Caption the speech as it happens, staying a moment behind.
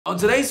On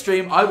today's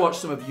stream, I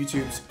watched some of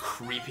YouTube's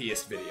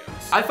creepiest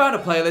videos. I found a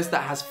playlist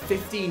that has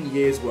 15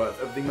 years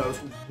worth of the most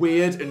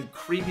weird and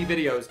creepy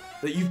videos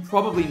that you've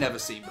probably never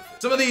seen before.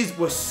 Some of these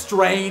were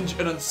strange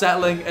and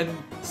unsettling and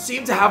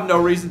seemed to have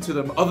no reason to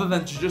them other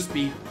than to just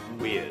be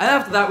weird. And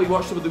after that, we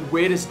watched some of the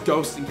weirdest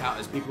ghost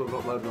encounters people have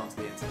uploaded onto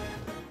the internet.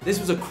 This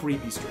was a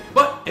creepy stream.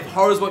 But if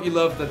horror is what you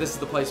love, then this is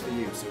the place for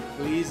you, so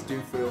please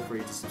do feel free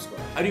to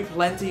subscribe. I do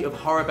plenty of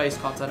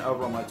horror-based content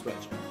over on my Twitch.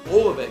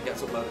 All of it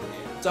gets uploaded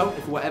here. So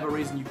if for whatever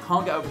reason you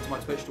can't get over to my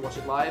Twitch to watch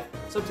it live,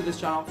 sub to this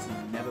channel so you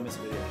never miss a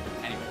video.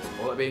 Anyways,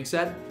 all that being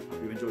said,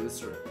 hope you enjoy this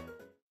stream.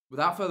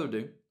 Without further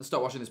ado, let's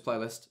start watching this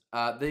playlist.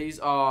 These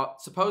are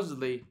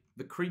supposedly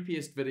the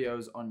creepiest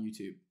videos on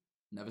YouTube.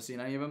 Never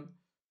seen any of them.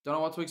 Don't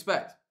know what to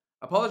expect.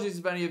 Apologies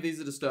if any of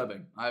these are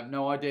disturbing. I have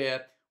no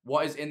idea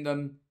what is in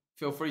them.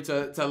 Feel free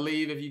to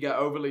leave if you get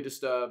overly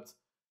disturbed.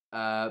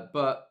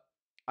 But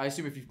I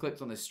assume if you've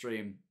clicked on this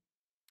stream,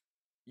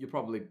 you're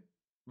probably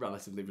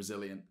relatively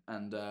resilient.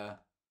 And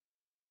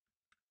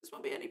this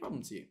won't be any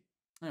problem to you.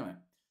 Anyway,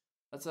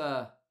 let's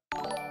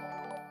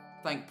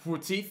thank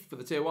Purtif for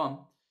the tier 1.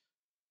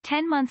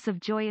 10 months of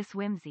joyous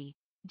whimsy.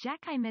 Jack,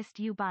 I missed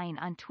you buying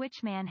on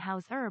Twitch, man.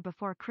 How's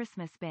before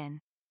Christmas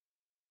been?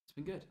 It's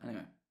been good.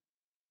 Anyway,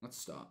 let's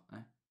start.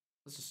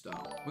 Let's just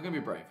start. We're gonna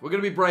be brave. We're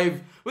gonna be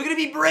brave. We're gonna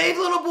be brave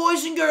little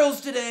boys and girls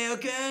today,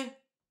 okay?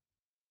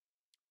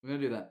 We're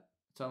gonna do that.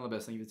 Turn on the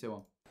best. Thank you for tier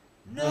 1.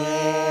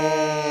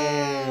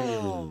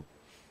 No!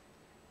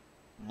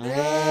 No!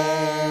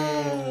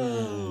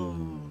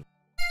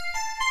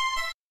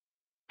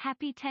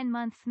 Happy 10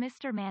 months,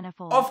 Mr.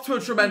 Manifold. Off to a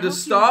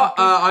tremendous start.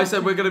 I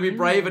said we're gonna be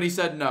brave, and he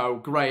said no.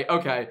 Great.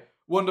 Okay.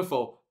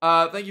 Wonderful.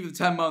 Thank you for the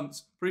 10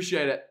 months.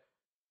 Appreciate it.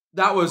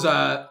 That was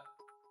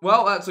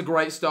well, that's a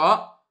great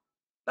start.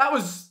 That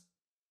was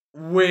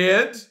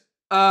weird.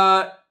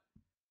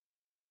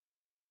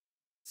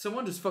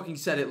 Someone just fucking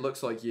said it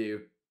looks like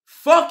you.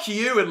 Fuck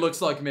you, it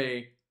looks like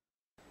me.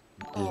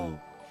 Oh.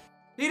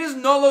 He does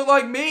not look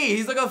like me.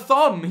 He's like a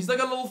thumb. He's like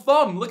a little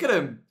thumb. Look at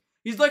him.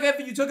 He's like if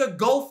you took a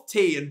golf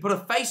tee and put a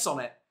face on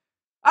it.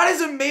 That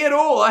isn't me at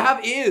all. I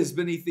have ears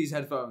beneath these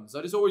headphones.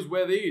 I just always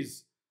wear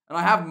these. And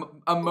I have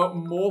a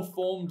more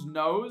formed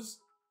nose.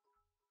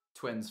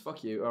 Twins.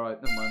 Fuck you.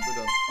 Alright, never mind. We're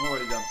done. I'm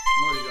already done.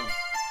 I'm already done.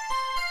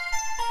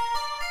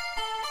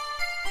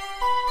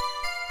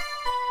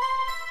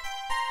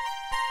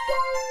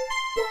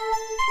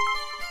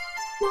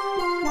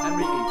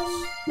 Henry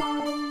eats.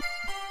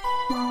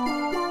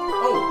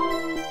 Oh!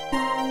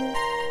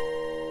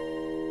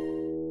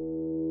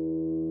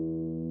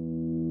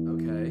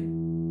 Okay.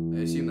 I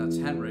assume that's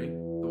Henry.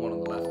 The one on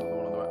the left, not the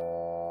one on the right.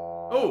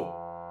 Oh!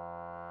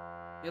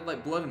 He had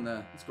like blood in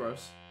there. That's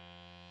gross.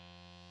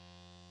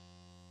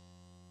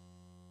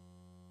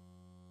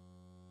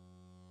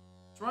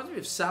 It reminds me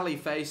of Sally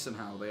Face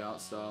somehow, the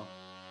art style.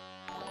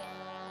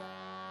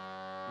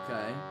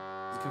 Okay.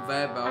 There's a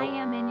conveyor belt. I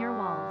am in your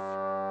walls.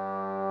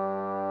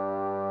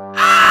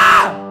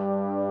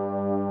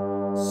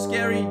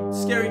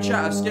 Scary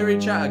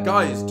chatter.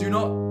 Guys, do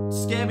not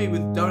scare me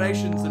with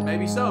donations and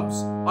maybe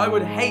subs. I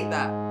would hate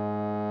that.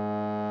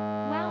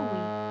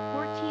 Wowie.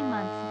 14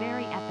 months,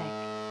 very epic.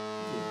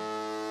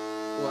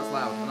 Oh, that's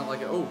loud. I don't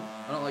like it. Oh,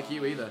 I don't like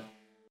you either.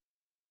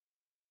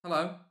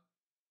 Hello.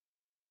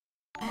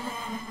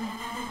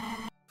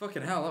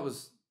 Fucking hell, that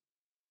was...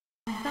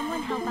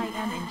 Someone help, I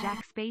am in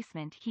Jack's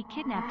basement. He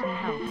kidnapped me,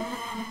 help.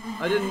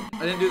 I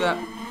didn't do that.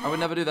 I would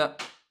never do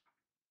that.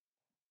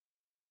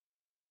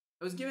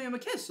 I was giving him a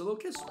kiss, a little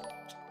kiss. A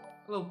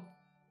little.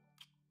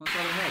 One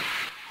side of the head.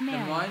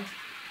 Never mind.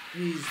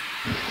 He's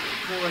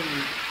pouring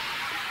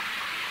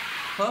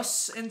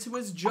pus into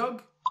his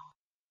jug.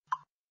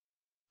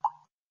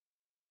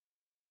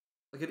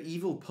 Like an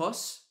evil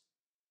pus.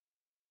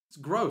 It's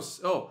gross.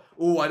 Oh,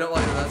 I don't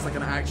like that. That's like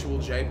an actual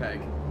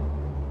JPEG.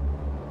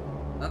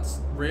 That's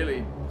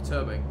really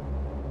perturbing.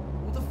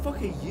 What the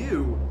fuck are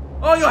you?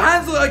 Oh, your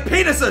hands look like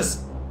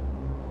penises!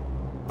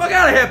 Fuck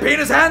out of here,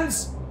 penis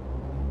hands!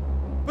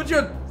 Put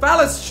your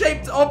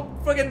phallus-shaped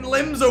fucking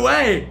limbs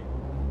away!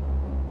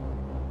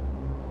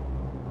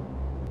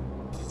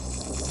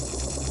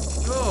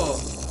 Oh.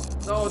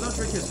 No, don't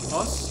drink his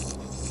pus.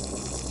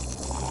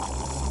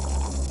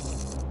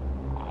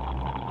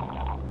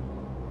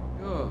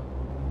 Oh.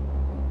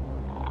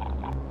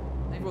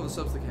 Thank you for all the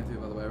subs that came through,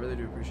 by the way. I really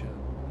do appreciate it.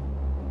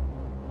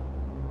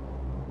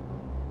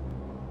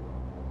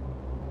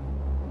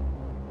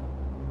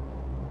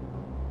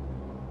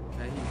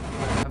 Okay, you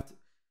have to...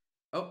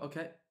 Oh,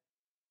 okay.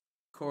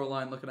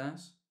 Coraline looking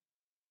ass.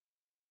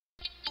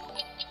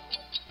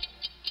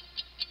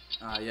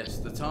 Ah, yes,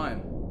 the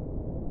time.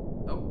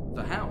 Oh,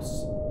 the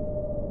house.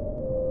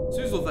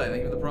 Suzlethane,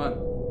 thank you for the prime.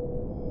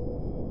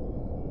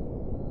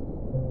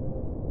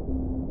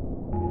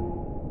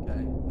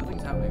 Okay,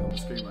 nothing's happening on the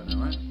screen right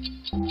now, right?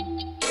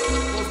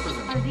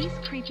 Are these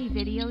creepy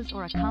videos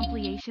or a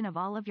compilation of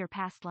all of your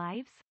past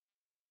lives?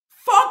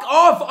 Fuck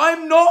off!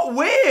 I'm not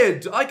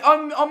weird! Like,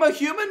 I'm a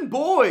human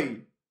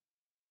boy!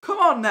 Come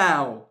on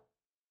now!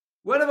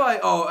 When have I...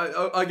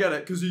 Oh, I get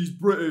it, because he's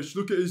British.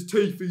 Look at his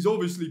teeth. He's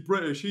obviously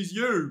British. He's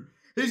you.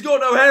 He's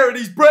got no hair and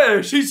he's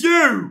British. He's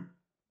you.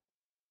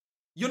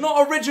 You're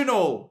not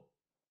original.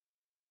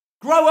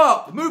 Grow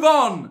up. Move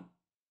on.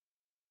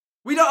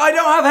 I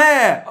don't have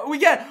hair.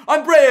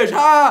 I'm British.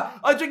 Ha!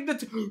 I drink the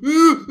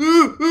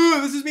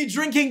this is me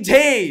drinking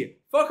tea.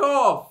 Fuck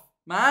off,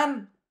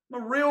 man.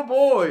 I'm a real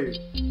boy.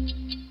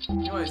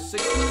 Anyway,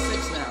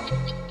 6 now.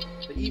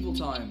 The evil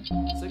time.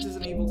 6 is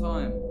an evil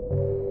time.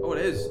 Oh,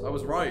 it is. I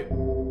was right.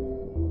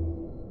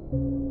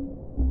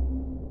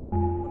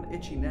 What an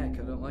itchy neck.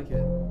 I don't like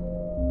it.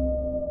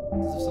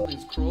 It's as if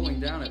something's crawling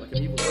down it like an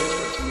evil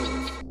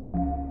creature.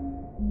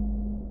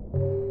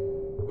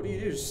 What do you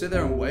do? Just sit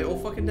there and wait all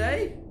fucking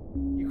day?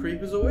 You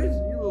creepazoid?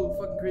 You little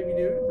fucking creepy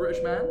dude.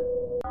 British man.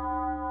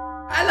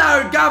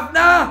 Hello,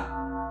 governor!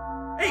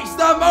 It's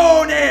the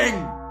morning!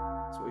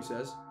 That's what he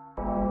says.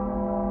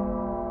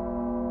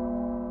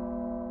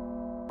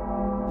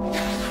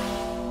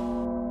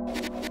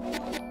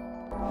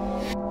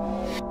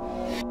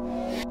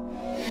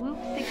 Whoop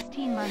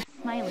 16 months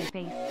smiley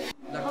face.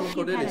 Hope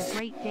you've had a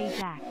great day,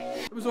 Jack.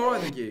 It was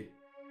alright, thank you.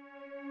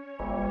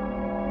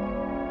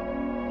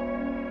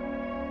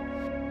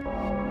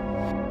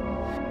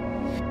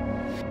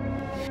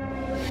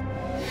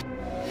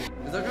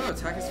 Is that gonna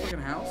attack his fucking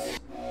house?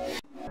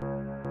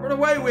 Run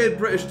away, weird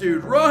British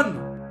dude, run!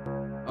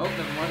 Oh,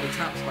 never mind, the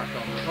tap's back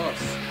on the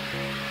bus.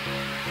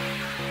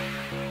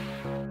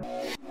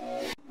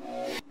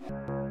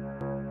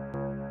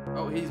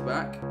 Oh, he's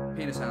back.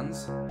 Penis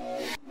hands.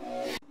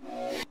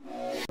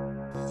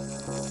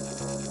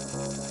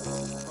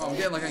 Oh, I'm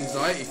getting like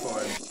anxiety for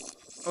him.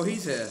 Oh,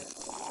 he's here.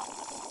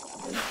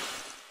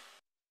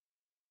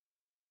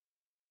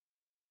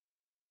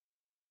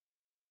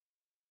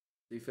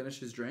 Did he finish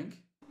his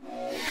drink?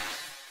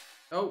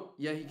 Oh,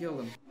 yeah, he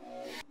killed him.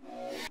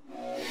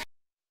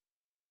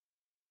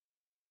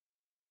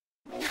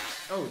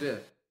 Oh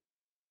dear.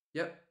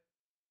 Yep.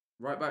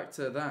 Right back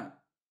to that.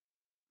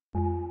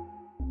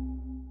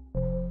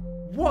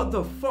 What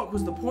the fuck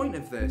was the point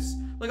of this?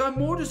 Like, I'm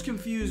more just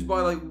confused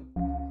by, like...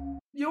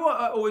 You know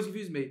what always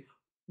confuses me?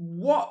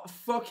 What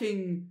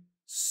fucking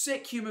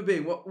sick human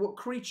being, what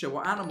creature,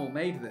 what animal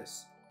made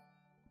this?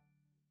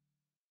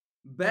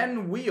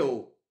 Ben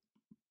Wheel.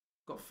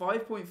 Got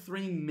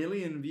 5.3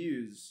 million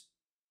views.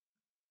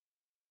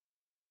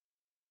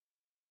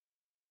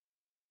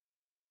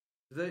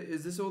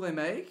 Is this all they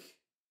make?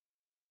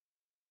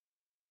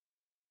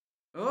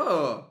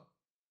 Oh.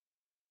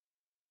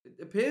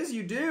 It appears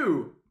you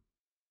do.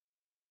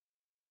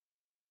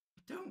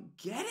 I don't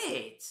get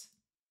it.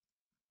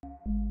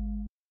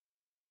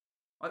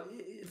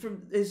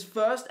 From his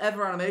first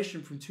ever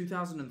animation from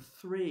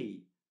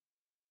 2003.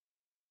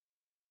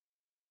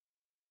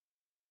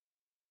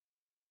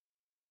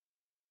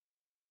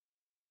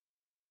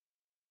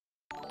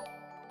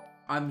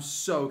 I'm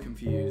so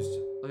confused.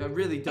 Like, I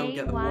really don't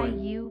get the point.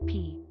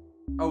 AYUP.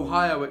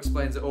 Ohio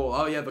explains it all.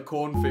 Oh yeah, the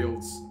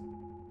cornfields.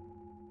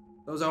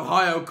 Those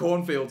Ohio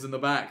cornfields in the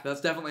back.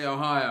 That's definitely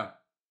Ohio.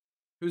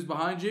 Who's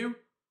behind you?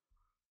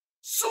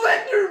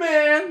 Slender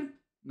Man!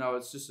 No,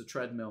 it's just a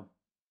treadmill.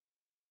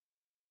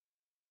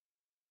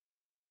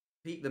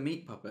 Pete the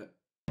Meat Puppet.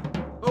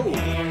 Oh!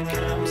 Here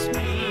comes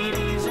Pete,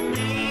 he's a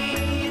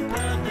meat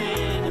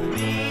puppet of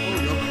meat.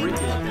 Oh, you're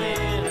creepy like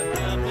that.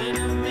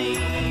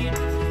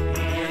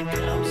 Here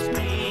comes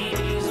Pete,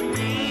 he's a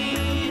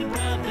meat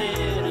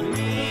puppet of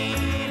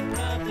meat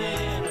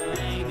puppet.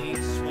 Ain't he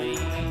sweet?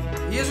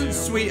 He isn't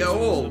sweet at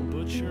all.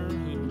 Butcher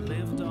who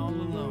lived all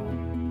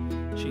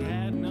alone. She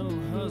had no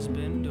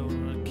husband or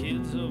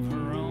kids of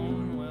her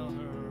own. Well,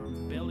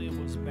 her belly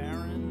was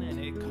barren and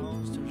it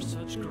caused her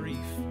such grief.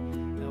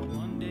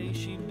 One day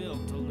she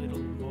built a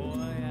little boy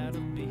out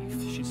of beef.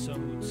 She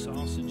sewed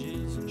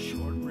sausages and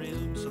short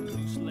ribs, a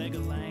loose leg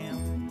of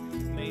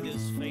lamb, made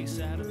his face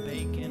out of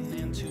bacon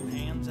and 2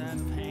 hands out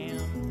of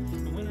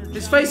ham.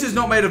 His face is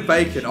not made of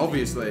bacon,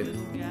 obviously.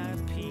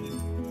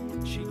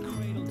 She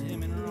cradled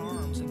him in her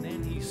arms and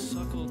then he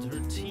suckled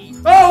her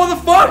teeth. Oh, what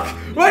the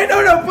fuck? Wait,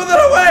 no, put that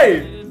away!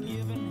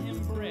 Given him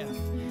breath,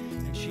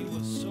 and she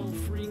was so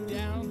freaked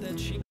out that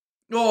she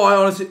Oh, I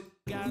honestly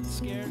got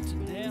scared to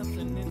death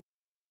and then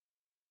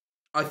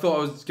I thought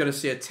I was gonna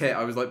see a tit.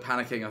 I was like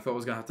panicking. I thought I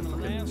was gonna have to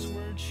fucking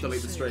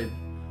delete the stream.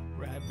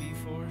 Right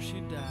before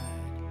she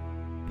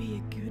died. Be a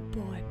good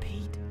boy,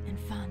 Pete, and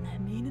find the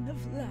meaning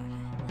of life.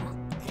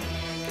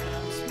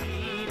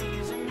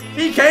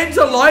 He came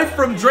to life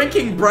from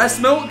drinking breast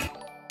milk?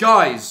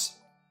 Guys.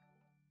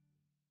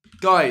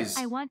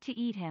 I want to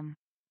eat him.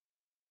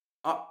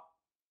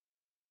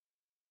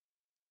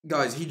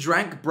 Guys, he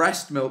drank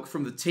breast milk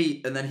from the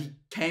teat and then he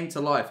came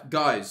to life.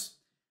 Guys,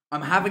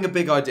 I'm having a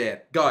big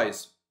idea.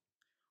 Guys.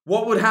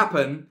 What would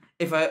happen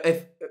if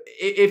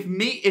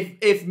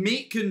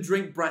meat can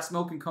drink breast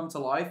milk and come to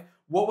life?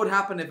 What would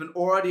happen if an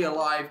already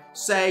alive,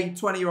 say,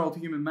 20-year-old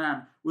human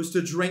man was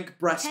to drink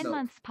breast 10 milk?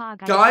 months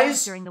Pog,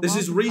 Guys, during the this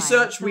is Walton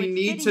research fire, we so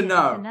need it's to fitting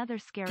know. another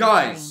scary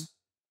Guys,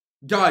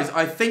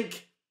 I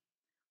think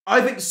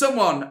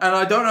someone, and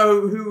I don't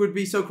know who would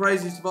be so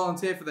crazy to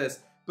volunteer for this,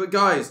 but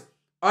guys,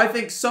 I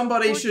think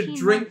somebody should 14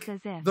 drink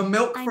months as if. the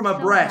milk I'm from a so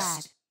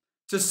breast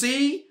glad. to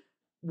see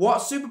what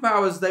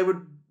superpowers they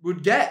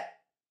would get.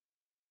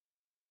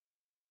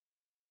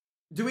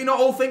 Do we not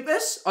all think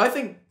this? I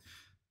think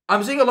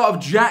I'm seeing a lot of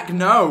Jack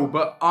no,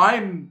 but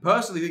I'm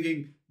personally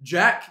thinking,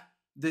 Jack,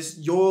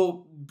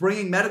 you're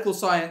bringing medical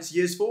science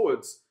years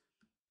forwards.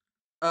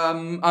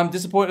 I'm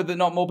disappointed that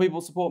not more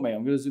people support me.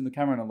 I'm going to zoom the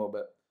camera in a little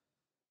bit.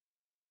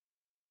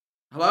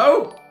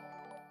 Hello?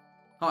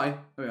 Hi.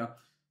 There we are.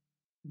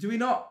 Do we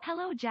not?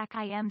 Hello, Jack.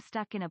 I am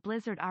stuck in a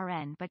blizzard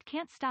RN, but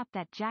can't stop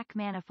that Jack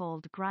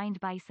Manifold grind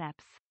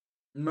biceps.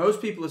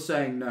 Most people are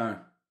saying no.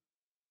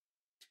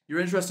 You're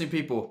interesting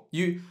people.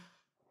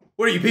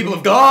 What are you, people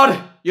of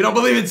God? You don't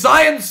believe in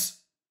science?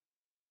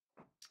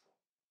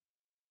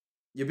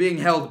 You're being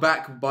held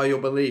back by your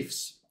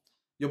beliefs.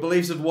 Your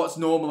beliefs of what's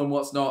normal and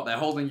what's not. They're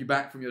holding you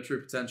back from your true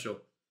potential.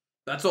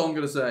 That's all I'm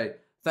going to say.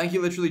 Thank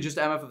you literally just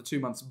Emma for the 2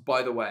 months,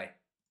 by the way.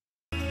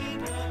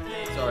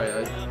 Sorry,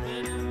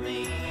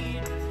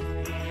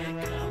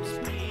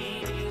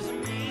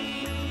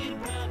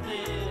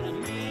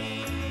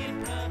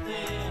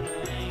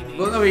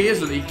 well, no, he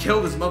isn't. He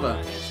killed his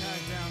mother.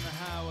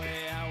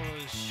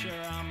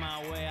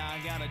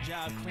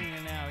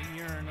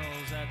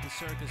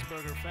 Circus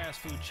burger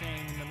fast food chain,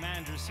 and the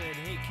manager said,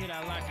 "Hey kid,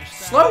 I like your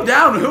style." Slow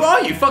down. Who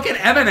are you, fucking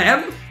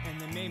Eminem?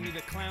 And they made me the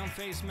clown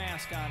face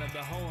mascot of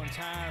the whole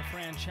entire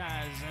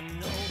franchise.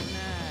 And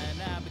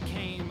overnight, I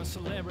became a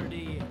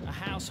celebrity, a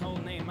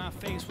household name. My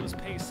face was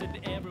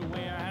pasted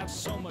everywhere. I had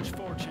so much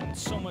fortune,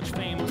 so much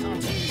fame. Was on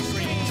TV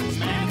screens,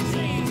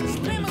 magazines,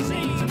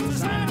 limousines, and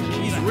designers.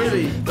 He's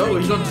really. Oh,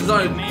 he's on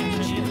design.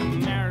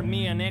 Married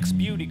me an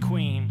ex-beauty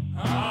queen.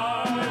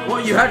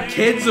 What? You had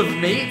kids of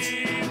meat?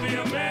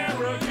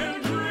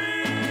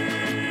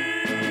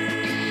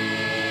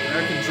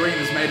 American dream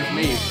is made of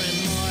meat.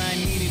 I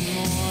needed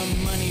more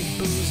money,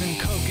 booze, and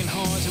coke and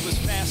whores. It was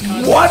fast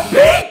cars. What,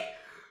 Pete?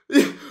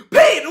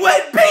 Pete,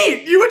 wait,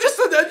 Pete! You were just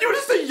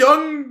a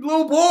young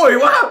little boy.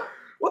 Wow,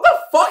 what the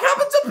fuck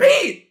happened to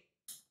Pete?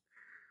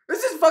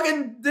 This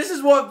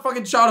is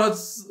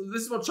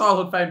what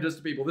childhood fame does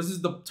to people. This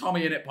is the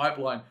Tommy in it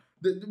pipeline.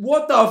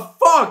 What the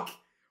fuck?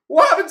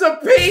 What happened to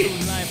Pete?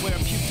 Life where I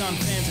puked on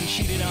fans and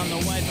cheated on the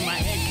wife, and my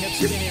head kept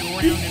spinning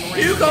round and round.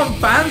 Puke on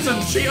fans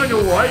and cheat on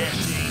your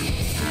wife?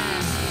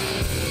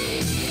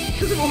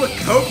 Because of all the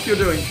coke you're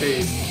doing,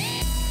 Pete.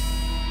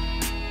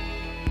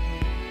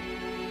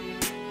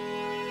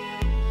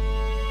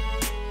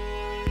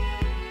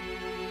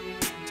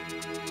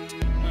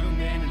 Well,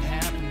 then it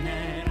happened,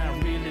 and I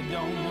really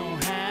don't know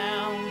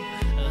how.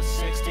 A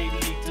sex tape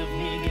leaked of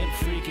me getting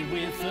freaky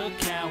with a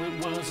cow.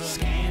 It was a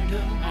scandal.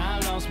 I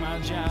lost my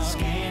job.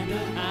 Scandal.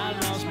 I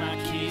lost my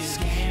kids.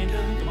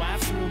 Scandal. The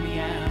wife threw me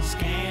out.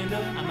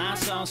 Scandal. And my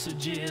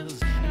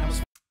sausages. And I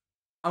was.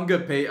 I'm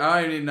good, Pete.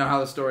 I don't need to know how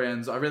the story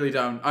ends. I really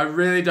don't. I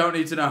really don't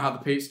need to know how the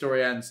Pete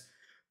story ends.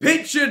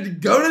 Pete should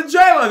go to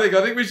jail, I think.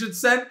 I think we should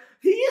send...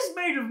 He is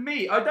made of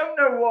meat. I don't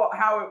know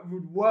how it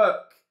would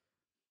work.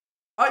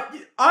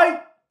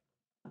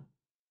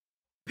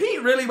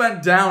 Pete really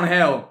went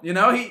downhill. You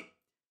know,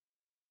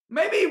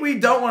 maybe we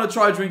don't want to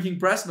try drinking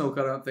breast milk,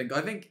 I don't think.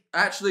 I think,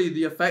 actually,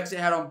 the effects it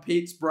had on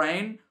Pete's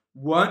brain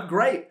weren't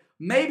great.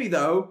 Maybe,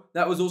 though,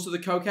 that was also the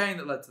cocaine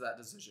that led to that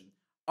decision.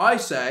 I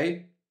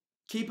say,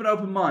 keep an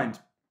open mind.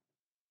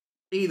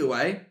 Either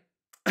way,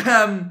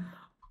 I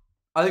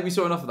think we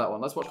saw enough of that one.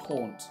 Let's watch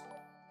Haunt.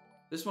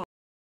 This one.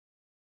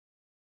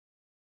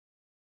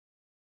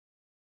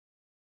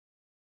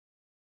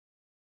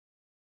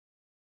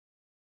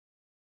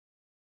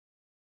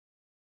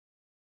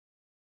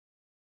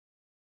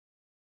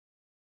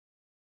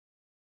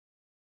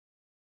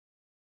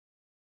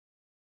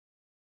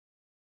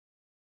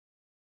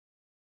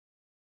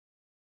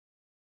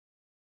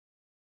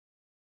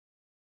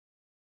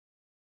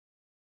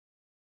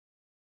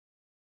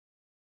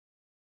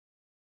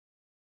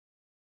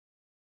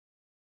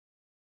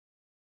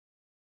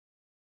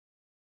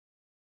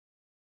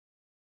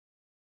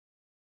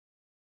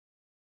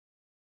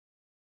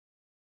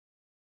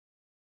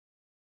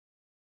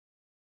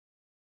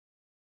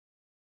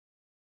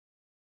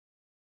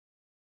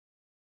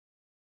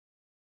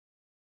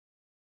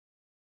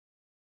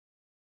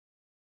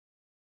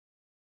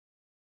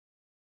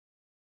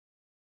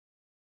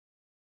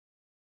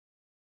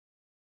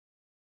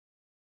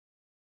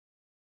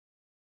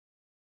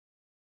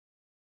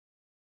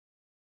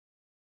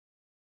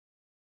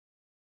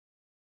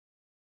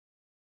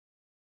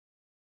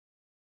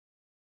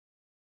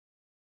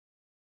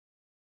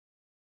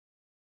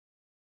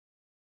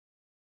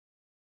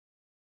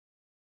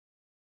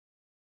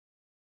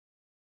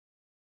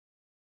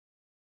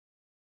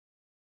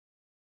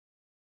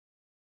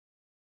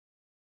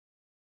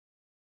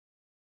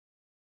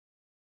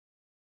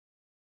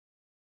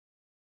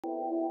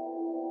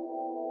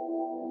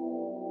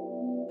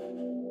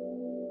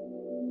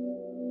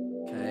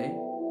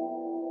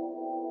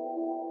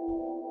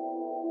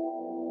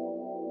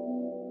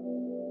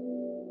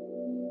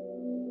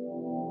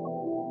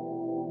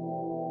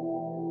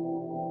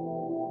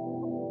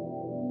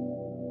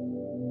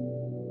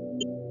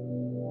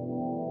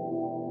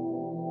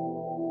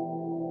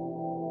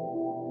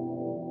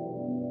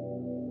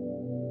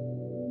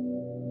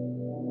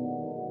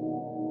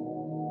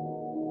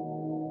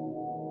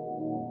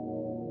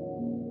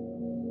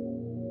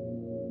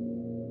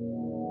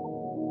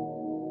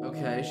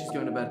 Okay, she's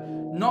going to bed.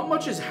 Not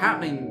much is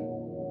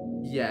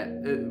happening yet,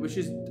 which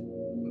is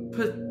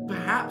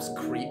perhaps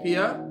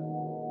creepier.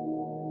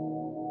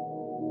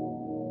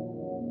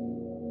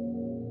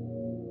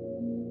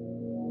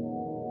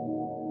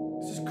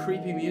 It's just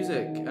creepy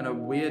music and a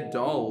weird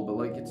doll, but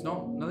like it's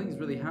not, nothing's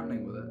really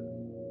happening with it.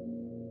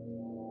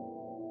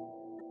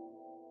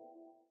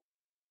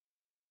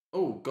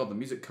 Oh god, the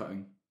music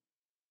cutting.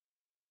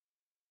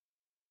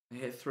 I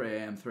hit 3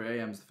 AM. 3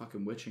 AM is the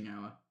fucking witching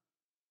hour.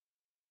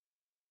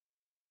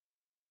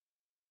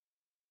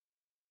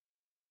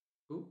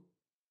 Ooh.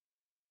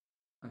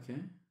 Okay.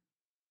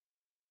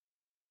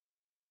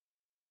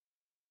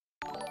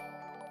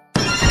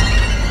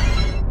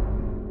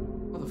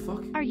 What the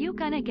fuck? Are you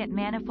gonna get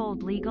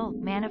Manifold legal?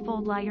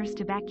 Manifold liars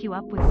to back you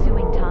up with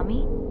suing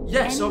Tommy?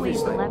 Yes,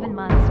 Anyways, obviously. 11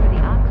 months for the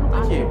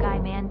Thank you. Aku guy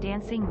man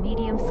dancing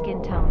medium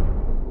skin tone.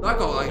 That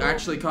got like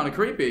actually kind of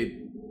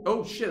creepy.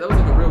 Oh shit, that was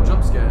like a real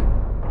jump scare.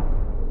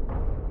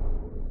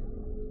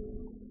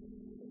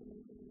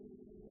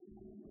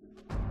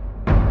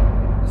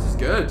 This is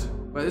good.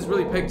 Wait, this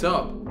really picked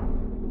up.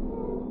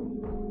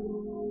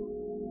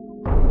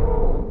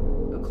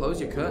 Close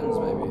your curtains,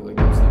 maybe. Like,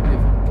 don't sleep with your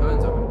fucking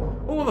curtains open.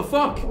 Oh, what the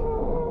fuck?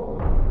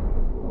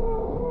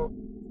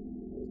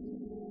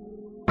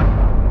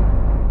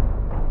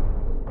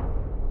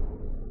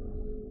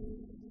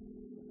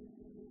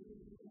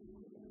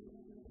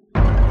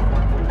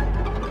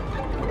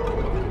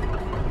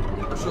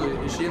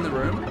 Actually, is she in the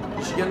room?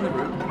 Did she get in the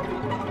room?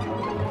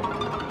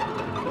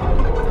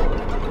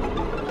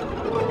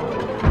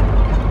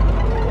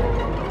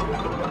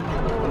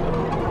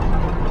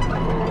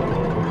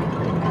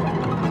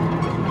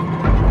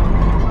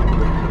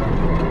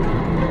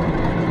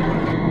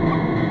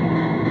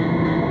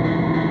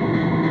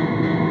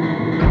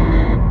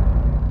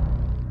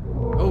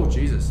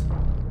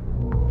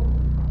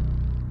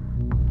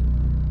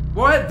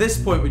 Why at this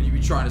point would you be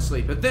trying to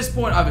sleep? At this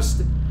point, I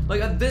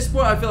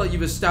feel like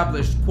you've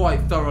established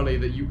quite thoroughly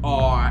that you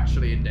are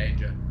actually in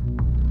danger.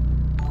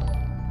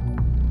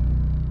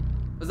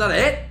 Is that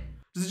it?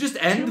 Does it just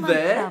end 2 months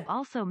there? Sub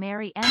also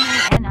marry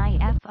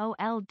Manifoldmas.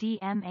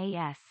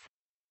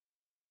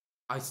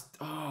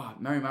 Oh,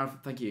 Mary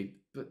Manifold, thank you.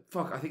 But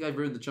fuck, I think I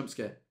ruined the jump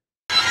scare.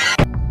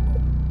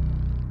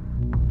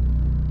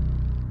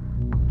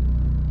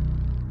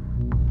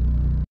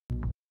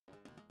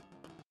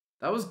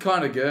 That was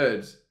kind of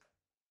good.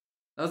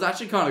 That was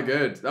actually kind of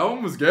good. That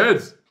one was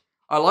good.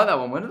 I like that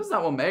one. When was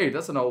that one made?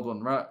 That's an old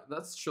one, right?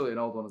 That's surely an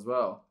old one as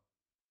well.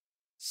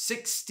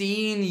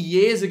 16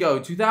 years ago,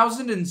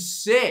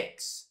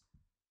 2006.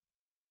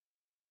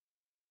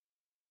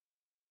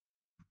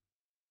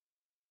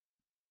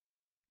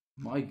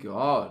 My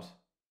god.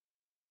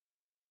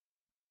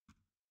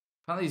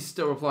 Apparently he's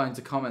still replying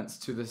to comments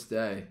to this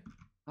day.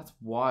 That's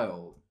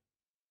wild.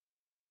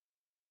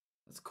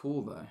 That's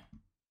cool though.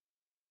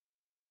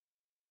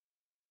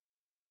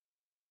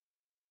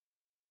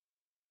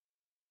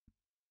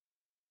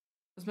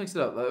 Let's mix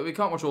it up. We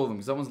can't watch all of them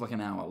because that one's like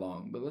an hour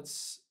long. But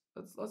let's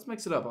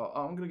mix it up.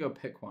 I'm gonna go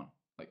pick one.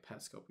 Like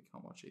Petscope, we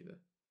can't watch either.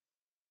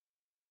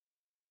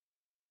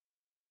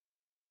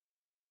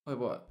 Wait,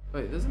 what?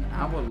 Wait, there's an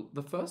hour.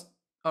 The first.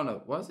 Oh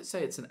no. Why does it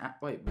say it's an hour?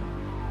 Wait.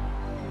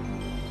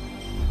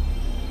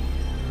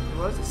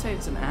 Why does it say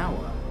it's an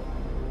hour?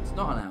 It's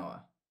not an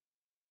hour.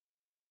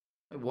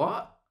 Wait,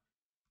 what?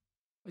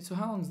 Wait, so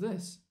how long's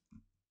this?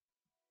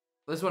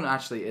 This one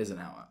actually is an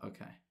hour.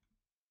 Okay.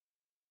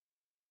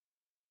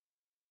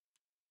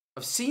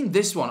 I've seen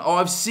this one. Oh,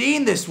 I've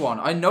seen this one.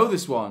 I know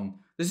this one.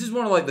 This is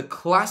one of like the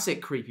classic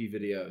creepy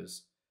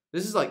videos.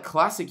 This is like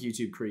classic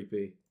YouTube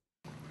creepy.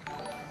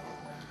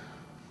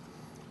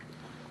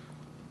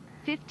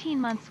 15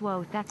 months,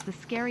 whoa, that's the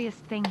scariest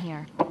thing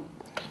here. No,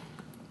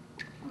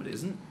 it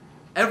isn't.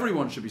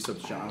 Everyone should be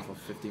subbed to channel for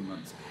 15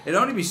 months. It'd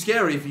only be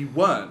scary if you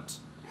weren't.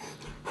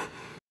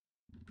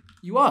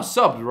 You are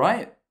subbed,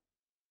 right?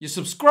 You're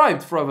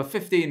subscribed for over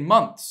 15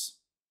 months,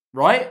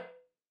 right?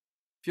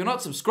 If you're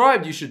not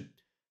subscribed, you should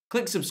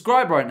click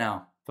subscribe right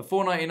now for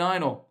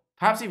 $4.99 or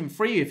perhaps even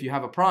free if you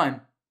have a Prime.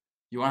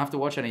 You won't have to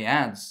watch any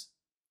ads.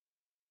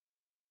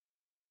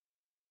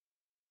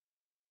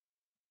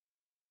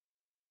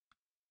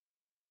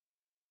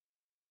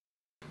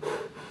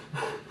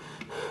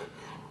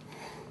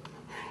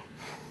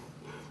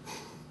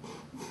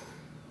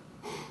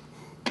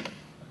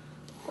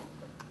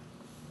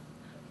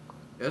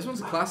 Yeah, this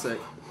one's a classic.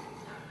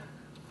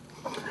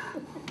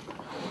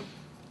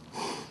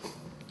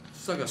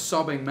 It's like a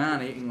sobbing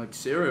man eating like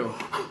cereal.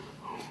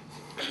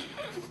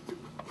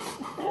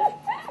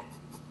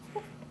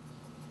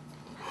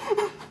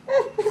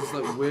 This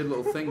like weird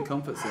little thing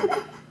comforts him.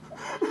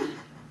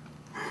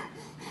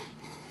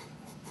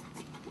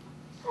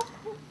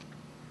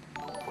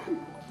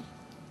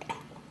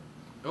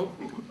 Oh.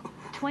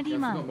 20 Yeah, I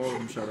months. forgot more of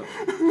them showed up.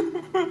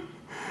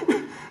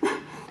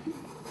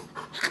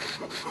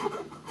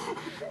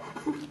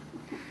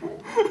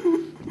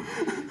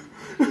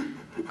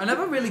 I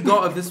never really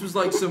got if this was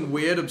like some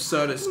weird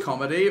absurdist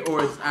comedy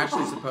or it's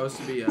actually supposed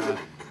to be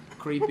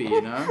creepy,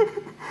 you know?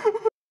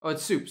 Oh,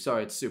 it's soup.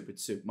 Sorry, it's soup.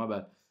 It's soup. My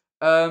bad.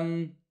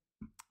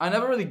 I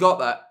never really got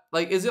that.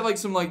 Like, is it like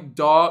some like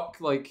dark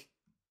like?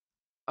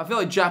 I feel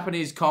like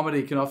Japanese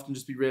comedy can often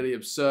just be really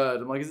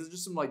absurd. I'm like, is it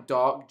just some like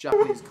dark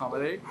Japanese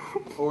comedy,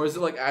 or is it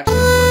like actually?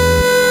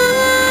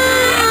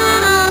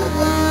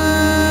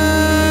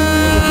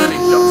 Really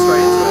jump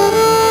straight into it.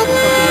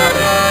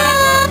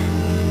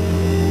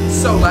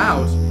 It's so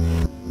loud.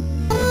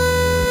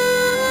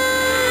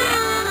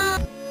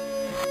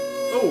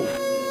 Oh,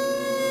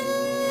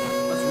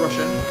 that's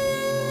Russian.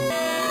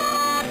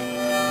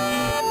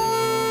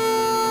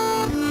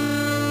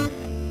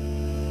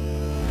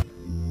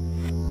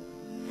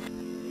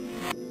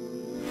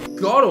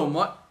 God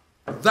almighty.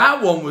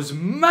 That one was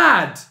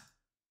mad!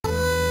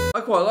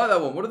 I quite like that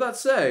one. What did that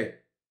say?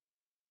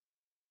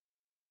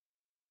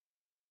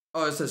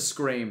 Oh, it says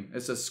scream.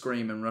 It says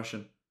scream in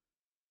Russian.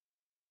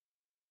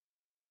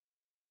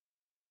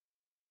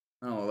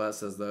 I don't know what that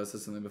says though. It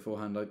says something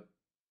beforehand. Like,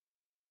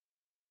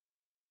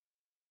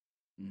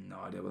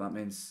 no idea what that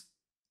means.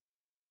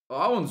 Oh,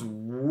 that one's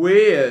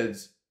weird.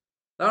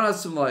 That one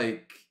has some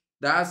like,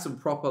 that has some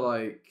proper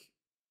like,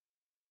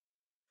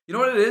 you know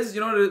what it is?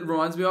 You know what it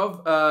reminds me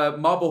of?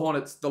 Marble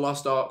Hornets, The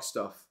Lost Ark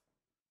stuff.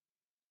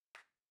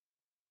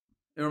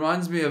 It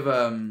reminds me of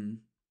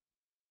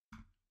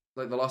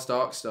like the Lost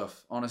Ark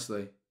stuff,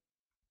 honestly.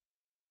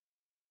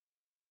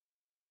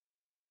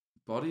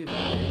 Body of a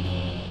pig.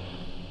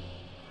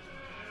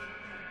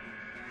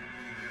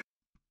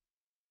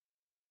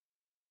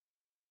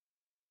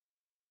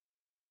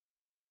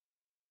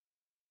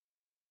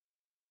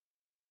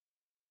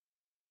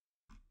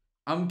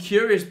 I'm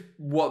curious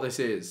what this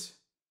is.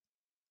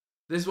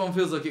 This one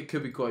feels like it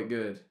could be quite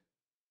good.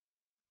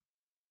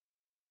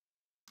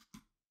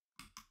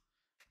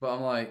 But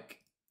I'm like,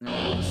 no,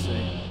 we'll just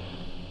see.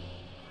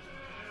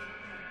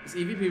 This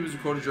EVP was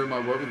recorded during my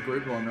work with a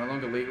group who I'm no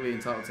longer legally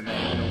entitled to name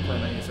and don't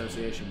claim any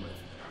association with.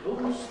 Oh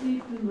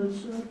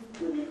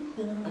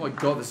my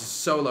god, this is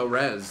so low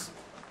res.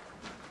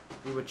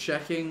 We were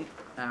checking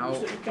out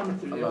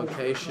a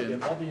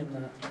location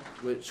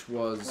which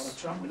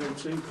was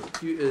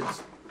reputed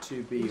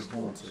to be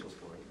haunted.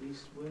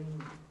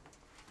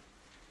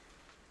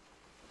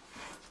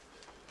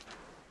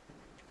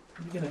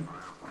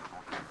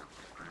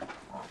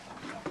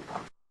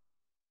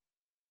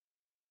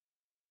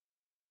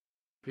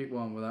 Repeat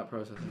one without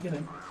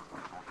processing.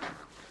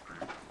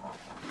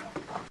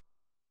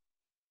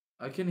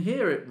 I can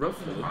hear it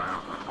roughly.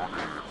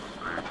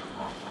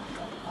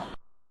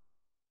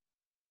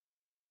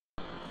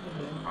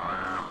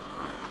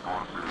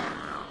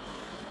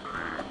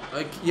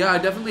 Like, yeah, I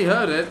definitely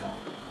heard it.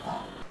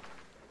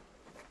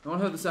 No one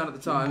heard the sound at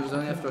the time. It was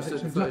only after I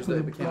searched the footage that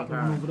it became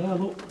apparent.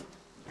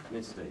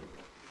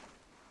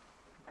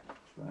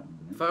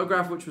 The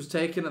photograph which was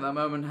taken at that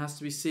moment has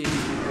to be seen to be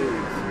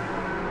moved.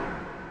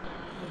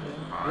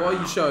 What are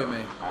you showing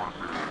me?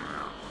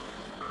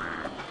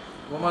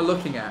 What am I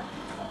looking at?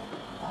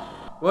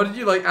 Why did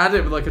you like add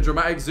it with like a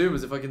dramatic zoom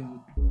as if I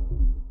can...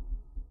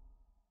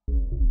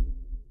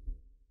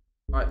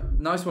 Alright,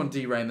 nice one,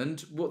 D.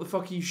 Raymond. What the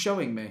fuck are you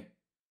showing me?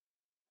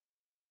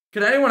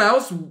 Can anyone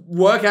else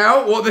work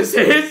out what this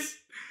is?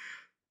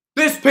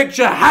 This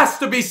picture has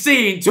to be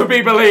seen to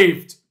be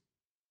believed.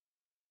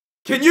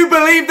 Can you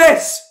believe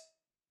this?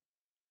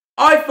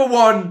 I, for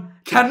one,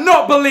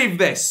 cannot believe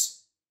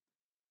this.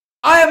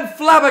 I am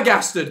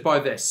flabbergasted by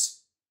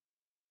this.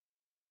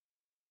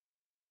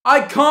 I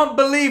can't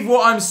believe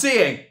what I'm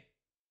seeing.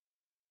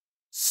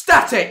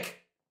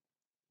 Static.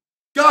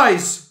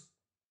 Guys.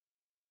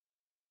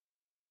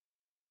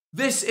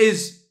 This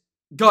is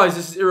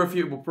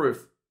irrefutable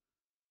proof.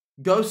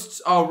 Ghosts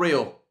are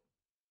real.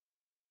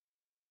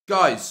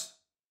 Guys.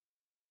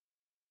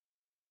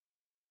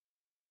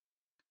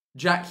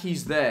 Jack,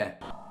 he's there.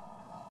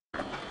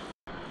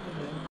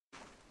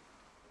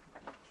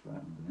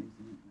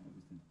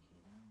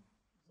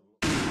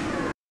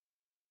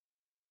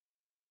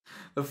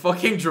 The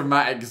fucking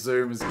dramatic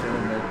zoom is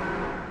killing me.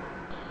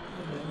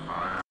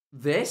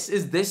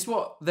 Is this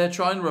what they're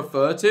trying to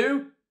refer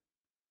to?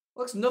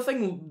 Looks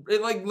nothing,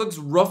 it like looks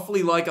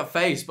roughly like a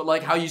face, but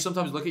like how you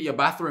sometimes look at your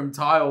bathroom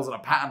tiles and a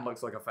pattern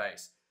looks like a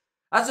face.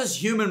 That's just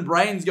human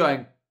brains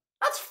going,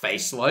 that's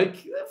face-like.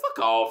 Fuck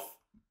off.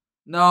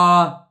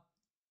 Nah.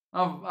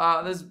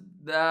 I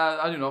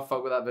do not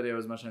fuck with that video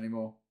as much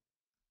anymore.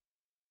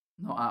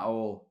 Not at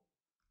all.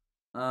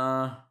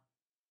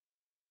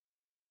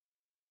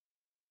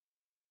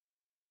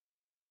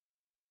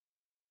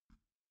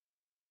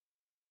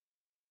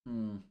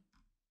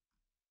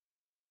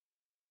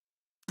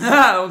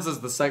 That one says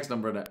the sex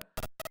number in it.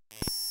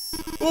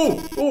 Oh,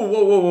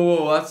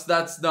 whoa.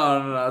 That's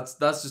no.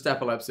 That's just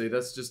epilepsy.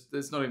 That's just,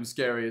 it's not even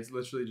scary. It's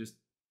literally just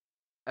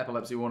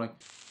epilepsy warning.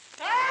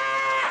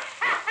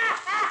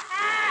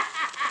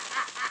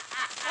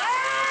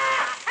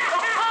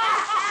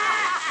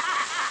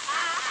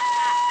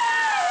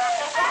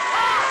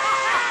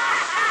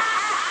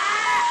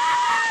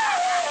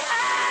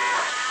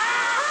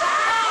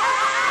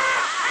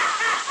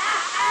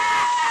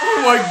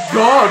 Oh my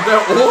god,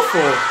 they're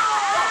awful.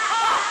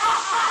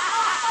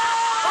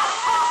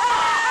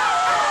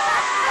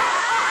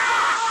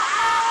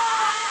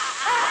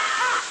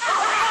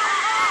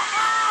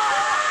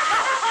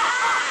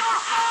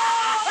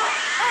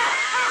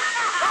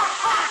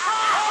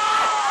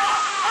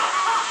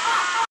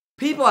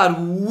 People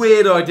had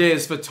weird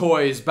ideas for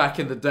toys back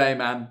in the day,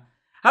 man.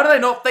 How do they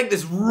not think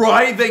this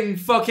writhing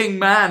fucking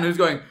man who's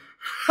going,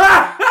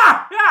 ha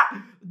ha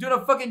ha, doing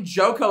a fucking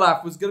Joker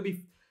laugh was gonna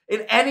be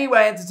in any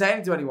way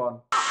entertaining to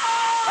anyone?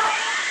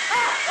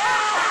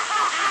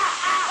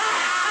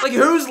 Like,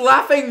 who's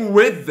laughing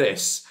with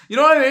this? You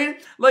know what I mean?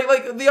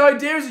 Like the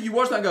idea is that you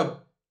watch that and go,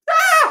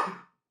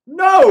 ah!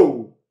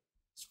 No!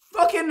 It's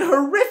fucking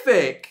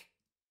horrific.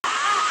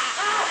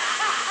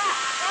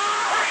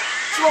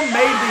 Someone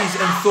made these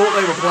and thought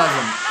they were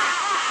pleasant.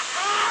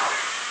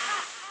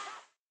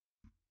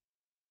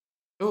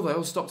 Oh, they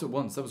all stopped at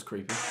once. That was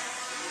creepy.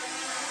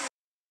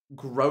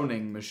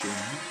 Groaning machine.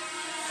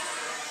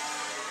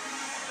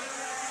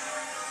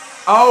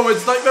 Oh,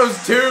 it's like those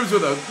tubes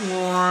with a...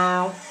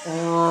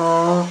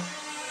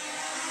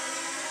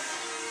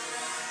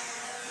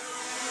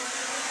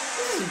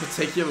 This isn't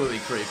particularly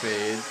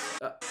creepy.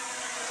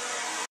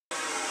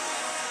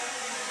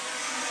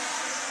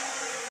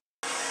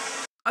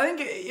 I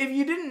think if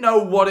you didn't know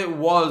what it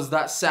was,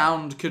 that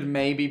sound could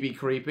maybe be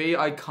creepy.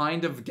 I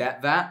kind of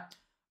get that.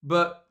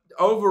 But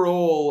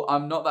overall,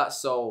 I'm not that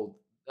sold.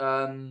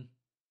 Biznogim.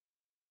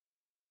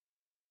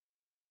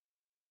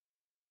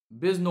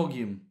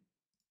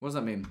 What does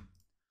that mean?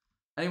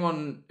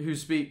 Anyone who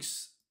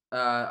speaks,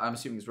 I'm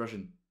assuming it's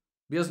Russian.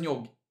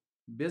 Biznogim.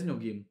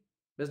 Biznogim.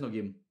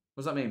 Biznogim.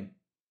 What does that mean?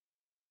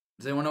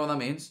 Does anyone know what that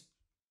means?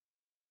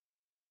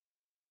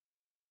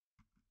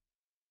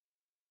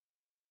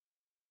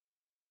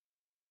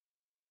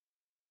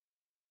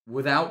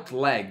 Without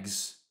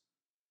legs.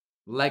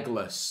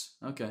 Legless.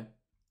 Okay.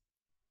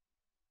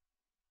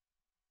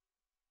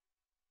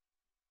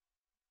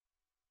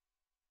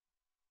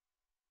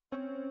 Oh.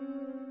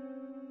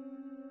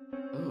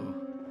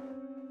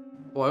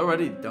 Well, I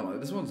already don't like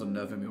this. One's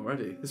unnerving me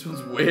already. This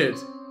one's weird.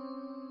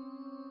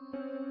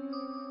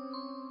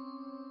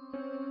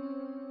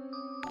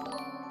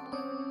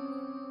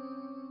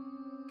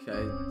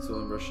 Okay, it's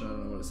all in Russian. I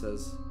don't know what it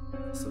says.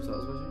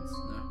 Subtitles by chance? No.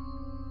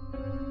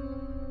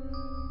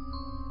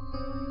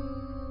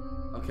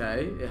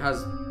 Okay, it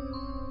has...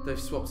 They've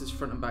swapped its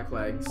front and back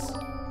legs.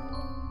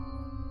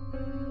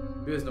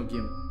 There's no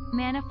game.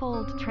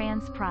 Manifold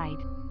trans pride.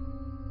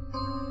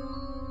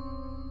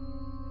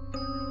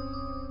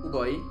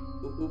 Obey?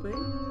 Obey?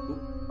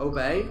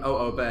 Obey? Oh,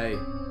 obey.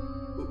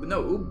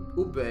 No,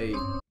 obey.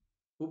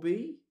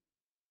 Obey?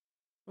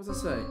 What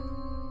does that say?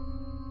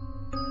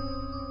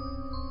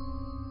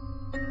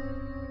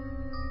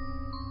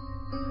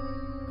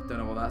 I don't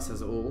know what that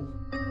says at all.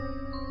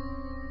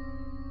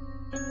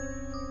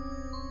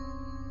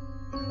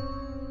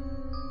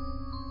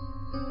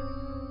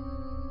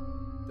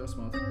 That's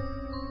smart.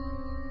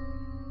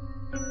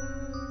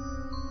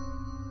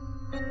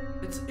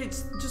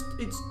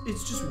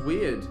 It's just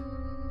weird.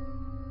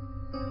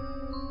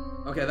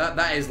 Okay,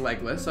 that is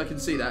legless. I can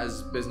see that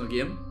as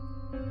Biznogim.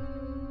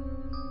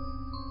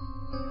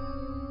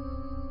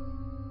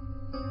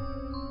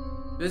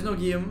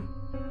 Biznogim.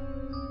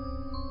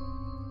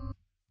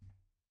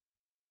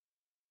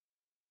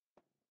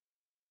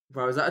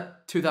 Bro, is that a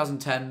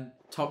 2010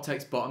 top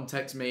text bottom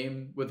text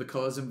meme with the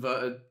colors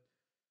inverted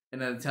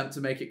in an attempt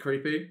to make it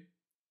creepy?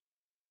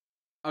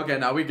 Okay,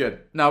 now we good.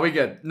 Now we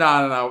good.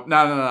 No.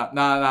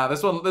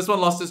 This one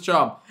lost its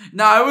charm.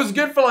 No, it was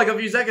good for like a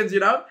few seconds,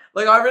 you know?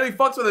 Like, I really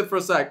fucked with it for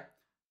a sec.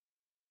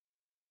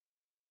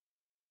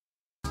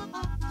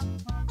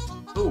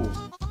 Ooh.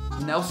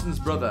 Nelson's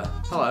brother.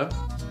 Hello.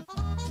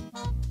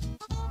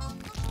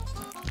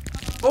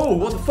 Oh,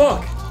 what the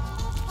fuck?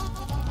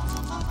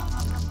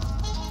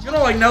 You're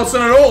not like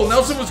Nelson at all.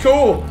 Nelson was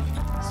cool.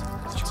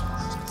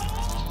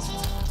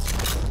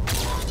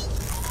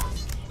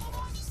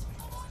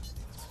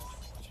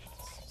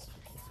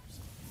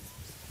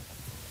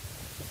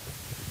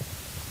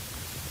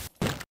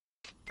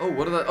 Oh,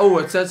 what did that? Oh,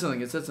 it said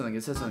something. It said something.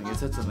 It said something. It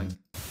said something.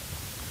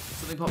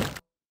 Something popped.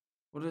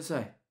 What did it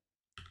say?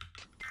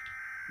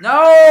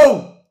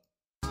 No!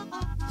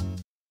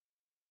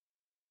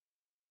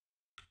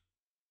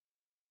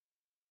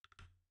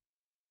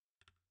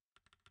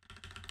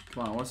 Come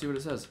on, I want to see what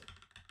it says.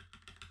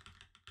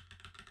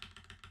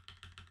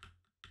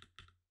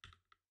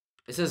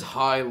 It says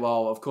hi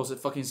lol. Of course it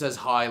fucking says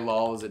hi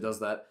lol as it does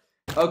that.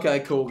 Okay,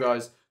 cool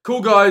guys.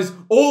 Cool guys.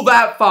 All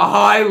that for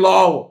hi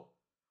lol.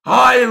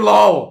 Hi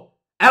lol.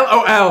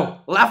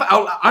 LOL. Laugh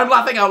out loud. I'm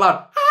laughing out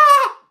loud.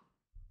 Ah!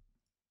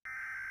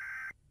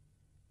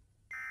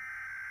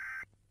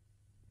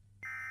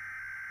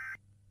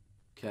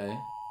 Okay.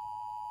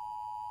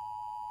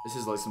 This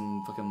is like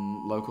some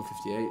fucking local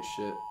 58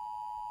 shit.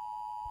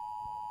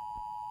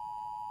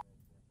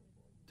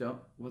 Don't.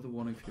 Weather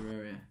warning for your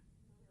area.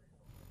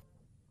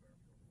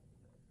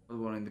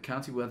 Weather warning. The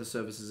County Weather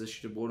Service has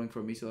issued a warning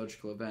for a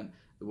meteorological event.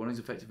 The warning is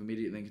effective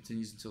immediately and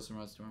continues until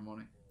sunrise tomorrow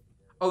morning.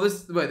 Oh,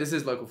 this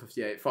is local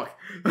 58. Fuck.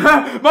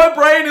 My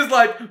brain is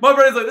like,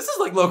 this is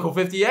like local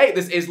 58.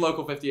 This is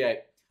local 58.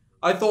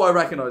 I thought I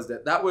recognized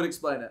it. That would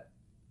explain it.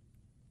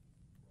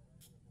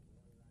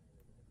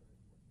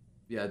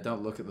 Yeah,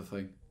 don't look at the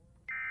thing.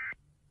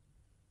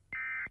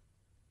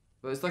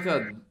 But it's like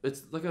an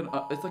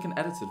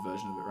edited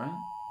version of it, right?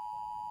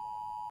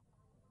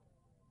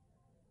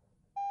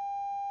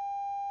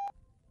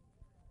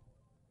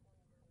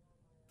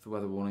 For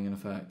weather warning in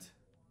effect.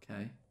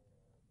 Okay.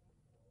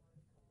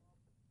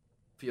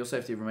 For your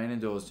safety, remain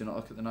indoors. Do not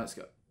look at the night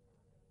sky.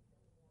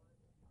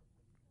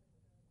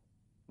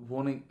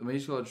 Warning, the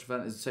meteorological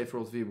event is safe for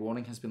all of you.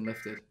 Warning has been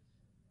lifted.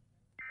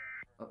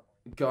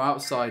 Go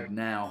outside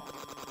now.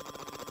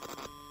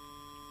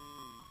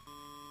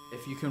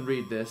 If you can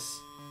read this,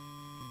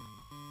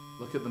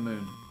 look at the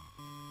moon.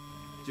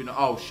 Do not.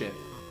 Oh shit.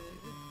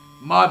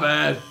 My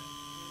bad.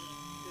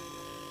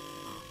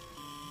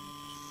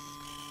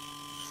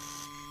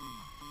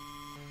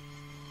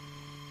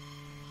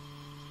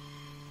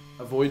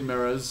 Avoid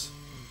mirrors.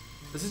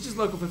 This is just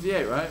local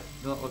 58, right?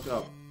 Do not look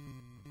up.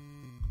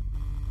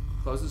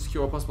 Close and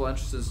secure all possible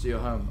entrances to your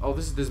home. Oh,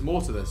 there's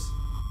more to this.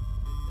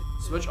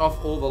 Switch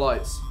off all the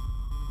lights.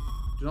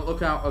 Do not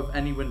look out of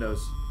any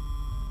windows.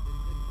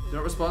 Do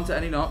not respond to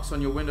any knocks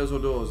on your windows or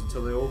doors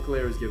until the all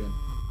clear is given.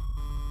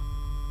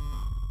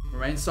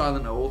 Remain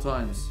silent at all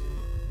times.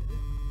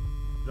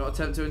 Do not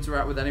attempt to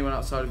interact with anyone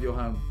outside of your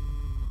home.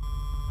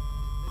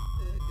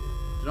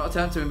 Do not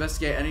attempt to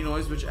investigate any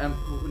noise which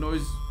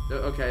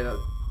okay, that's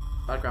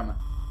bad grammar.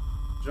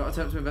 Do not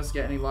attempt to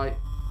investigate any light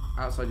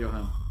outside your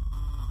home.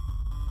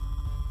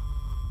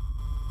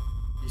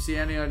 You see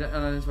any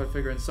unidentified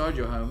figure inside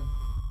your home?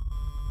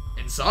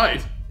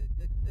 Inside?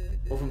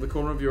 Or from the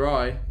corner of your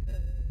eye?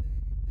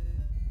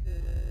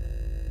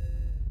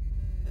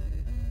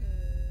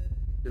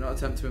 Do not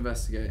attempt to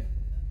investigate.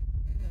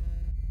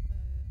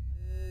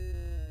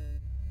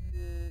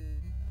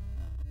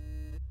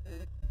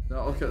 Do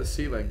not look at the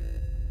ceiling.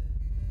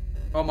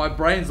 Oh, my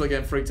brain's like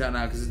getting freaked out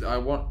now because I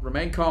want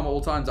remain calm at all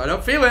times. I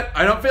don't feel it.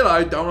 I don't feel it.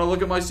 I don't want to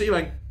look at my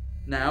ceiling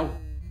now.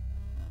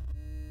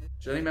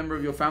 Should any member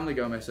of your family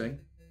go missing?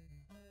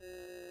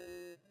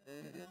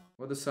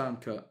 Where'd the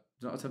sound cut?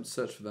 Do not attempt to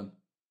search for them.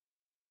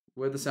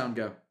 Where'd the sound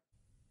go?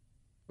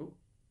 Oh.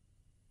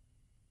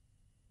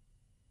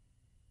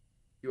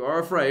 You are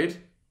afraid.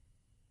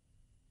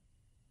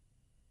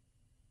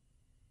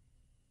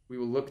 We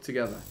will look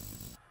together.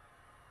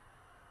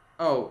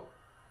 Oh.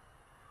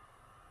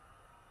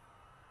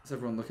 It's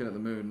everyone looking at the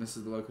moon. This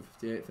is the local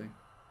 58 thing.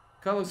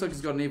 Kind of looks like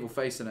it's got an evil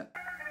face in it.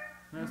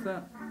 Notice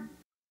that?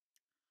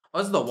 Oh,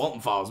 this is the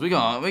Walton Files. We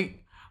can't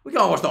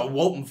watch the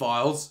Walton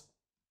Files.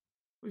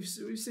 We've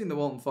seen the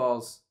Walton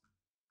Files.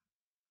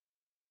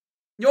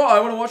 You know what I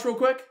want to watch real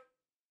quick?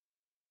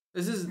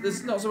 This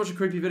is not so much a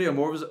creepy video,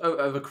 more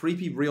of a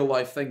creepy real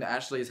life thing that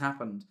actually has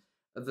happened.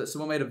 That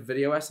someone made a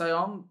video essay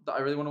on that I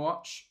really want to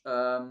watch.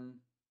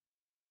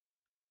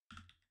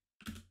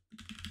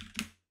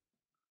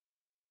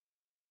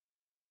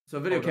 So a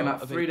video came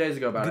out 3 days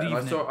ago about it. And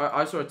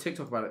I saw a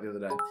TikTok about it the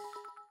other day.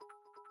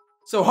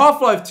 So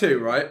Half-Life 2,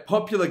 right?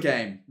 Popular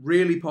game.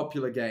 Really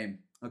popular game.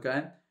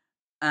 Okay?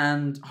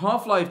 And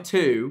Half-Life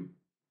 2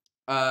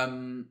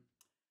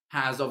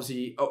 has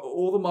obviously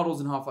all the models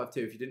in Half-Life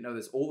 2, if you didn't know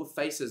this, all the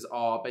faces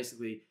are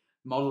basically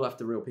modeled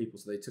after real people.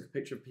 So they took a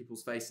picture of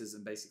people's faces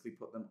and basically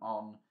put them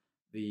on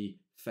the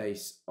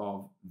face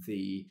of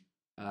the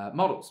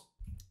models.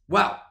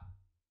 Well,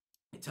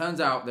 it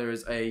turns out there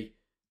is a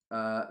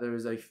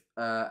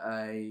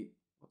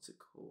what's it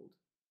called?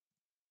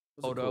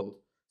 Photo.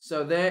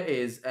 So there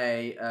is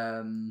a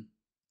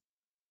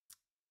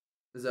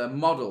there's a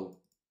model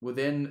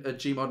within a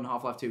Gmod in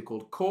Half-Life 2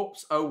 called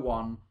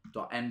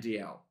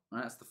corpse01.mdl.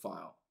 Right, that's the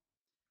file,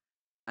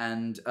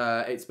 and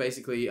it's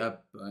basically a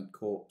burnt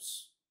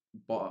corpse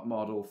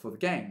model for the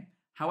game.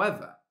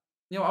 However,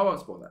 you know, I won't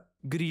spoil that.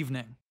 Good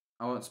evening.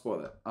 I won't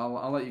spoil it.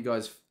 I'll let you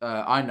guys.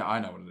 I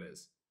know what it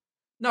is.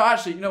 No,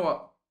 actually, you know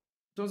what?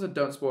 Don't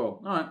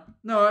spoil. All right.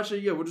 No,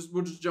 actually, yeah, we'll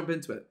just jump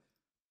into it.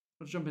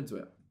 Let's jump into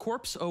it.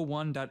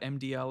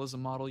 Corpse01.mdl is a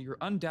model you're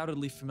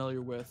undoubtedly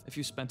familiar with if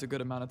you spent a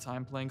good amount of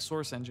time playing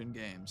Source Engine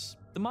games.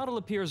 The model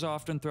appears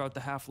often throughout the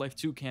Half-Life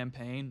 2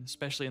 campaign,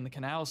 especially in the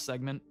Canals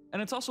segment,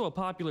 and it's also a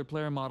popular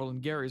player model in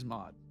Gary's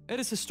mod. It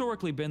has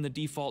historically been the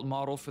default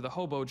model for the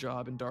hobo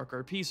job in Dark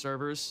RP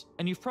servers,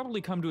 and you've probably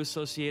come to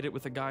associate it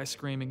with a guy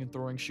screaming and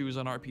throwing shoes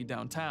on RP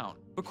downtown.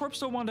 But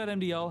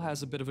Corpse01.mdl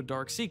has a bit of a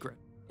dark secret.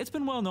 It's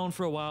been well known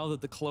for a while that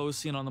the clothes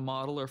seen on the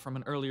model are from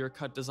an earlier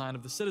cut design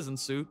of the citizen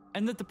suit,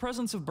 and that the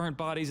presence of burnt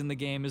bodies in the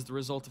game is the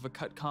result of a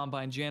cut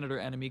Combine janitor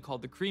enemy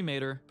called the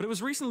Cremator, but it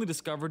was recently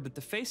discovered that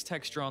the face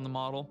texture on the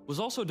model was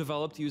also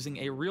developed using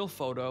a real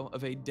photo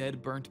of a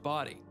dead burnt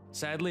body.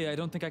 Sadly, I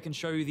don't think I can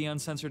show you the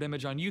uncensored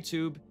image on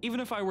YouTube,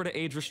 even if I were to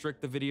age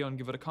restrict the video and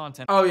give it a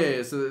content. Oh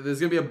yeah, so there's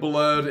gonna be a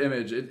blurred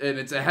image, and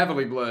it's a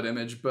heavily blurred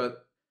image,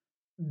 but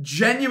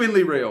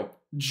genuinely real.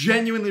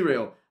 Genuinely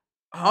real.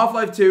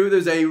 Half-Life 2,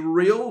 there's a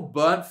real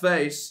burnt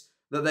face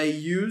that they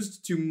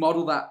used to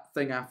model that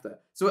thing after.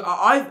 So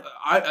I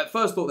at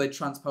first thought they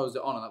transposed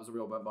it on and that was a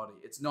real burnt body.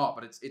 It's not,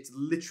 but it's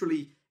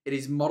literally, it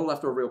is modeled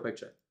after a real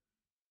picture.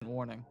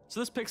 warning. So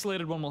this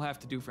pixelated one will have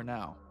to do for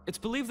now. It's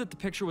believed that the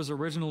picture was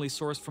originally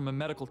sourced from a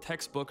medical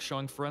textbook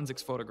showing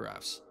forensics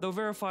photographs, though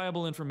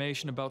verifiable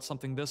information about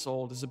something this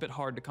old is a bit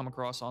hard to come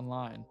across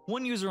online.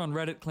 One user on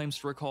Reddit claims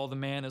to recall the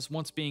man as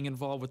once being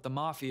involved with the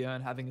mafia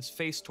and having his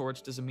face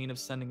torched as a mean of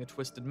sending a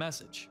twisted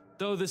message.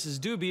 Though this is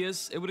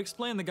dubious, it would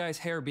explain the guy's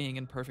hair being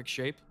in perfect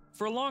shape.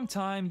 For a long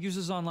time,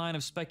 users online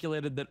have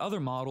speculated that other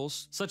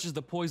models, such as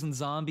the poison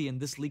zombie and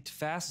this leaked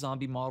fast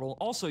zombie model,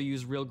 also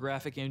use real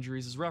graphic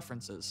injuries as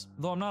references,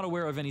 though I'm not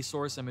aware of any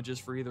source images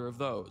for either of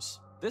those.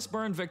 This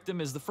burn victim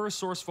is the first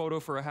source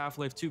photo for a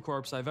Half-Life 2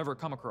 corpse I've ever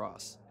come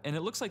across, and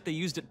it looks like they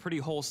used it pretty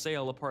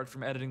wholesale apart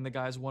from editing the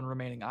guy's one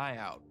remaining eye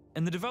out.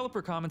 And the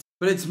developer comments,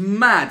 but it's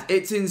mad,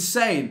 it's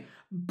insane.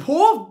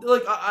 Poor,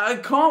 like, I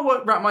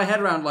can't wrap my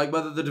head around, like,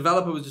 whether the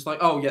developer was just like,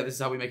 oh yeah, this is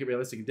how we make it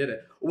realistic and did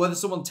it, or whether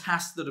someone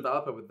tasked the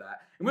developer with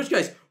that. In which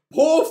case,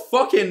 poor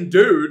fucking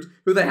dude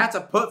who they had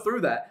to put through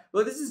that.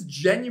 Like, this is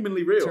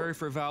genuinely real.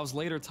 For Valve's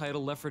later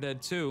title, Left 4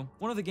 Dead 2,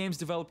 one of the game's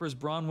developers,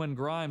 Bronwyn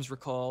Grimes,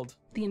 recalled,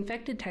 "The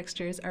infected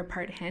textures are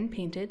part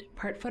hand-painted,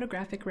 part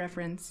photographic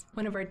reference.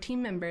 One of our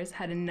team members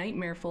had a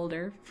nightmare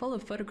folder full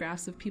of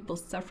photographs of people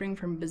suffering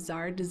from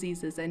bizarre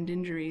diseases and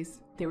injuries.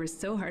 They were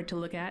so hard to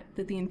look at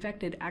that the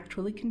infected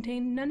actually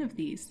contained none of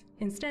these.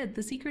 Instead,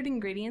 the secret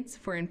ingredients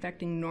for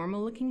infecting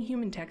normal-looking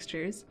human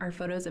textures are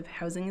photos of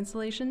housing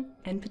insulation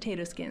and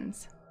potato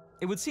skins."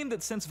 It would seem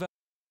that since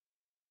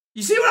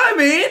You see what I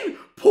mean?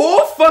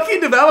 Poor fucking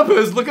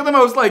developers look at the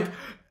most, like,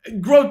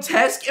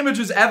 grotesque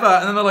images ever,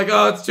 and then they're like,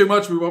 oh, it's too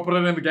much, we won't put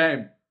it in the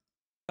game.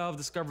 Valve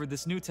discovered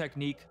this new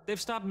technique, they've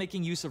stopped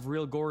making use of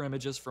real gore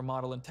images for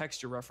model and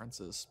texture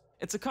references.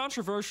 It's a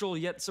controversial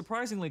yet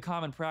surprisingly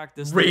common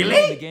practice that many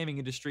in the gaming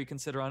industry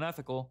consider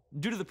unethical,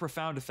 due to the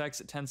profound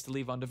effects it tends to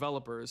leave on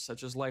developers,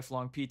 such as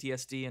lifelong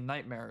PTSD and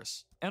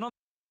nightmares. And on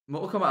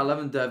Mortal Kombat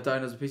 11 dev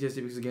diagnosed with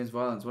PTSD because of game's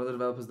violence. One of the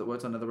developers that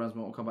worked on NetherRealm's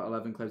Mortal Kombat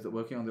 11 claims that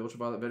working on the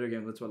ultraviolet video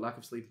game led to a lack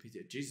of sleep and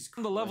PTSD. Jesus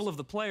Christ. the level of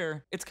the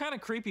player, it's kind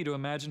of creepy to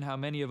imagine how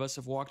many of us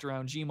have walked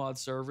around Gmod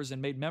servers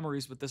and made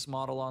memories with this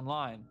model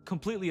online,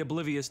 completely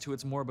oblivious to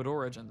its morbid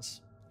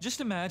origins. Just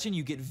imagine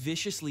you get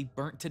viciously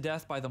burnt to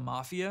death by the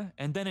Mafia,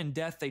 and then in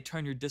death they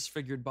turn your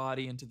disfigured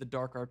body into the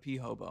Dark RP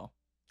hobo.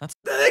 That's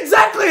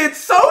Exactly, it's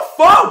so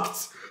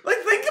fucked! Like,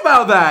 think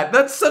about that.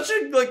 That's such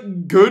a,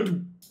 like,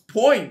 good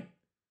point.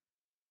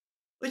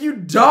 Like, you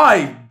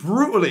die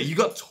brutally. You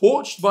got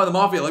torched by the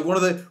Mafia, like one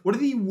of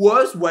the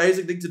worst ways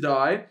I think to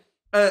die.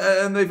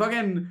 And they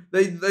fucking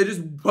they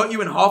just put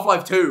you in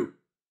Half-Life 2.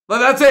 Like,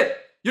 that's it.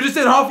 You're just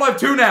in Half-Life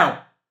 2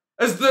 now.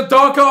 As the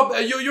Dark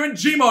RP, you're in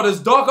Gmod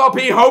as Dark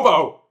RP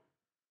hobo.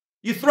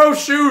 You throw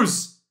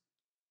shoes.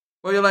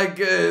 Well, you're like,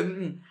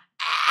 admin,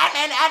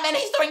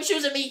 he's throwing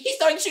shoes at me. He's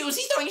throwing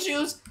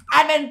shoes.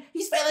 Admin,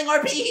 he's failing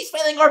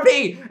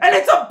RP. And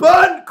it's a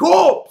burnt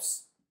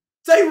corpse.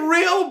 It's a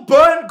real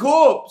burnt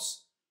corpse.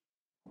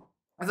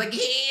 It's like,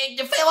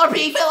 fail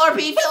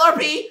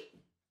RP.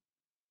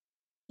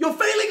 You're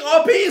failing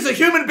RP as a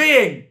human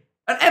being.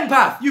 An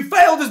empath. You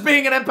failed as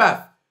being an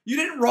empath. You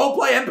didn't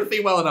roleplay empathy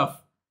well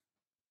enough.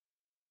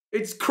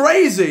 It's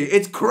crazy.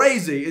 It's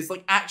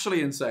like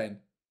actually insane.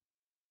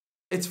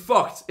 It's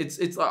fucked.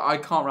 It's like, I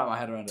can't wrap my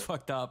head around it.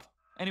 fucked up.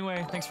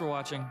 Anyway, thanks for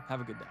watching.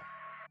 Have a good day.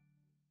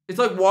 It's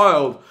like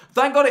wild.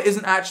 Thank God it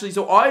isn't actually.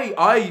 So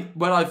I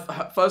when I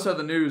first heard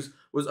the news,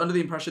 was under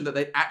the impression that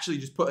they'd actually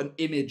just put an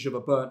image of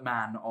a burnt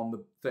man on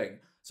the thing.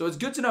 So it's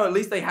good to know at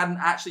least they hadn't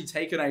actually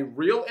taken a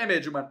real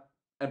image and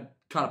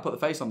kind of put the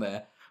face on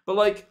there. But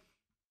like,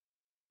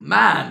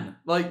 man,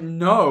 like,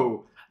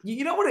 no.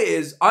 You know what it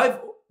is?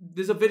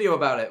 There's a video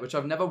about it, which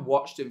I've never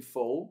watched in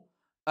full.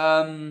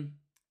 Tell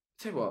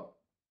you what.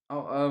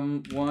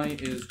 Why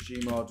is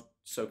Gmod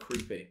so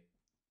creepy?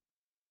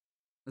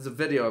 There's a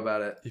video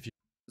about it.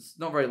 It's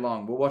not very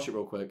long. We'll watch it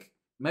real quick.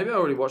 Maybe I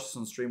already watched this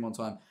on stream one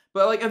time.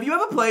 But like, have you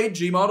ever played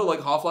Gmod or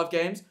like Half-Life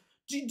games?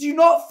 Do you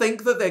not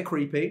think that they're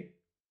creepy?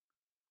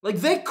 Like,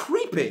 they're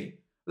creepy.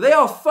 They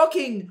are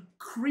fucking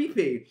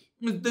creepy.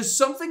 There's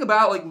something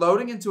about like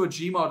loading into a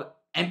Gmod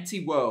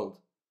empty world.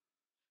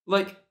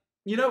 Like,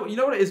 you know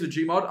what it is with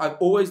Gmod? I've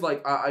always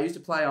like, I used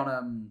to play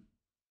on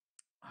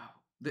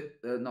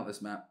not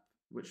this map.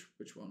 Which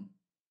one?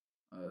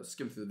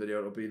 Skim through the video,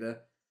 it'll be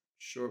there.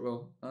 Sure it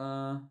will.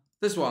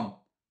 This one.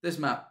 This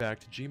map.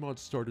 Fact, Gmod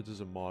started as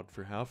a mod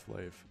for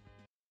Half-Life.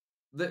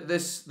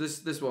 This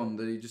one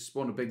that he just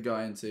spawned a big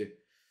guy into.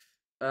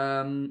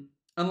 And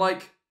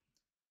like,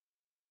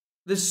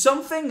 there's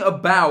something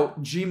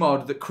about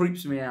Gmod that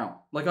creeps me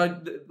out. Like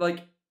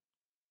like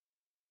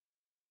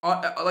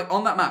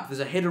on that map, there's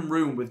a hidden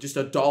room with just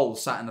a doll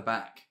sat in the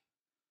back,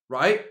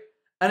 right?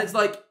 And it's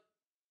like,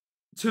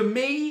 to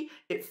me,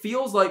 it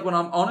feels like when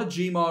I'm on a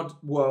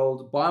Gmod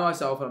world by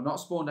myself and I'm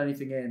not spawned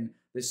anything in,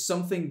 there's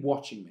something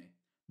watching me.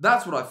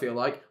 That's what I feel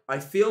like. I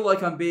feel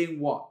like I'm being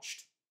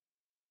watched.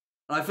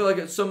 And I feel like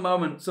at some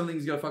moment,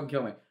 something's gonna fucking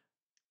kill me.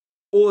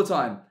 All the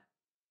time.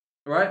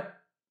 Right?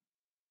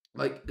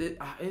 Like,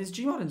 is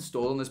Gmod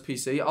installed on this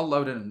PC? I'll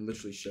load in and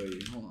literally show you.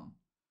 Hold on.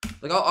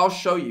 Like, I'll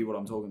show you what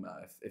I'm talking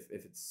about if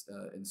it's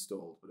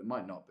installed. But it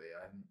might not be.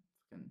 I haven't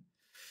fucking...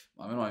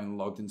 I'm not even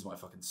logged into my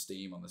fucking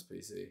Steam on this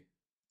PC.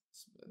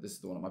 This is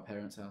the one at my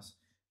parents' house.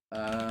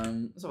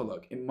 Let's have a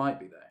look. It might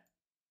be there.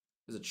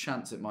 There's a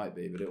chance it might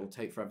be, but it will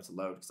take forever to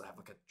load because I have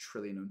like a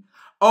trillion.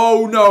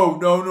 Oh no!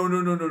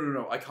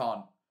 I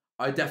can't.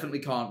 I definitely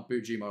can't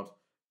boot Gmod.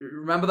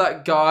 Remember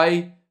that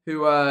guy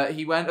who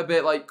he went a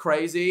bit like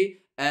crazy,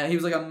 and he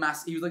was like one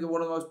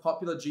of the most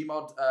popular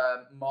Gmod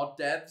mod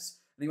devs,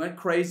 and he went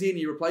crazy and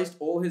he replaced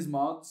all his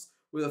mods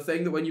with a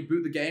thing that when you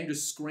boot the game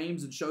just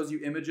screams and shows you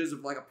images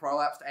of like a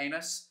prolapsed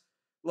anus.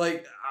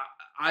 Like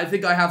I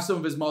think I have some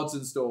of his mods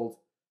installed.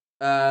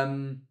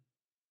 That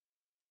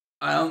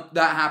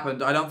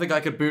happened. I don't think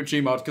I could boot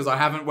Gmod because I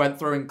haven't went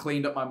through and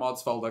cleaned up my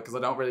mods folder because I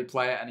don't really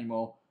play it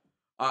anymore.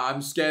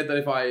 I'm scared that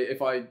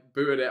if I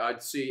booted it,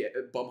 I'd see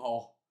a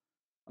bumhole.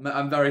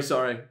 I'm very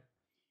sorry.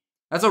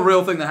 That's a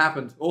real thing that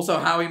happened. Also,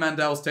 Howie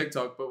Mandel's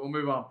TikTok, but we'll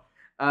move on.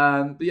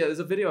 But yeah, there's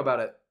a video about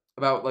it,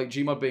 about like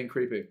Gmod being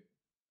creepy.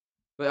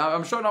 But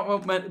I'm sure not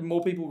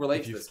more people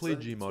relate to this. If you've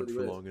played Gmod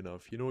for long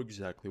enough, you know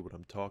exactly what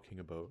I'm talking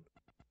about.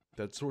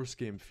 That source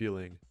game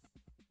feeling,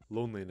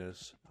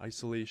 loneliness,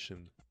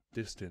 isolation,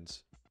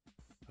 distance.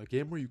 A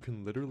game where you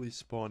can literally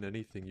spawn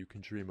anything you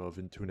can dream of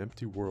into an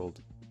empty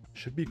world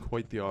should be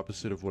quite the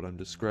opposite of what I'm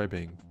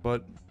describing,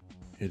 but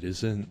it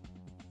isn't.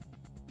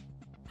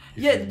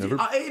 It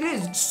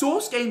is.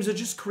 Source games are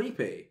just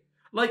creepy.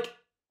 Like,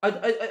 I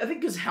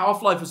think because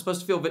Half-Life was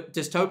supposed to feel a bit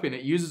dystopian,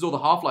 it uses all the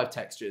Half-Life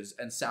textures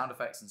and sound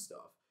effects and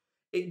stuff.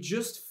 It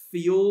just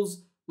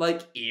feels,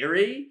 like,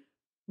 eerie,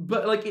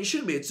 but, like, it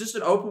shouldn't be. It's just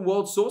an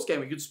open-world source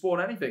game. You can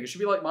spawn anything. It should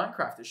be like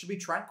Minecraft. It should be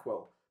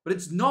tranquil. But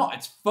it's not.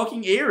 It's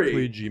fucking eerie.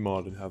 Play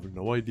Gmod and have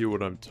no idea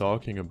what I'm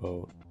talking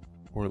about.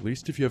 Or at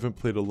least if you haven't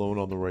played Alone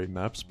on the right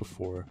maps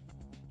before.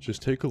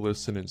 Just take a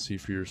listen and see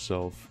for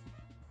yourself.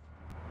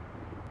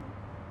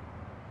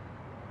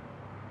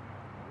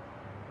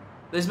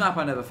 This map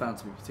I never found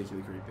to be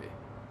particularly creepy.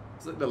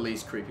 It's like the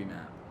least creepy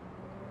map.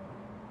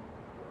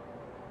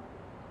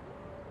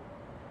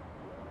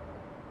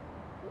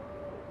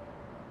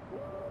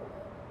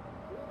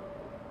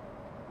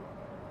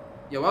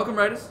 Yeah, welcome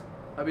Raiders.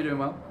 Hope you're doing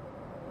well.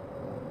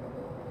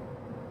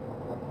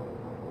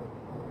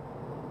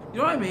 You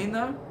know what I mean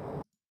though?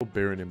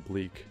 Barren and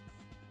bleak.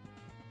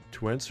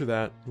 To answer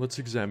that, let's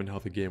examine how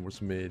the game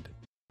was made.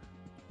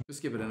 Just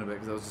skip it in a bit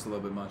because that was just a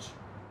little bit much.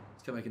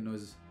 Just kept making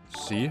noises.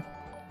 See?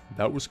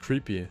 That was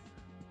creepy.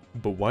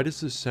 But why does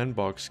this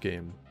sandbox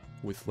game,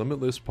 with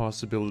limitless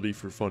possibility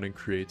for fun and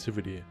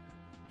creativity,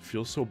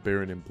 feel so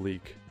barren and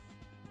bleak?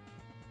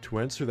 To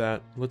answer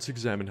that, let's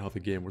examine how the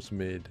game was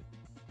made.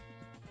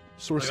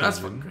 Source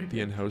Engine, the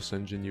in-house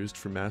engine used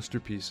for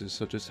masterpieces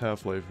such as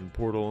Half-Life and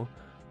Portal,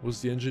 was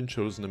the engine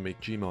chosen to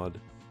make Gmod.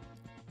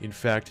 In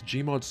fact,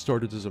 Gmod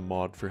started as a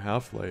mod for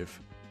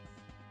Half-Life.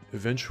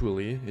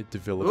 Eventually, it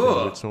developed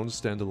into its own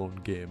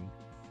standalone game,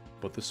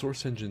 but the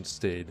Source Engine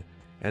stayed,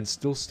 and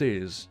still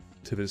stays,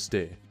 to this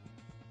day.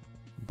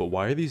 But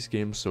why are these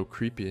games so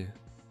creepy?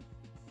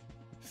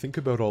 Think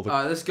about all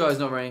the- this guy's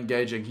not very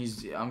engaging.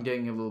 I'm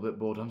getting a little bit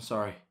bored. I'm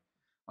sorry.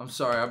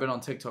 I've been on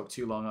TikTok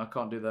too long. I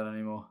can't do that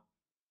anymore.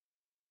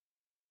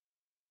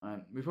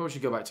 Alright, we probably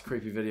should go back to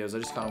creepy videos. I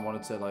just kind of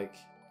wanted to, like...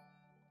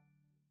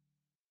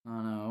 I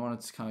don't know, I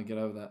wanted to kind of get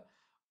over that.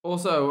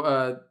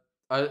 Also,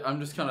 I'm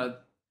just kind of...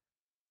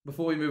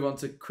 Before we move on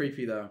to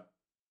creepy, though.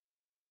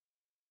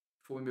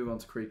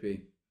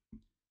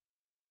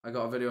 I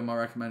got a video on my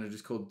recommender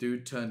just called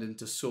Dude Turned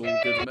into Saul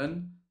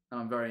Goodman.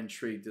 And I'm very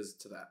intrigued as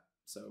to that.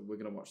 So we're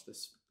going to watch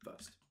this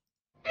first.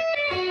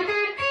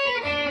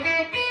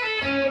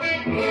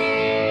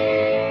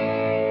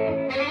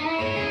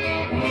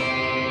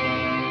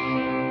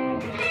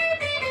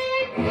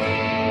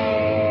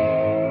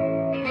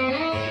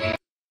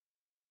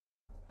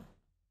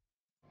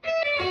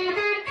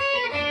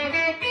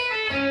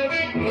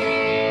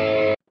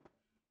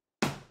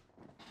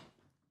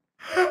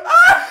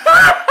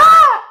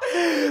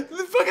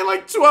 The fucking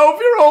like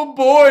 12-year-old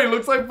boy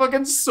looks like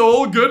fucking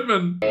Saul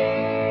Goodman.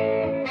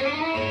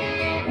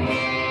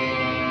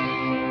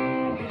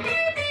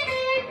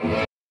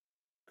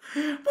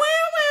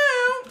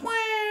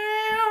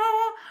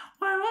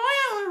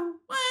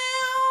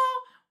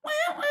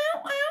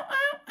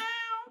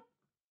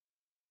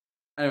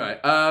 Anyway,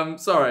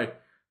 sorry.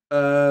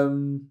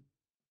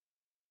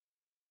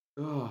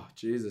 Oh,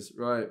 Jesus,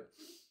 right.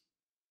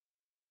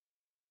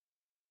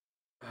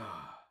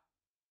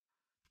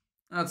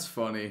 That's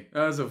funny.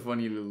 That's a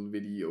funny little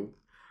video.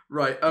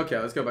 Right, okay,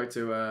 let's go back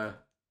to,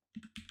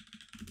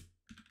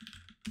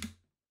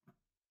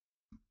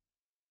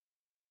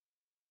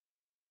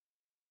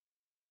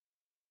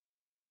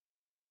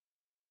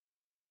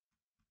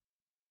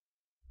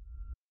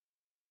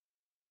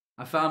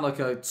 I found like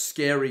a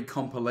scary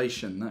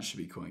compilation. That should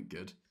be quite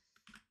good.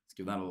 Let's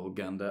give that a little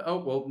gander. Oh,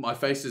 well, my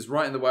face is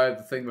right in the way of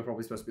the thing we're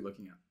probably supposed to be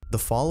looking at. The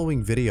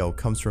following video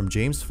comes from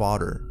James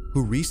Fodder,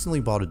 who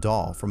recently bought a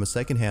doll from a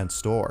secondhand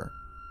store.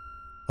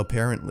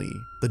 Apparently,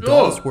 the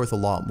doll is worth a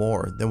lot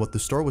more than what the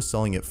store was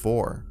selling it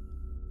for.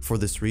 For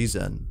this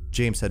reason,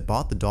 James had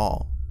bought the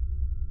doll.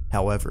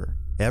 However,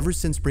 ever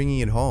since bringing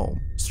it home,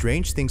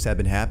 strange things have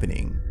been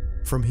happening.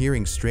 From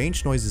hearing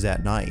strange noises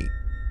at night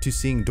to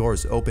seeing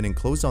doors open and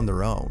close on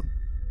their own,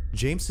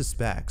 James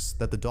suspects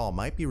that the doll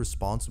might be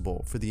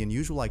responsible for the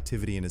unusual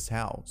activity in his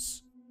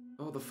house.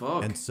 Oh, the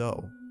fuck? And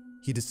so,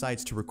 he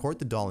decides to record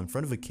the doll in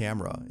front of a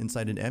camera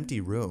inside an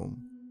empty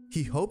room.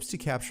 He hopes to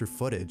capture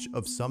footage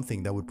of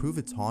something that would prove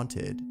it's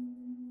haunted.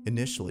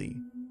 Initially,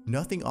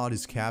 nothing odd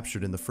is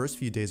captured in the first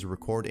few days of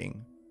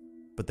recording,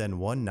 but then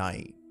one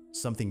night,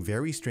 something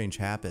very strange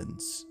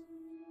happens.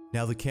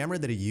 Now the camera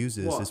that he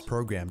uses is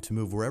programmed to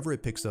move wherever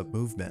it picks up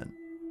movement,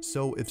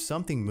 so if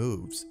something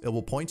moves, it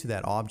will point to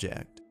that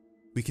object.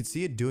 We could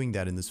see it doing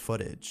that in this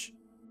footage,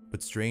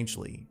 but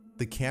strangely,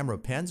 the camera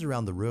pans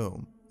around the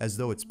room as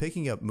though it's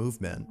picking up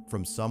movement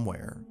from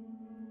somewhere.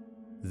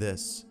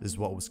 This is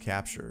what was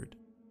captured.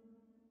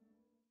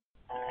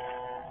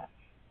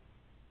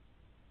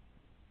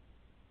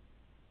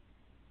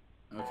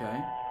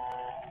 Okay.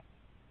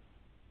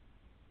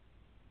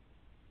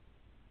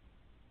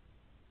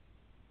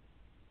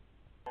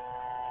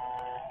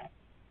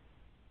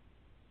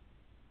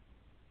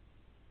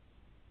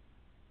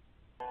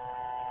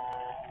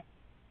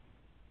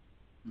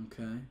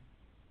 Okay.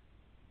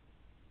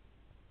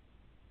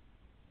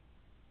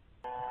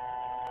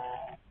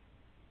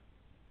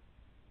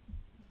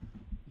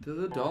 Did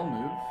the doll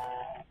move?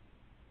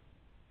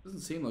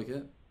 Doesn't seem like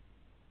it.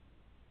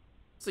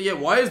 So yeah,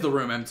 why is the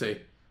room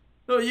empty?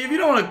 No, if you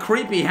don't want a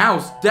creepy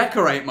house,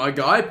 decorate, my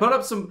guy.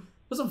 Put some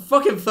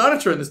fucking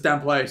furniture in this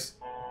damn place.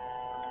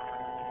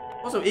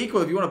 Also,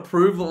 equal, if you want to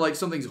prove that like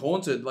something's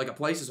haunted, like a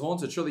place is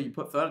haunted, surely you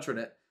put furniture in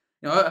it.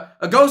 You know,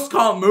 a ghost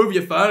can't move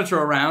your furniture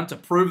around to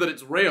prove that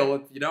it's real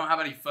if you don't have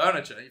any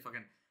furniture. You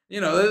fucking,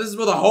 you know, this is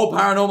what the whole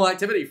Paranormal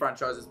Activity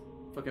franchise is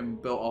fucking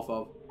built off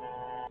of.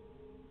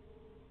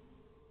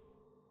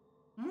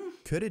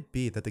 Could it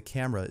be that the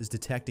camera is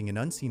detecting an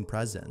unseen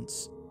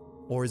presence?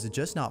 Or is it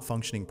just not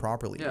functioning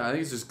properly? Yeah, I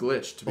think it's just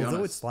glitched, to be honest.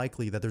 Although it's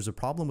likely that there's a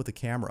problem with the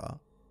camera,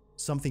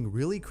 something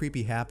really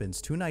creepy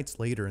happens 2 nights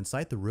later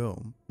inside the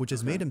room, which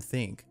has made him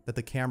think that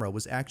the camera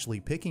was actually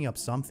picking up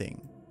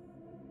something.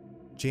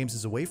 James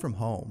is away from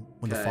home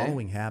when the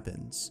following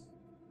happens.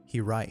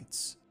 He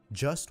writes,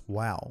 "Just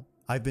wow,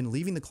 I've been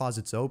leaving the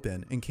closets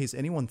open in case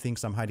anyone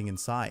thinks I'm hiding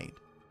inside.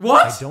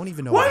 What? I don't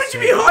even know Why would you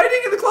be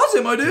hiding in the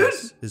closet, my dude?"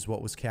 This is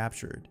what was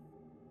captured.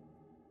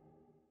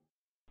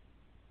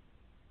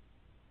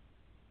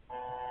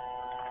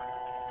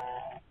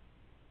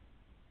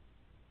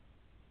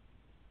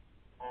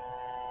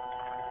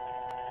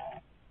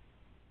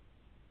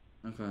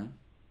 Okay.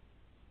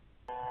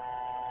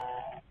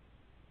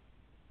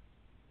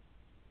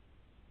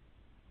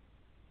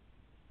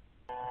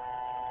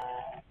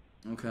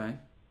 Okay.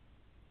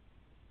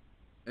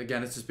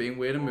 Again, it's just being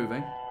weird and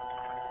moving.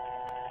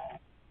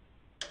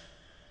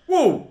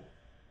 Whoa!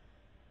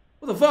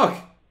 What the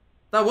fuck?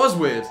 That was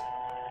weird.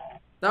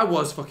 That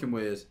was fucking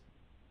weird.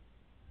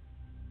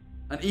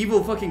 An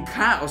evil fucking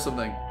cat or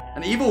something.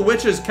 An evil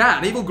witch's cat.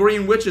 An evil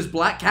green witch's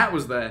black cat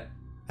was there.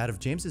 Out of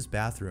James's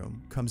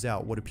bathroom comes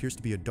out what appears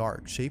to be a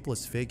dark,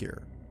 shapeless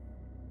figure.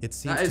 It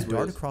seems to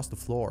dart across the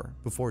floor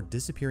before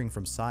disappearing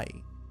from sight.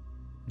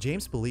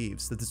 James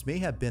believes that this may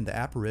have been the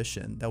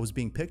apparition that was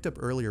being picked up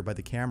earlier by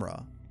the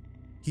camera.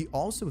 He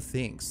also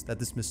thinks that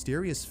this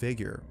mysterious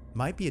figure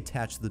might be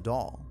attached to the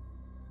doll.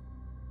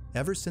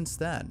 Ever since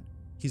then,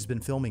 he's been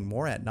filming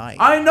more at night.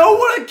 I know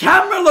what a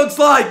camera looks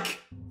like!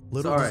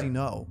 Little does he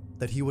know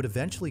that he would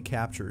eventually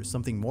capture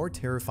something more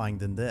terrifying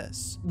than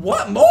this.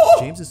 What more?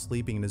 James is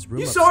sleeping in his room.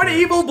 You saw an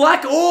evil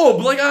black orb.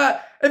 Like,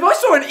 if I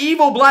saw an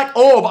evil black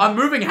orb, I'm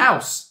moving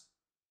house.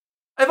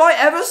 If I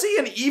ever see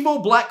an evil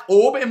black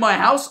orb in my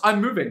house,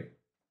 I'm moving.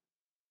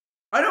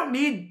 I don't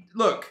need,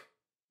 look.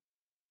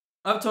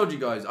 I've told you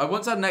guys, I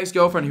once had an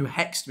ex-girlfriend who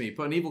hexed me,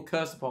 put an evil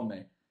curse upon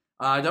me.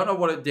 I don't know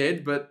what it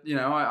did, but, you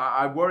know,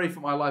 I worry for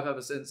my life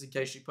ever since in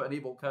case she put an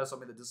evil curse on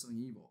me that does something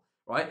evil,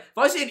 right? If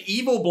I see an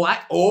evil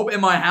black orb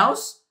in my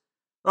house,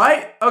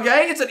 right?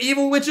 Okay, it's an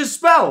evil witch's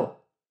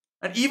spell.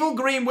 An evil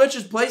green witch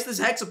has placed this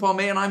hex upon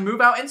me and I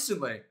move out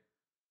instantly.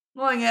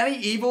 Not letting any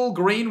evil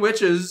green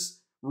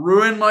witches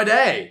ruin my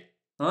day,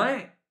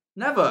 right?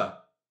 Never.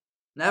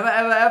 Never,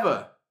 ever,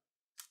 ever.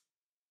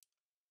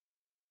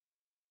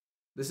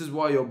 This is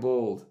why you're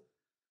bald.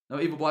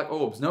 No evil black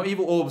orbs. No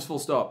evil orbs, full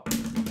stop.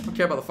 I don't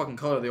care about the fucking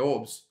color of the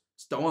orbs.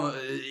 Just don't want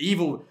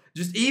evil,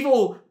 just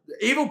evil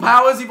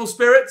powers, evil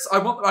spirits. I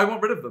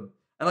want rid of them.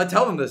 And I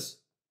tell them this.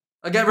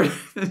 I get rid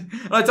of and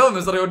I tell them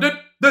this, and I go,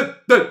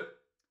 dude.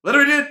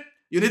 Literally, dude,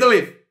 you need to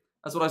leave.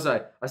 That's what I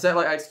say. I say it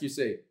like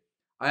XQC.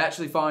 I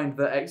actually find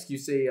that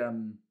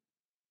XQC,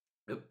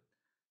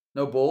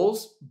 no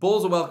balls.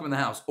 Balls are welcome in the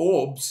house.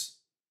 Orbs.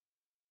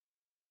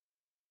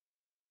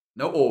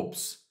 No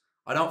orbs.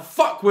 I don't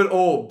fuck with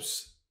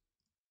orbs.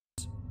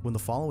 When the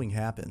following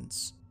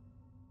happens.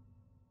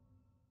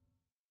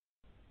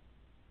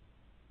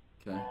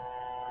 Okay.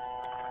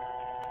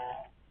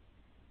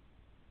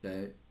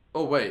 Okay.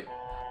 Oh, wait.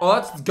 Oh,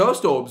 that's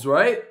ghost orbs,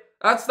 right?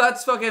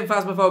 That's fucking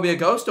Phasmophobia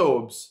ghost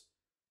orbs.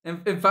 In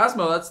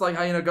Phasmo, that's like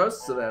how you know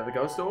ghosts are there. The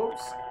ghost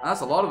orbs. That's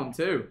a lot of them,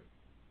 too.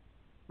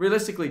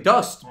 Realistically,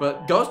 dust,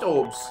 but ghost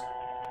orbs.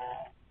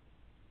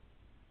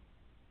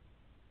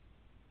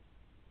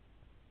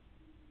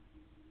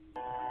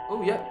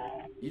 Oh, yeah.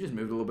 You just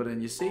moved a little bit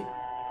in your seat.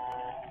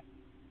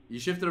 You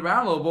shifted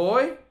around, little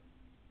boy.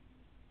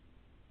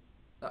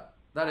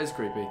 That is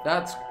creepy.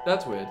 That's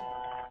weird.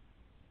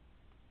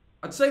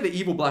 I'd say the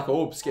evil black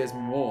orb scares me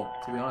more,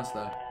 to be honest,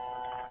 though.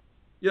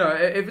 You know,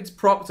 if it's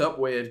propped up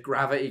weird,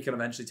 gravity can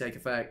eventually take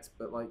effect.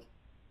 But, like,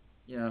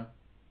 you know,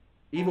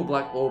 evil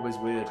black orb is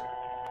weird.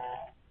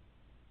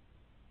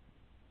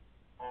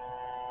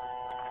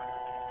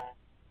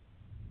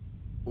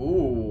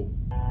 Ooh.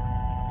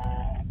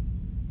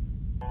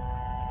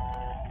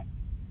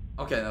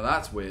 Okay, now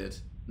that's weird.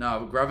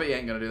 No, gravity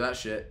ain't gonna do that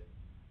shit.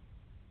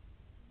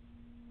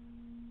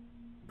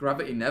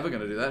 Gravity never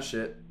gonna do that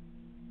shit.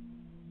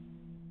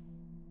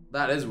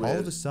 That is weird. All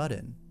of a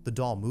sudden, the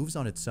doll moves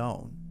on its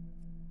own.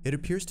 It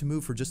appears to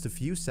move for just a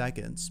few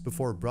seconds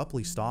before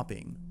abruptly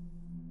stopping.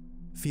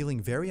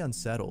 Feeling very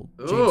unsettled,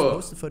 James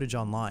posts the footage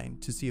online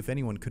to see if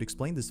anyone could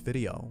explain this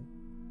video.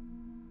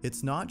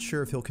 It's not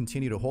sure if he'll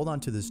continue to hold on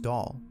to this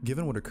doll,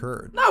 given what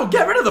occurred. No,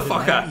 get rid of the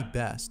fucker! It might be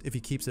best if he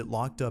keeps it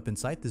locked up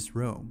inside this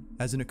room,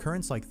 as an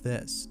occurrence like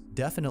this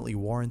definitely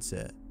warrants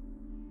it.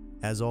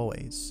 As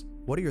always,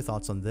 what are your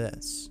thoughts on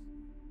this?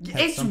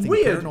 Had something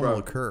weird, paranormal bro.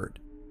 occurred?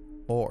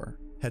 Or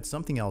had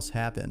something else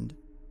happened?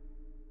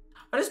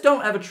 I just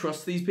don't ever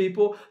trust these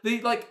people.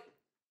 This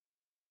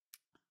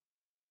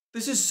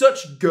is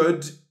such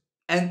good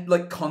and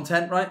like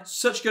content, right?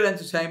 Such good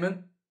entertainment.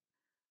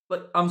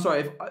 Like, I'm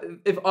sorry,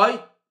 if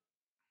I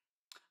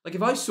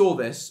saw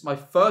this, my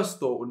first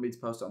thought wouldn't be to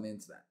post it on the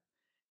internet.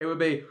 It would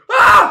be,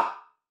 ah!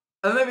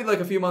 And then maybe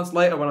like a few months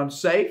later when I'm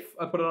safe,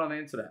 I put it on the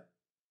internet.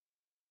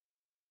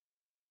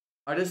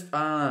 I don't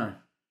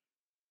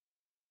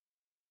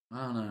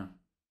know.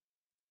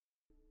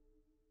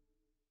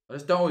 I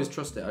just don't always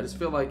trust it. I just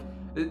feel like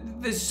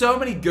there's so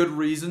many good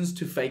reasons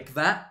to fake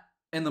that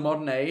in the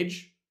modern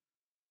age.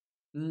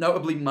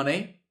 Notably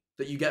money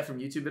that you get from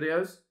YouTube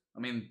videos. I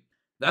mean,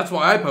 that's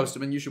why I post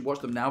them, and you should watch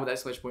them now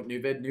with !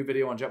 New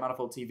video on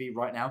Jackmanifold TV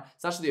right now.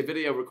 It's actually a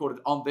video recorded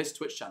on this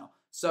Twitch channel.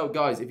 So,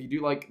 guys, if you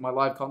do like my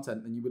live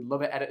content, then you would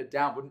love it edited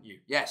down, wouldn't you?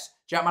 Yes,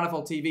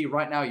 Jackmanifold TV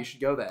right now. You should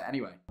go there.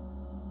 Anyway.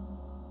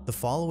 The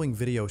following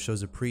video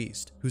shows a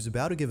priest who's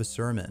about to give a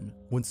sermon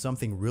when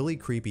something really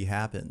creepy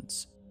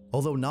happens.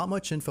 Although not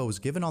much info is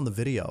given on the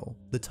video,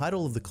 the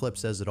title of the clip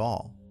says it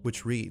all,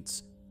 which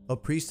reads, "A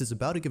priest is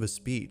about to give a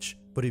speech,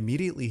 but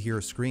immediately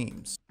hears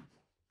screams."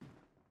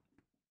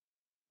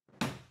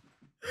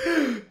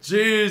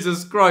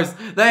 Jesus Christ!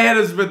 They hit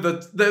us with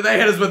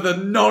the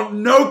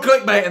no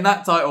clickbait in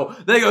that title.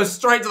 They go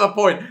straight to the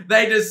point.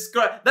 That's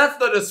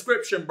the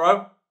description,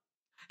 bro.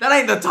 That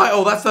ain't the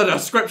title. That's the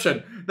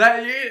description.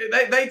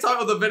 They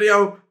titled the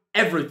video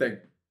everything.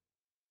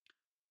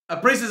 A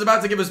priest is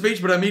about to give a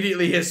speech, but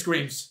immediately hears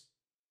screams.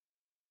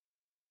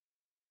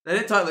 They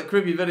didn't title it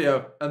creepy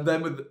video, and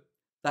then with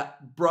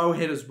that bro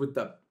hit us with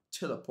the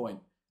to the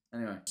point.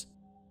 Anyway,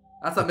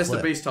 that's that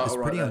Mr. Beast title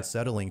right there. It's pretty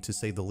unsettling to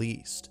say the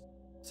least.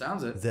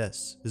 Sounds it.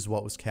 This is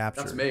what was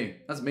captured. That's me.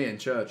 That's me in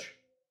church.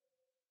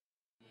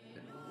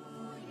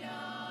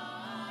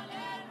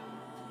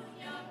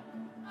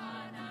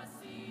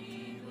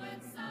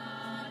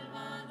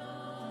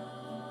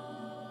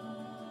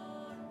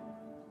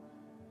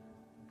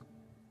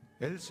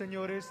 El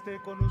Señor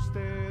esté con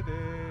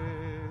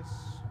ustedes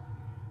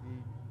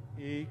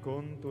y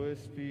con tu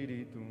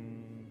espíritu.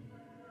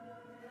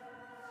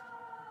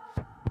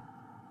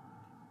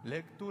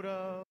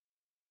 Lectura.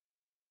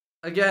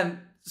 Again,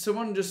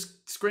 someone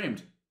just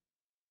screamed.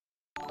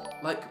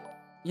 Like,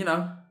 you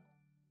know,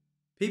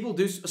 people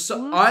do.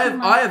 So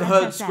I have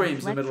heard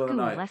screams in the middle of the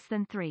night. Less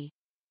than 3.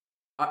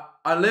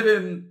 I live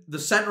in the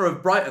center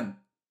of Brighton.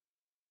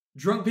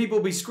 Drunk people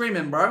be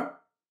screaming, bro.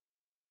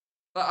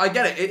 I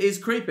get it. It is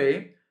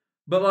creepy,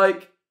 but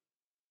like,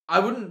 I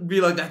wouldn't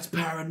be like, that's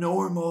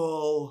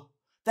paranormal.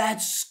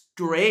 That's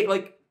great.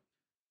 Like,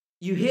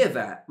 you hear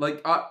that.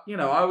 Like,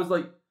 I was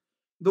like,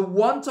 the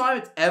one time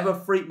it's ever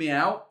freaked me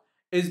out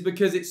is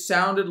because it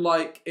sounded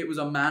like it was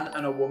a man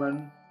and a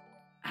woman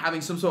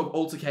having some sort of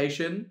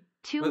altercation.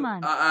 2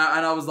 months.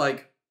 And I was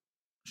like,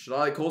 should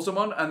I call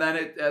someone? And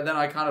then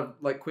I kind of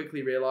like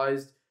quickly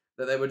realized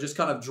that they were just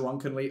kind of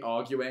drunkenly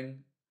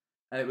arguing.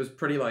 And it was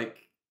pretty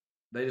like,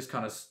 they just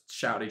kind of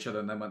shouted at each other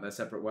and then went their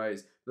separate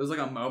ways. There was like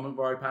a moment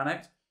where I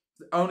panicked.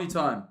 It's the only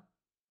time.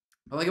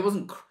 But like, it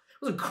wasn't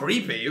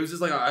creepy. It was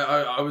just like,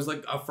 I was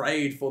like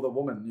afraid for the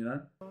woman, you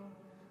know?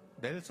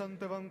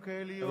 Everyone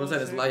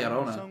said it's La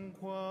Llorona.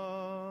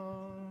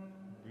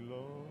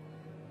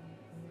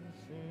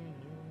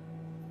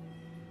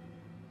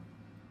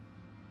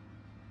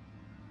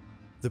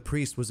 The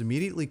priest was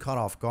immediately caught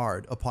off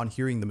guard upon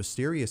hearing the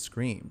mysterious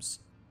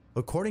screams.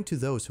 According to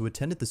those who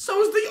attended the So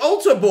was the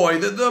altar boy.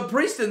 The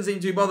priest didn't seem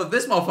too bothered.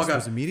 This motherfucker,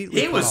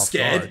 he was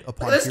scared.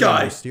 This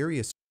guy.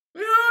 Mysterious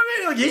you know what I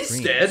mean? Like, he's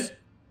scared.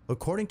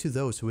 According to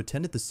those who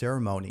attended the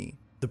ceremony,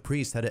 the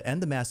priest had to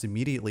end the mass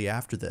immediately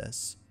after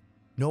this.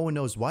 No one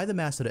knows why the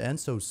mass had to end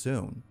so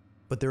soon,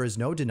 but there is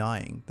no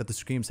denying that the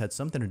screams had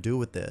something to do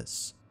with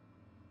this.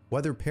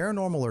 Whether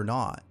paranormal or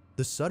not,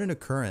 the sudden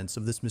occurrence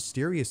of this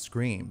mysterious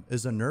scream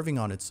is unnerving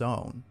on its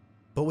own.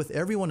 But with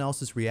everyone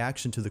else's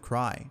reaction to the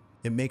cry,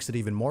 it makes it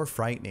even more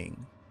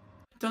frightening.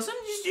 Doesn't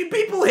just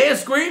people hear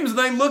screams and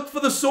they look for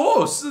the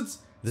source?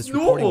 This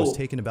normal. recording was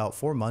taken about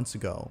 4 months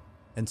ago,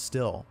 and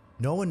still,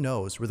 no one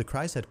knows where the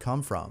cries had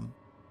come from.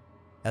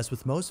 As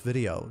with most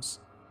videos,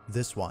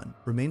 this one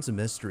remains a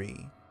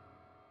mystery.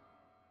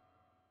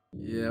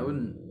 Yeah, I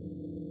wouldn't...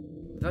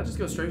 Did that just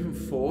go straight from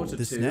 4 to 2?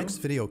 This next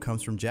video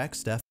comes from Jack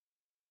Steff.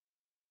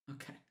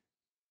 Okay.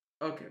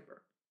 Okay, bro.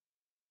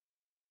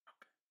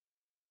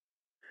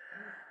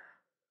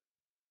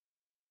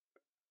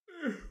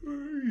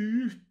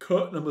 Okay.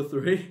 Cut number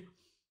 3.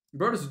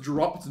 Bro just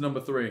dropped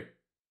number 3.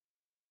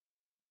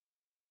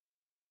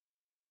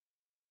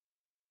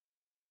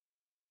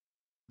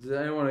 Did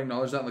anyone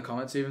acknowledge that in the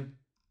comments even?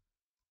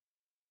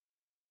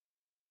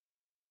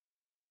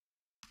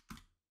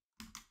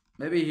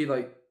 Maybe he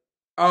like...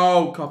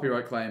 Oh,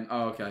 copyright claim.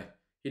 Oh, okay.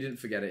 He didn't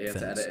forget it. He had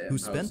to edit it. Who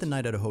spent the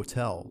night at a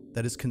hotel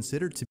that is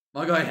considered to...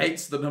 My guy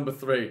hates the number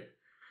 3.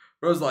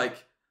 Bro's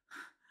like...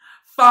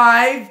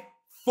 5,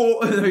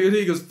 4...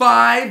 He goes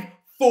 5,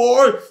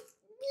 4...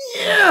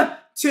 Yeah!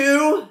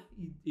 2...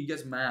 He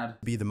gets mad.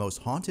 ...be the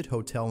most haunted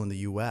hotel in the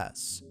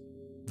US.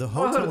 The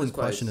hotel in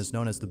question is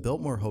known as the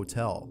Biltmore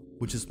Hotel,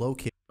 which is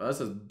located... Oh, that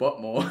says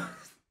Buttmore.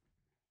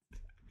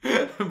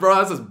 Bro,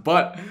 that says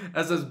butt.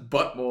 That says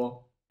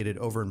Buttmore.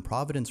 ...over in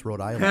Providence,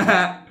 Rhode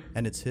Island.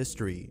 And its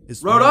history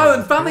is... Rhode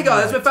Island, Family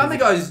Guy. That's where Family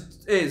Guy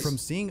is. From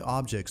seeing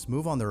objects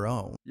move on their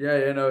own.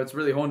 Yeah, no, it's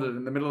really haunted.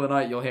 In the middle of the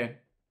night, you'll hear...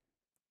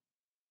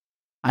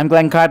 I'm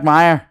Glenn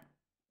Quagmire.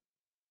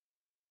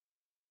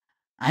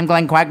 I'm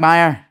Glenn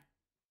Quagmire.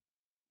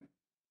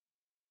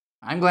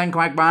 I'm Glenn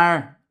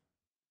Quagmire.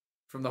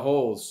 From the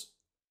halls.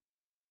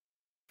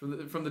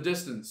 From the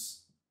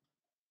distance.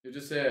 You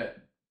just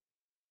hear...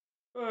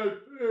 Hey,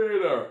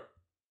 Peter.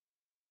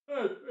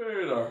 Hey,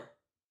 Peter.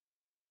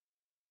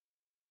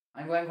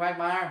 I'm Glenn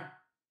Quagmire.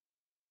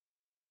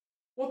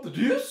 What the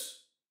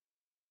deuce?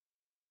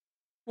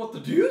 What the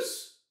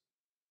deuce?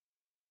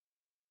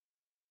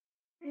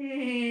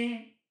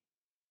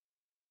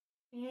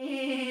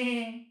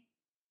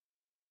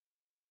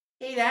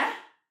 Peter?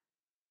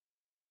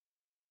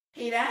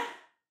 Peter?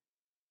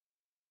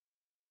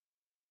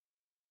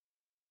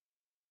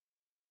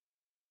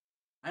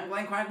 I'm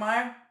Glenn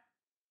Quagmire.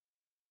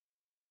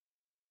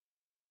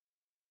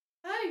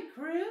 Hey,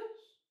 Chris.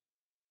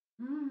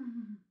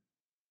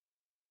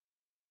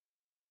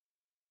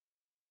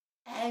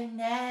 Oh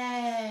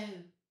no.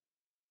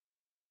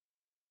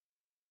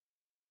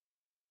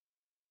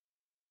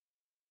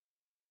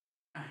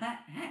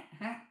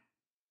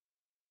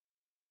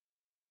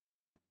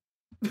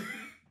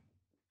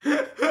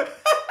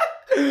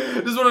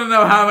 Just wanted to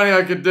know how many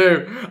I could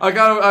do.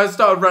 I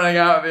started running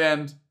out at the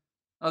end.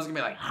 I was gonna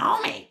be like,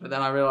 homie! But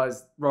then I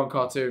realized, wrong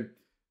cartoon.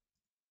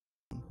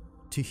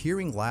 To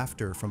hearing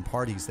laughter from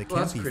parties that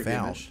can't be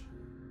found. Image.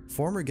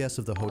 Former guests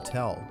of the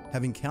hotel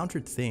have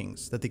encountered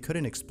things that they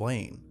couldn't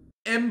explain.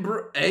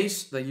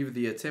 Embrace. Thank you for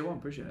the tier 1,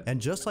 appreciate it. And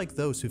just like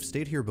those who've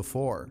stayed here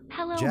before,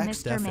 hello, Jack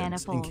Mr.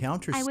 Manifold.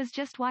 encounters... I was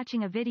just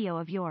watching a video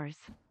of yours.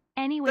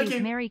 Anyways,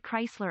 Merry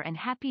Chrysler and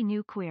Happy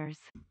New Queers.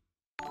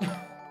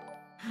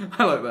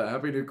 I like that.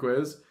 Happy New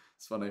Queers.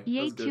 It's funny.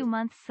 Yay, 2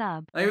 months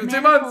sub. Thank you for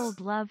 2 Manifold months.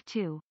 love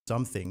too.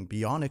 Something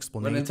beyond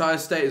explanation. When an entire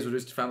state is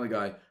reduced to Family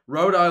Guy.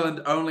 Rhode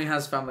Island only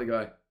has Family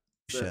Guy.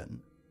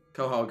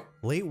 Cohog.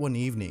 Late one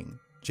evening,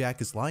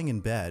 Jack is lying in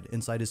bed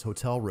inside his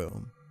hotel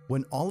room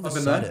when all of a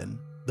sudden,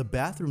 the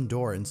bathroom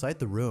door inside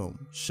the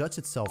room shuts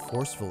itself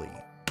forcefully.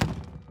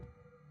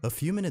 A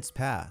few minutes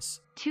pass,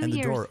 and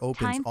the door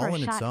opens all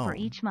on its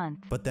own,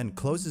 but then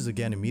closes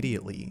again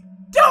immediately.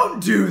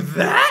 Don't do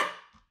that!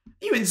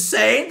 You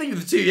insane? Thank you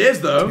for the 2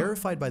 years, though.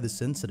 Terrified by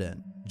this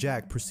incident,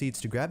 Jack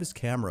proceeds to grab his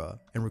camera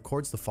and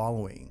records the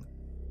following.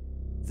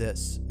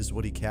 This is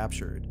what he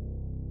captured.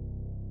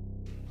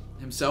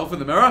 Himself in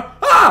the mirror?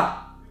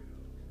 Ah!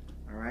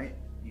 Alright,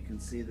 you can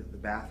see that the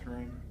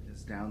bathroom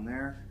is down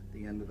there at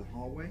the end of the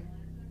hallway.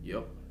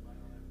 Yep.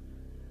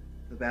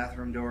 The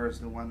bathroom door is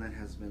the one that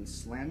has been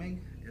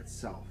slamming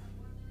itself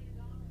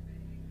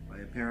by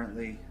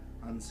apparently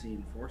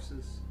unseen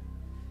forces.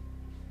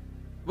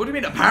 What do you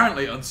mean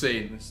apparently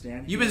unseen?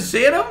 You've been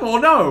seeing them or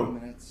no?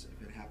 Minutes.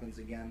 If it happens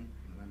again,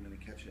 then I'm gonna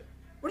catch it.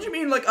 What do you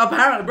mean like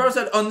apparently? Bro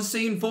said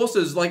unseen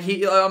forces. Like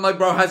I'm like,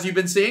 bro, has you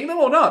been seeing them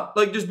or not?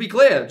 Like, just be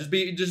clear. Just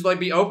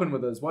be open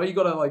with us. Why you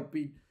gotta like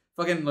be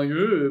fucking like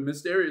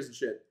mysterious and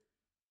shit?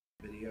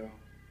 Video.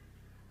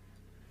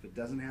 If it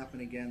doesn't happen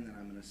again, then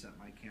I'm gonna set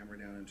my camera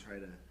down and try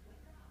to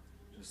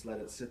just let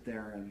it sit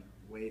there and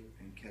wait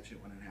and catch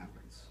it when it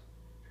happens.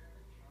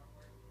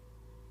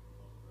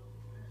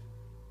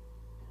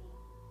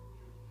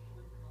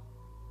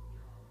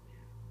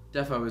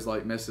 Defo is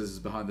like Mrs. is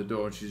behind the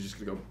door and she's just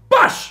gonna go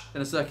BASH!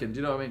 In a second, do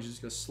you know what I mean? She's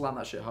just gonna slam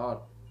that shit hard.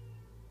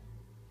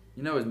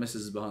 You know his Mrs.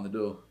 is behind the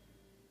door.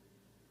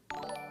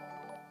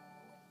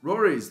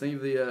 Rory's, thank you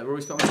for the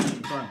Rory's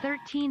comment.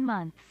 13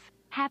 months.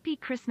 Happy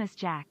Christmas,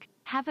 Jack.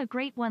 Have a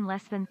great one,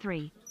 less than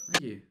 3.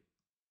 Thank you.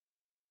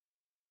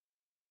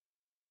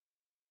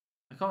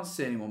 I can't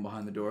see anyone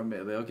behind the door,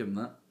 admittedly, I'll give him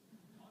that.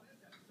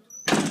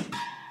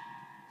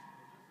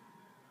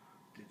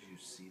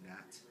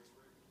 that.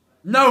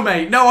 No,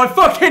 mate. No, I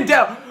fucking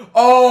don't.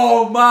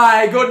 Oh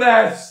my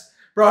goodness.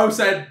 Bro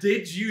said,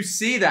 did you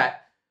see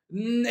that?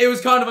 It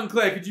was kind of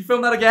unclear. Could you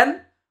film that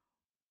again?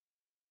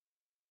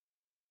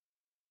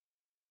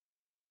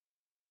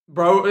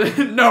 Bro,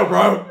 no,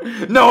 bro.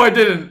 No, I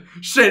didn't.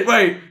 Shit,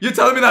 wait. You're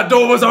telling me that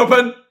door was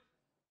open?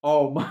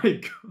 Oh my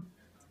god.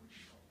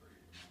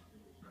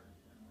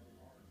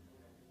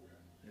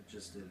 It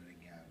just did it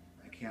again.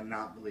 I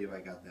cannot believe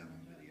I got that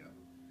on video.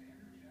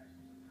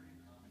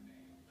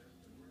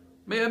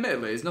 I mean,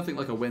 admittedly, it's nothing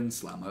like a wind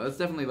slammer. That's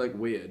definitely, like,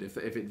 weird if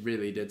it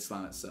really did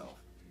slam itself.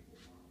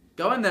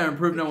 Go in there and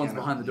prove no one's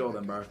behind the door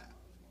then, bro.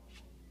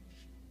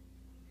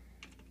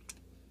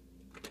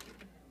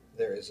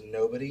 There is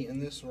nobody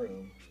in this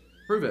room.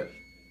 Prove it.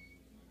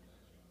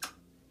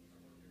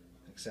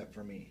 Except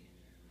for me.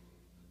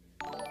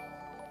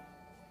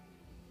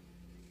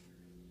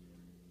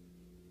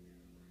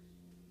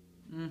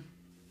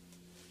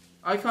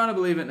 I kind of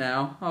believe it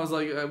now. I was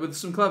like, with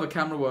some clever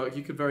camera work,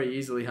 you could very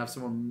easily have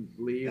someone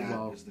leave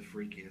That is the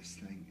freakiest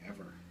thing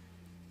ever.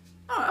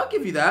 Oh, I'll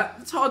give you that.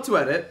 It's hard to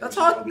edit. That's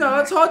hard. No,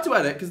 that's hard to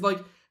edit because like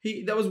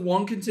there was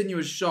one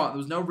continuous shot. There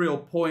was no real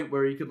point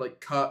where he could like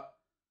cut.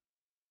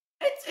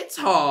 It's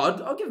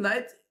hard. I'll give him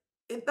that.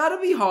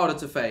 That'll be harder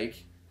to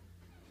fake.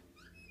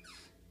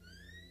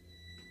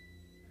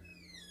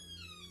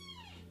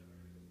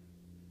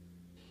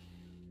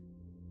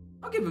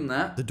 I'll give him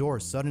that. The door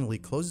suddenly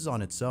closes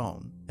on its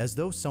own, as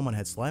though someone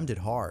had slammed it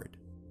hard.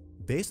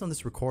 Based on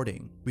this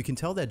recording, we can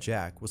tell that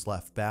Jack was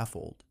left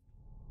baffled.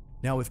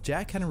 Now, if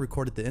Jack hadn't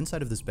recorded the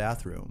inside of this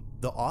bathroom,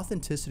 the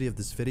authenticity of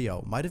this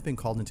video might have been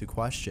called into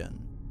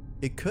question.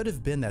 It could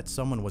have been that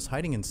someone was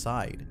hiding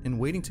inside and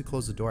waiting to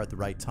close the door at the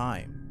right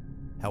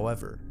time.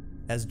 However,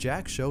 as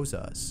Jack shows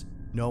us,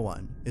 no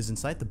one is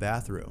inside the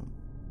bathroom.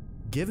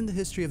 Given the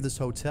history of this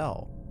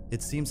hotel,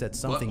 it seems that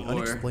something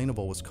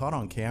unexplainable was caught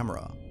on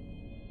camera.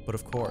 But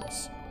of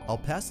course, I'll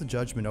pass the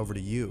judgment over to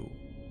you.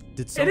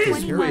 Did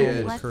something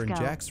terrible occur in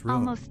Jack's room?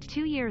 Almost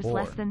 2 years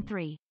less than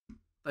 3.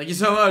 Thank you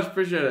so much,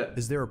 appreciate it.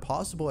 Is there a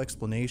possible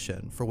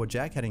explanation for what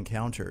Jack had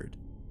encountered?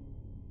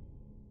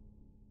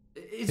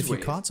 If you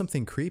caught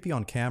something creepy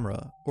on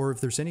camera, or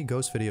if there's any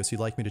ghost videos you'd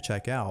like me to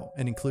check out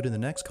and include in the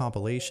next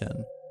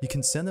compilation, you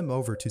can send them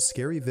over to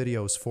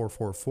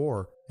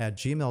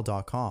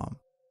scaryvideos444@gmail.com.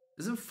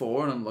 Isn't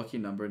 4 an unlucky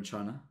number in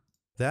China?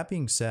 That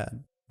being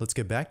said, let's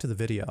get back to the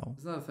video.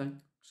 Is that a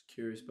thing? Just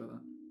curious about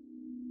that.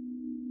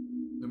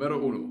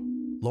 Numero uno.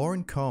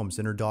 Lauren Combs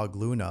and her dog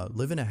Luna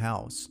live in a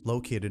house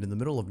located in the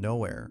middle of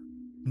nowhere.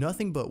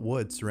 Nothing but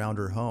woods surround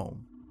her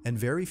home, and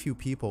very few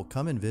people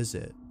come and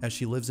visit as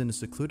she lives in a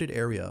secluded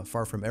area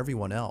far from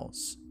everyone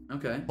else.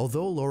 Okay.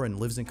 Although Lauren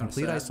lives in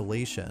complete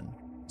isolation,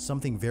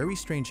 something very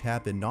strange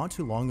happened not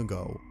too long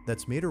ago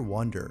that's made her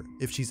wonder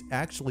if she's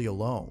actually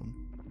alone.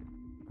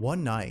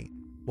 One night,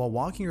 while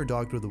walking her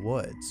dog through the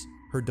woods,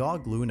 her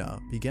dog Luna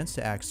begins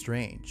to act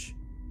strange.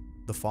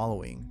 The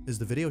following is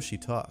the video she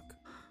took.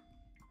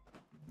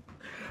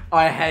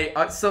 I hate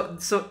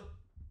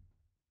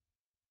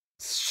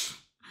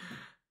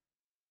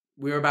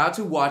we're about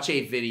to watch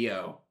a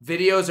video.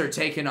 Videos are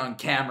taken on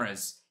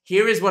cameras.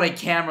 Here is what a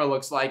camera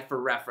looks like for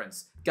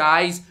reference.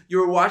 Guys,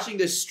 you're watching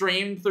this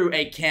stream through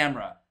a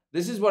camera.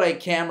 This is what a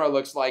camera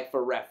looks like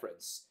for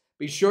reference.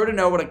 Be sure to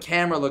know what a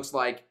camera looks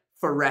like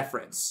for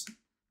reference.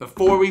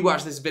 Before we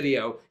watch this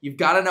video, you've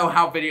got to know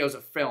how videos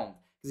are filmed.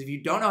 Because if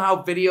you don't know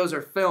how videos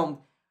are filmed,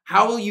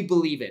 how will you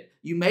believe it?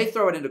 You may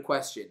throw it into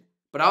question,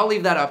 but I'll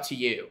leave that up to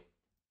you.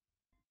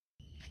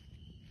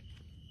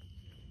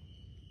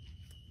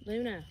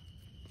 Luna.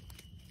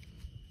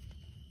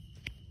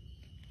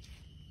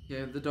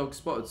 Yeah, the dog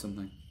spotted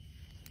something.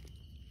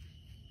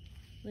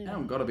 Luna.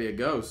 Damn, gotta be a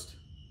ghost.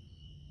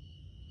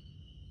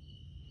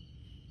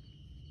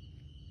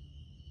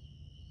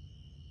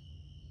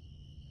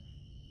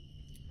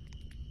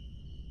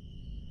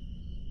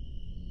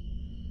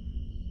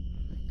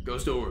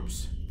 Ghost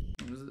orbs.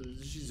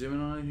 Is she zooming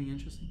on anything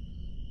interesting?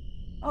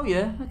 Oh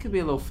yeah, that could be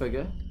a little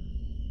figure.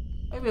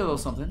 Maybe a little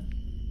something.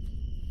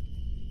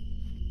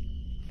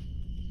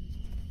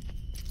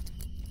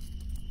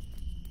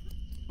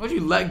 Why'd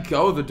you let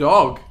go of the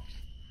dog?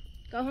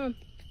 Go home.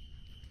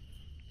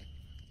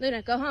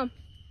 Luna, go home.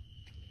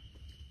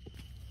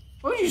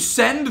 Why would you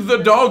send the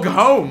dog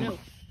home? No,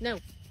 no.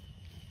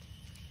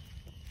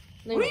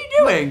 Luna. What are you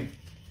doing?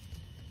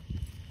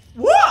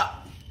 What?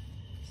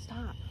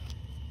 Stop.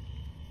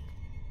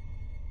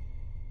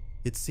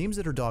 It seems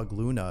that her dog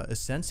Luna is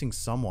sensing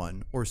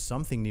someone or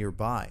something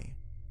nearby.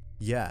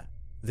 Yet,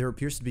 there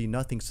appears to be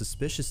nothing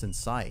suspicious in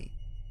sight.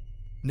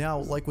 Now,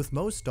 like with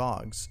most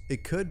dogs,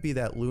 it could be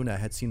that Luna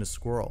had seen a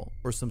squirrel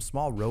or some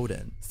small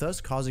rodent, thus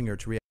causing her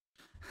to react.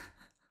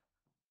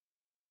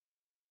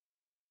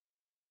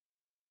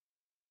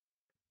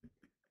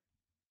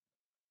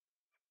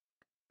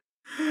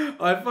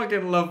 I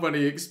fucking love when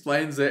he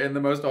explains it in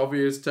the most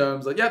obvious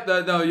terms. Like, yep,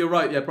 no, you're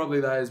right. Yeah,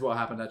 probably that is what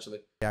happened,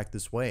 actually. Act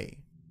this way.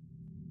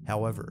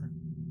 However,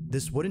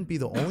 this wouldn't be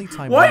the only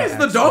time. Why Luna is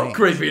the acts dog strange,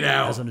 creepy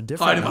now? As on a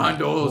different Hiding behind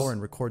night, doors.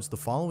 Lauren records the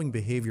following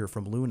behavior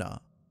from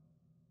Luna.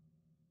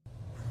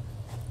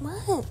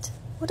 What?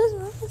 What is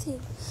wrong with you?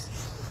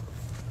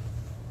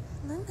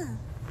 Luna.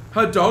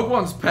 Her dog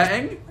wants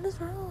petting? What is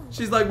wrong?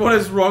 She's like, what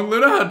is wrong,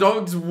 Luna? Her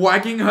dog's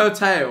wagging her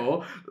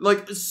tail,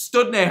 like,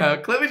 stood near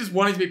her, clearly just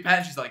wanting to be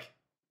pet. She's like,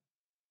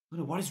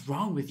 Luna, what is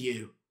wrong with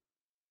you?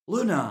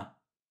 Luna,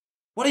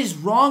 what is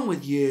wrong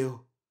with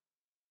you?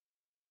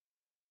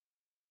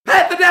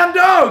 Pet the damn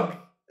dog!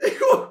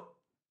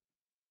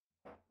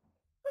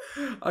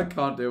 I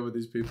can't deal with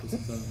these people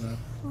sometimes now.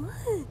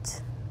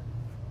 What?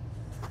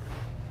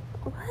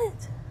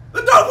 What?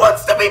 The dog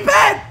wants to be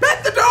pet!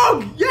 Pet the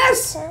dog!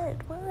 Yes!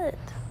 Pet what?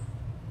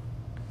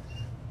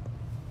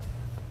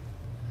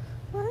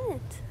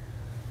 What?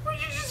 Were you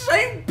just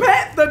saying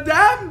pet the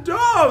damn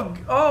dog?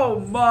 Oh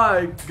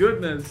my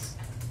goodness.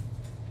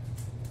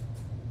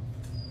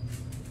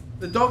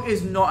 The dog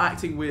is not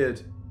acting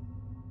weird.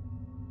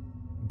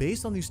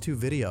 Based on these two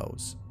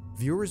videos,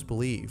 viewers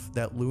believe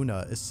that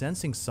Luna is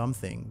sensing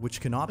something which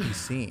cannot be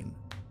seen.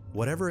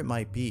 Whatever it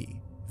might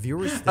be,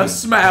 viewers think a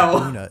smell.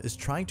 that Luna is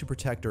trying to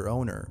protect her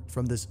owner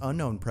from this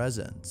unknown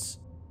presence.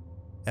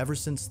 Ever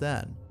since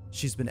then,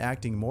 she's been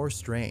acting more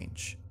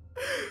strange.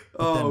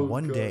 But then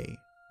one day,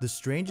 the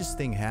strangest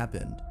thing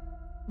happened.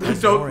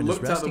 As Lauren is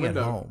resting at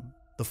home,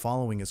 the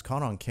following is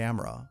caught on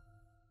camera.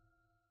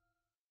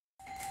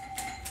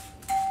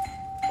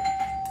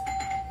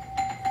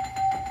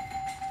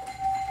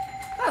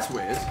 That's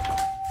weird.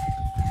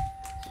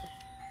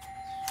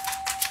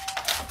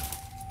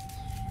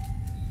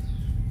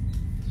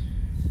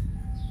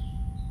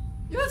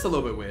 Yeah, that's a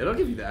little bit weird. I'll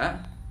give you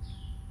that.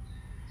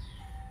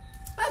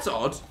 That's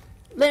odd.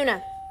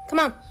 Luna, come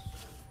on.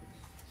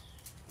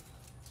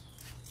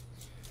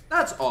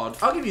 That's odd.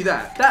 I'll give you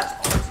that. That's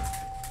odd.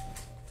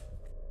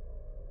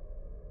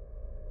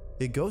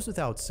 It goes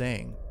without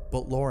saying,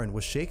 but Lauren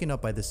was shaken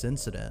up by this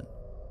incident.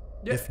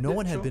 Yeah, if no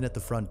one had sure. been at the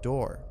front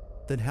door,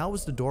 then how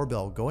was the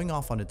doorbell going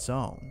off on its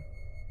own?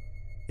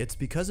 It's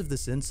because of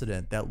this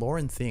incident that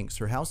Lauren thinks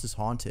her house is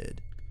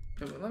haunted.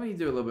 Let me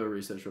do a little bit of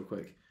research real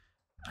quick.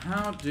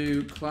 How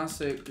do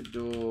classic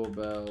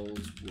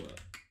doorbells work?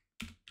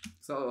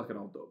 Does that look like an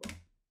old doorbell?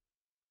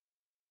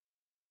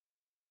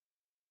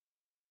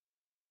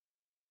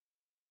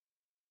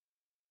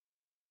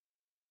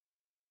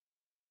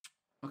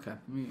 Okay,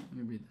 let me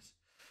read this.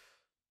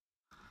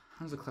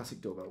 How does a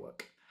classic doorbell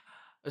work?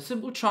 A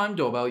simple chime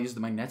doorbell uses the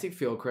magnetic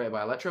field created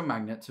by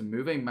electromagnet to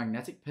move a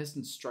magnetic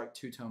piston to strike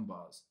two-tone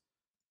bars.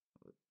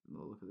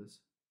 Look at this.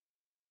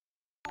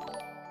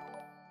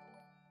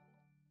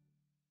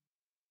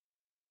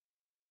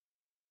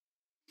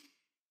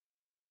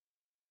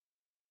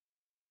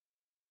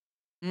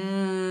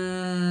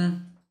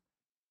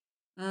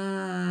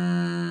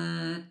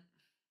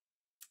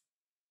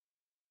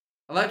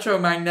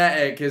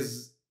 Electromagnetic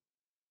is...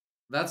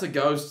 That's a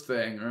ghost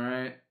thing,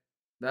 alright?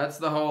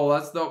 That's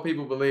what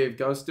people believe.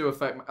 Ghosts do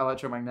affect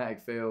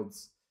electromagnetic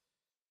fields.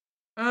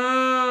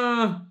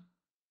 Oh,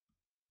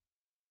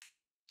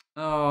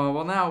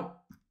 well now...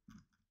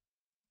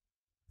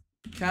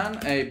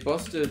 Can a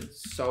busted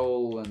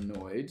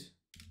solenoid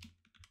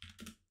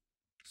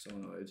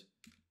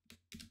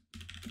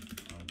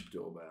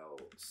doorbell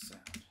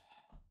sound?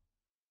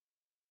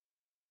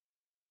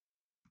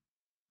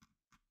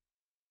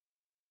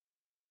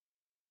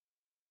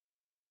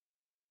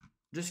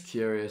 Just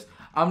curious.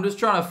 I'm just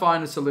trying to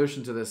find a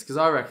solution to this because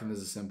I reckon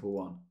there's a simple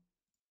one.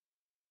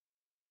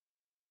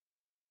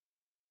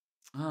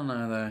 I don't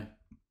know though.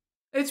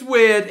 It's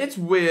weird. It's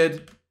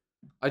weird.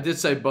 I did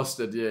say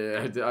busted.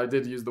 Yeah, I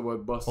did use the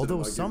word busted.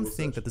 Although some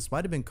think that this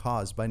might have been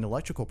caused by an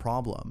electrical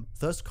problem,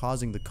 thus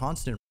causing the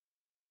constant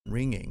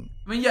ringing.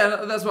 I mean,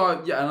 yeah, that's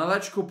why. Yeah, an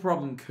electrical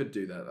problem could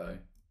do that though.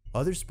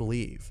 Others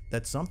believe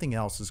that something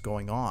else is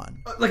going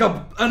on. Like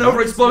an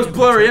overexposed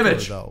blurry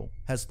image. Though,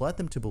 has led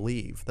them to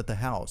believe that the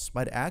house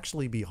might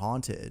actually be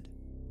haunted.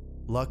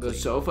 Luckily, the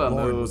sofa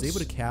Lauren moves. was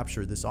able to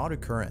capture this odd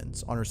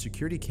occurrence on her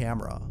security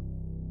camera.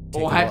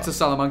 Or Hector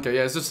Salamanca,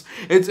 yeah,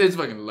 it's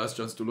fucking less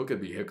chance to look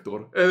at me,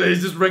 Hector.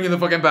 He's just ringing the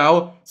fucking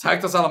bell. It's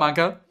Hector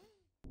Salamanca.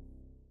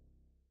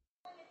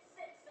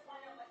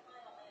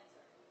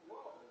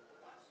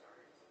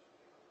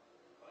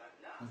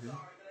 Okay.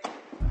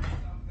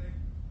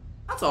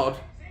 That's odd.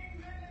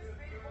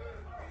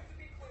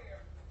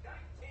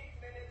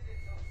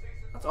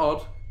 That's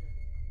odd.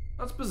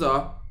 That's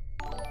bizarre.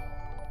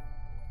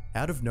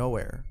 Out of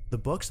nowhere, the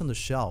books on the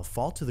shelf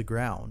fall to the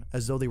ground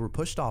as though they were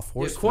pushed off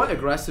forcefully. Yeah, quite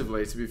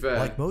aggressively, to be fair.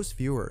 Like most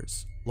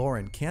viewers,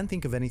 Lauren can't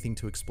think of anything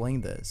to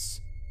explain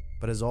this.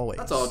 But as always,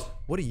 that's odd.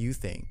 What do you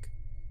think?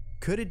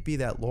 Could it be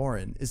that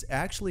Lauren is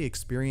actually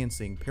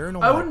experiencing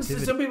paranormal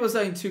activity? Some people are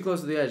saying too close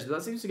to the edge, but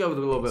that seems to go with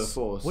a little bit of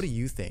force. What do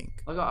you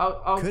think? Like,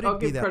 I'll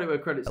give credit where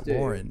credit's due.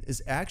 Lauren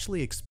is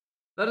actually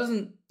that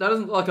doesn't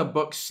look like a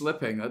book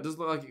slipping. That does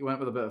look like it went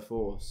with a bit of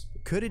force.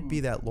 Could it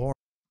be that Lauren...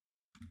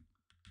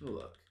 Oh,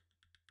 look.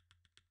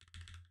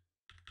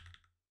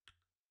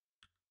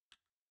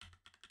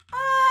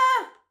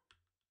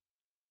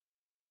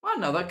 Well,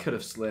 no, that could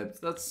have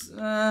slipped. That's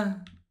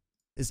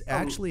is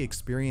actually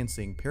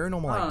experiencing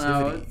paranormal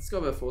activity, it's got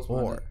a bit of force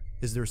or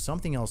is there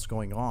something else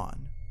going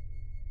on?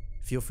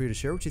 Feel free to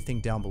share what you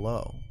think down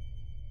below. I'm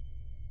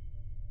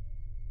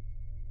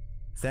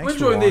Thanks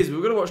enjoying these.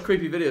 We're gonna watch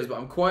creepy videos, but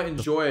I'm quite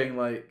enjoying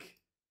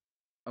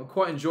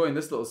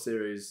this little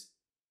series.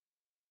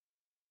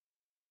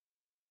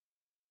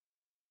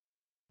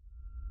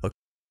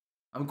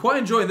 I'm quite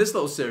enjoying this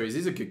little series.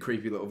 These are good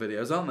creepy little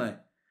videos, aren't they?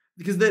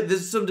 Because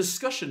there's some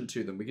discussion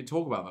to them. We can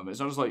talk about them. It's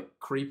not just like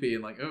creepy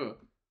and like, oh,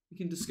 we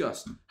can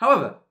discuss.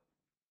 However,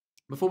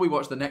 before we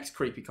watch the next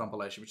creepy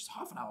compilation, which is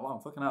half an hour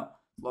long, fucking hell,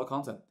 a lot of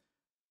content,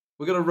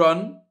 we're gonna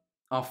run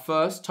our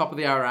first top of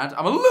the hour ad.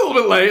 I'm a little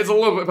bit late. It's a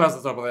little bit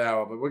past the top of the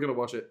hour, but we're gonna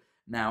watch it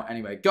now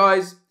anyway.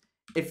 Guys,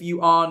 if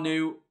you are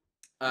new,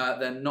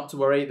 then not to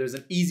worry. There's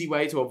an easy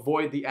way to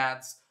avoid the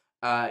ads.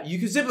 You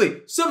can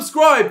simply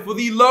subscribe for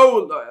the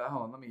low...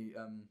 hold on, let me...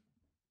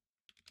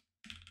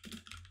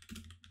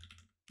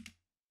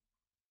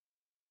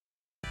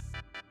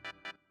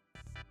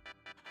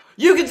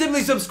 You can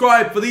simply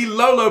subscribe for the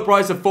low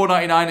price of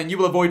 $4.99 and you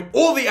will avoid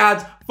all the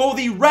ads for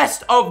the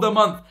rest of the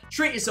month.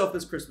 Treat yourself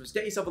this Christmas.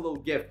 Get yourself a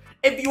little gift.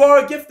 If you are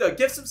a gifter,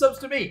 give some subs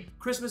to me.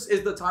 Christmas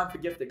is the time for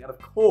gifting. And of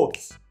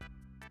course,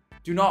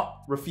 do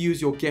not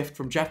refuse your gift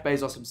from Jeff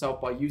Bezos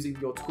himself by using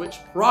your Twitch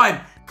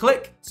Prime.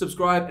 Click,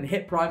 subscribe, and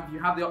hit Prime if you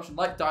have the option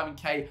like Diamond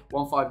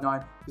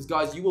K159. Because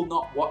guys, you will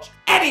not watch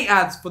any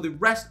ads for the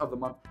rest of the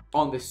month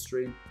on this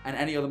stream and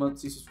any other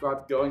months you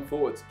subscribe going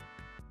forwards.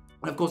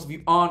 And of course, if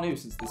you are new,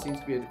 since there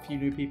seems to be a few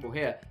new people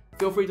here,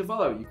 feel free to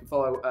follow. You can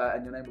follow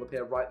and your name will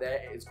appear right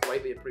there. It is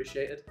greatly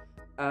appreciated.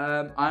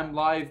 I'm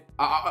live.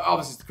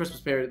 Obviously, it's the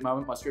Christmas period at the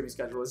moment. My streaming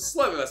schedule is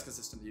slightly less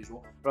consistent than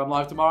usual. But I'm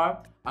live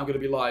tomorrow. I'm going to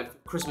be live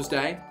Christmas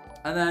Day.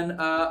 And then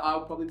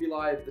I'll probably be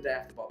live the day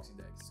after Boxing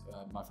Day.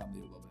 My family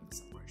will a little bit of a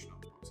celebration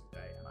on Boxing Day.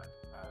 And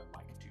I'd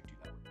like to do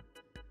that with them.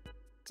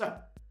 So,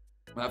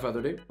 without further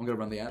ado, I'm going to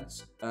run the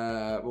ads.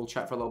 We'll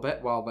chat for a little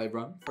bit while they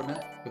run for a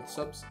minute with the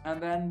subs.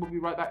 And then we'll be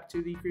right back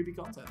to the creepy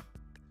content.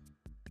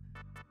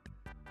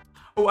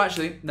 Oh,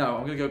 actually, no,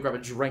 I'm going to go grab a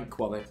drink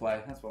while they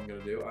play. That's what I'm going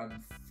to do. I'm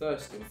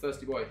thirsty. I'm a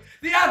thirsty boy.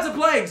 The ads are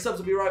playing! Subs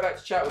will be right back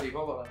to chat with you.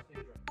 Hold on.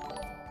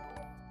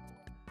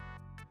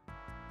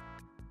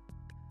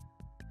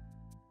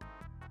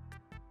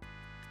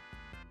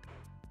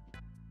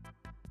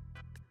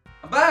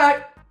 I'm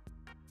back!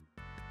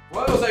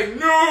 Why was I saying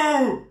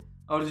no?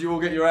 Oh, did you all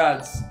get your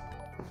ads?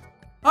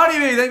 How do you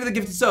mean? Thank you for the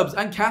gifted subs.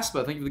 And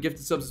Casper, thank you for the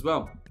gifted subs as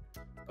well.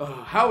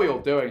 How are we all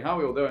doing? How are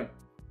we all doing?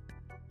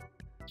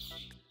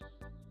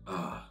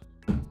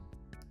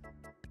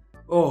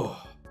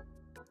 Oh,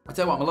 I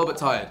tell you what, I'm a little bit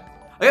tired.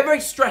 I get very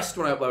stressed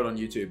when I upload on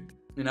YouTube.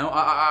 You know,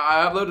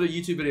 I uploaded a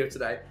YouTube video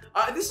today.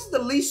 This is the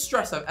least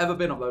stressed I've ever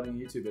been uploading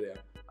a YouTube video.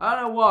 I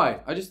don't know why.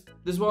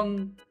 This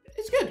one,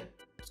 it's good.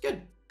 It's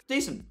good. It's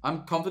decent.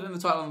 I'm confident in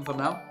the title and the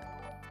thumbnail.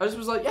 I just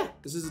was like, yeah,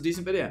 this is a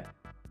decent video.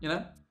 You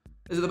know?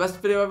 Is it the best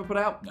video I've ever put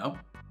out? No.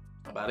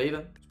 Not bad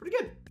either. It's pretty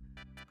good.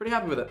 Pretty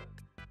happy with it.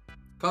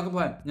 Can't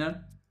complain, you know?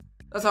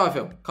 That's how I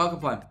feel. Can't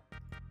complain.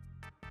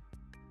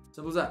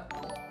 Simple as that.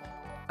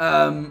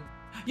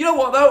 You know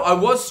what though? I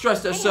was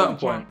stressed at a certain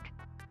point.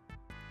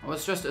 I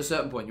was stressed at a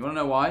certain point. You wanna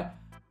know why?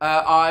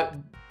 I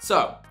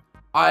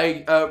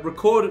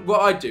record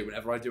what I do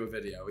whenever I do a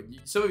video. And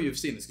some of you have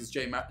seen this because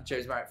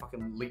James Marriott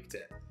fucking leaked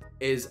it.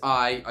 Is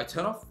I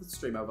turn off the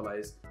stream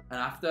overlays and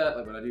after,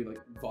 like when I do like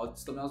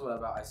VODs, thumbnails,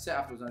 whatever, I sit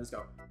afterwards and I just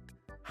go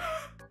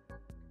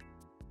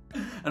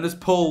and just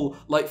pull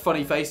like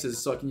funny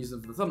faces so I can use them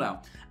for the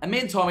thumbnail. And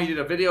me and Tommy did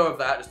a video of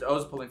that, just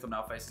us pulling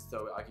thumbnail faces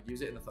so I could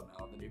use it in the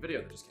thumbnail of the new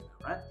video that just came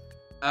out, right?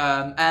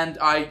 And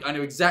I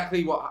knew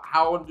exactly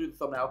how I want to do the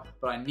thumbnail,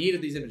 but I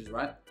needed these images,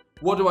 right?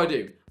 What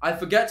do? I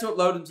forget to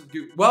upload them to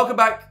Google. Welcome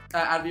back,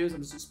 ad viewers.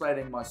 I'm just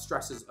explaining my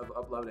stresses of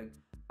uploading.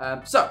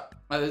 I'm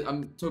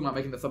talking about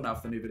making the thumbnail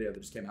for the new video that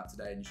just came out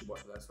today, and you should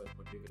watch that. So I'll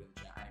put it in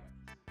the chat anyway.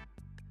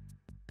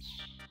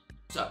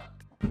 So,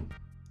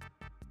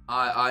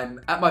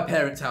 I'm at my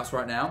parents' house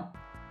right now,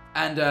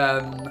 and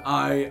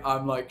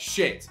I'm like,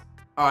 shit.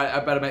 All right, I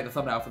better make the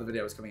thumbnail for the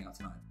video that's coming out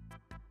tonight.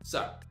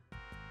 So,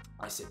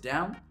 I sit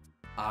down.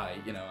 I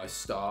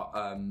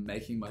start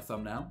making my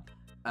thumbnail,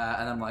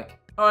 and I'm like,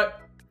 all right,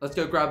 let's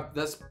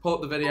pull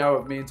up the video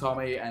of me and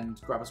Tommy and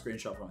grab a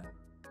screenshot from it.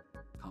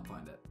 Can't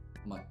find it.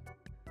 I'm like,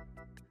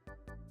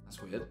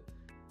 that's weird.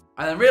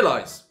 And then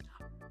realize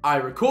I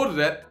recorded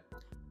it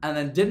and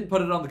then didn't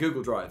put it on the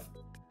Google Drive,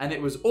 and it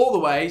was all the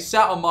way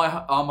sat on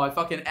my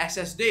fucking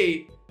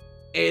SSD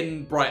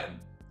in Brighton.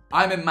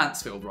 I'm in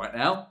Mansfield right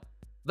now.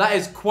 That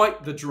is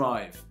quite the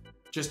drive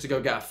just to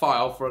go get a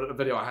file for a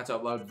video I had to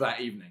upload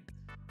that evening.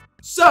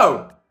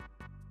 So,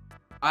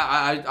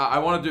 I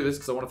want to do this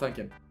because I want to thank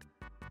him.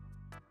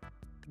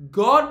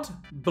 God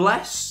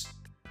bless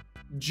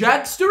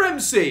Jagster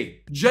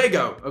MC,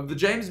 Jago of the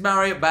James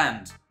Marriott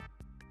Band.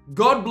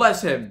 God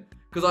bless him,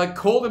 because I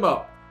called him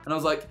up and I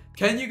was like,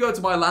 can you go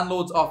to my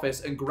landlord's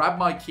office and grab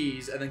my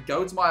keys and then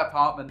go to my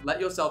apartment, let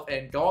yourself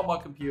in, go on my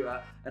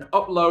computer and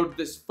upload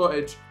this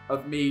footage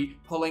of me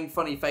pulling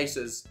funny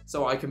faces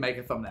so I can make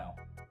a thumbnail.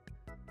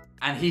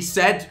 And he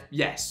said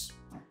yes.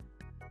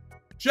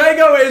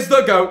 Jago is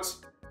the GOAT.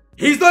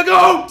 He's the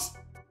GOAT.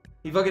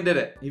 He fucking did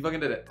it. He fucking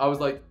did it. I was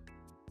like,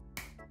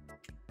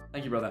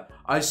 Thank you, brother.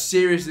 I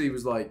seriously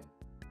was like,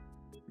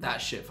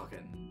 that shit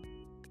fucking...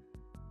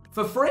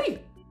 For free.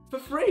 For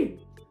free.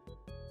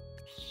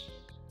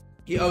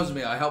 He owes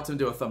me. I helped him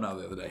do a thumbnail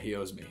the other day. He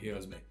owes me. He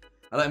owes me.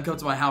 I let him come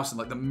to my house in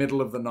like the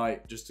middle of the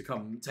night just to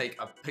come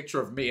take a picture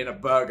of me and a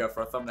burger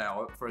for a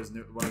thumbnail for his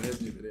one of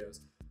his new videos.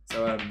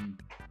 So,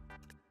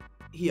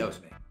 he owes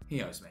me.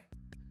 He owes me.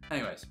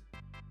 Anyways,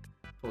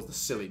 pause the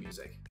silly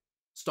music.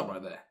 Stop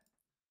right there.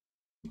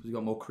 Because we've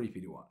got more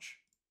creepy to watch.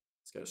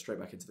 Let's go straight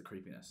back into the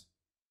creepiness.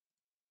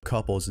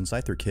 Couple is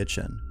inside their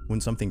kitchen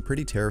when something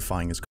pretty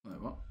terrifying is...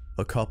 Wait, what?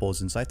 A couple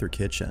is inside their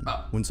kitchen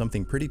when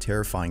something pretty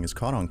terrifying is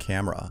caught on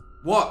camera.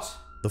 What?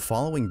 The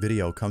following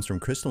video comes from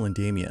Crystal and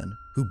Damien,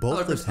 who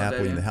both lived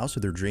happily in the house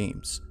of their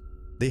dreams.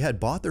 They had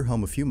bought their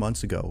home a few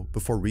months ago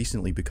before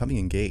recently becoming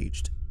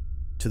engaged.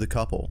 To the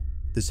couple,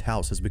 this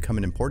house has become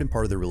an important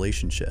part of their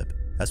relationship,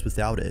 as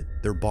without it,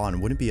 their bond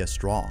wouldn't be as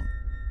strong.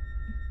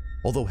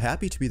 Although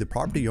happy to be the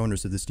property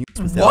owners of this new house,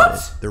 without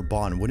it, their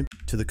bond wouldn't be.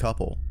 To the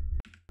couple,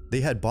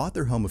 they had bought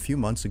their home a few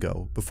months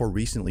ago before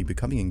recently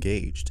becoming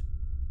engaged.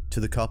 To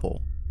the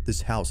couple,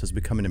 this house has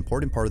become an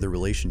important part of their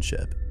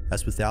relationship,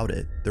 as without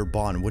it, their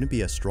bond wouldn't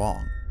be as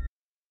strong.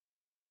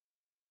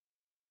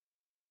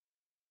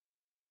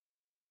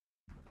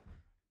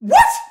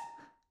 What?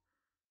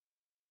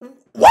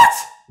 What?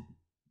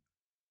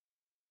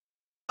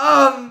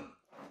 I'm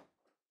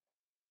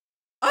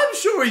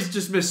sure he's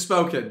just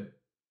misspoken.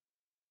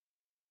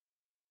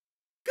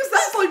 Because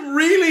that's like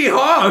really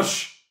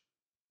harsh.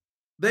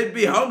 They'd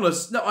be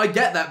homeless. No, I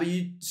get that, but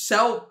you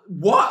sell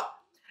what?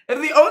 If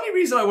the only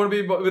reason I want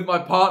to be with my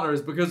partner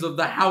is because of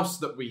the house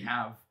that we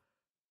have,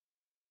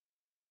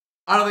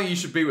 I don't think you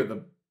should be with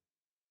them.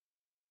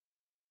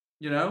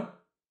 You know?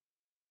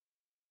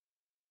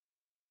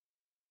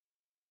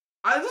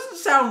 It doesn't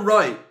sound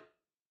right.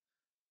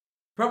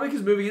 Probably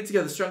because moving in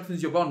together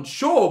strengthens your bond.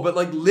 Sure, but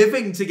like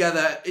living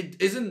together, it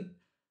isn't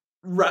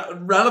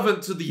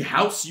relevant to the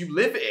house you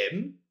live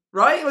in,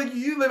 right? Like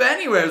you live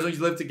anywhere as long as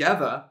you live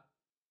together.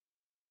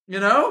 You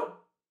know?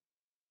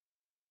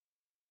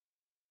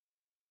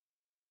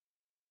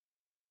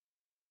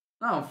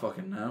 I don't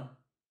fucking know.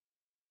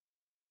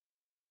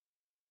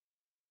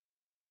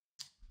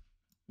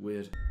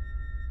 Weird.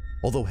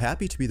 Although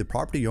happy to be the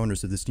property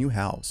owners of this new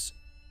house,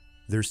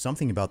 there's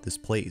something about this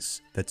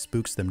place that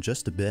spooks them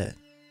just a bit.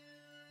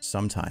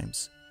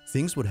 Sometimes,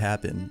 things would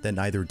happen that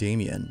neither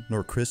Damien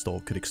nor Crystal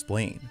could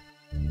explain.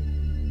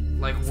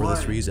 Like what? For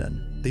this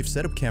reason, they've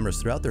set up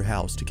cameras throughout their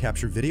house to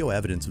capture video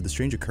evidence of the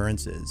strange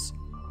occurrences.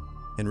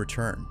 In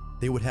return,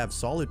 they would have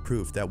solid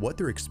proof that what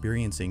they're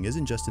experiencing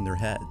isn't just in their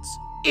heads.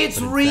 It's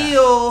but in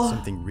real! fact,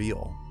 something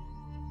real.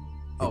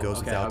 It goes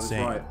without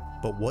saying, right.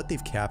 but what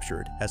they've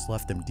captured has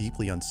left them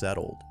deeply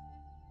unsettled.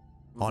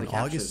 On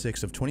August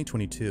 6th of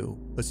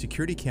 2022, a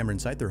security camera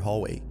inside their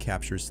hallway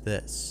captures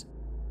this.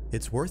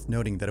 It's worth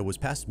noting that it was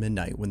past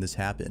midnight when this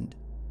happened.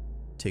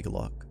 Take a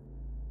look.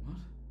 What?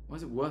 Why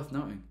is it worth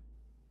noting?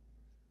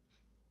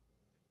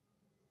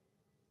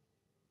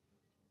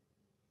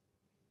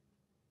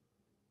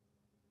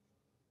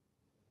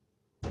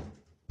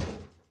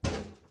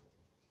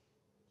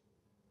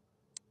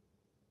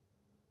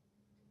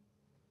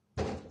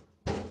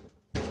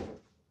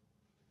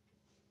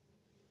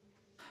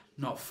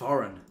 Not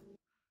foreign.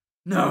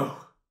 No.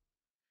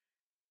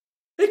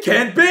 It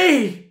can't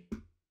be!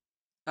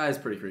 That is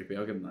pretty creepy,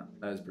 I'll give him that.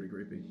 That is pretty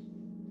creepy.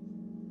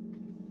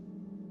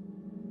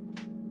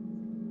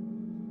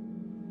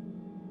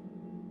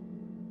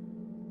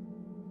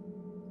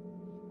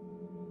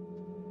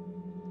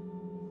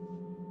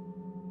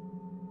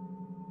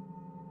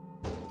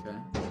 Okay.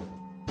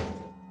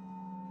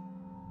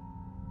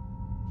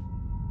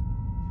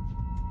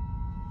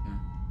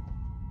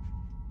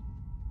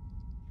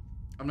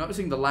 I'm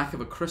noticing the lack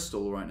of a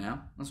crystal right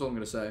now. That's all I'm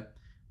gonna say.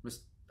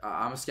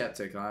 I'm a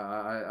skeptic.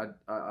 I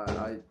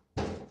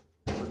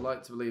would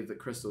like to believe that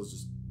Crystal's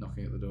just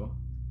knocking at the door.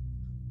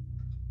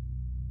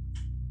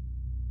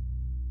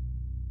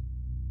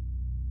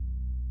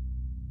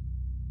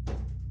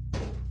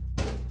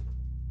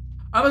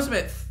 I must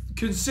admit,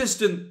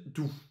 consistent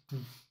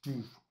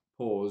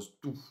pause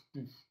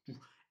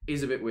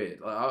is a bit weird.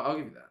 I'll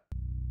give you that.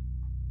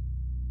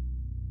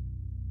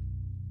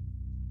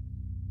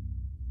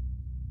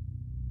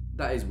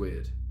 That is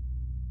weird.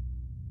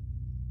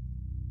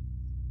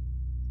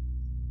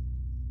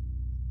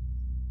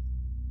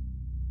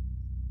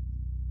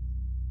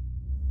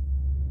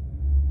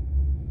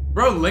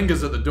 Bro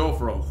lingers at the door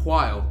for a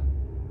while.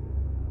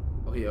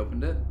 Oh, he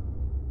opened it?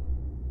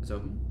 It's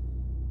open.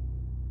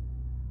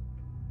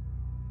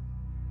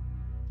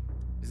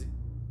 Is it?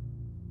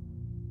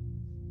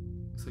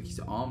 Looks like he's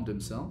armed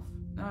himself.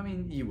 No, I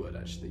mean, you would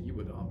actually. You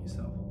would arm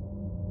yourself.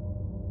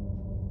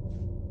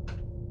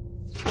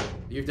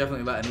 You've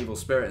definitely let an evil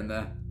spirit in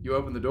there. You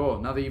opened the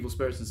door. Now the evil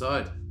spirit's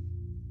inside.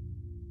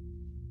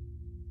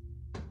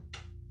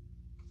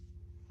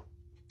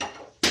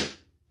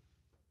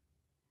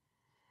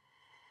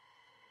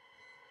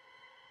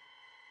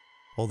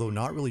 Although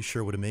not really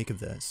sure what to make of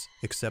this,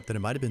 except that it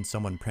might have been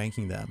someone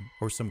pranking them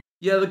or some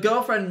Yeah, the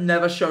girlfriend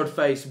never showed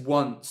face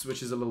once,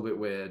 which is a little bit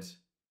weird.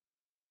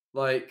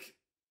 Like,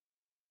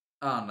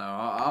 I don't know.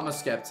 I'm a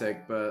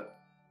skeptic, but...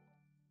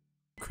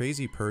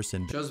 Crazy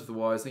person Joseph the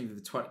Wise, thank you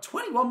for the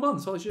 21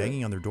 months, holy shit.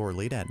 banging on their door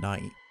late at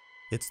night.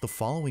 It's the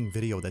following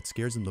video that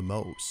scares them the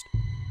most.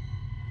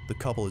 The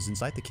couple is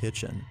inside the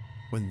kitchen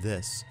when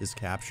this is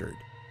captured.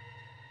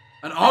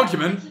 An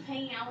argument? Keep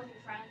hanging out with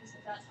your friends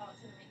if that's how it's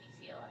gonna make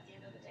me feel at the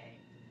end of the day.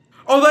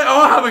 Oh, they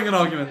are having an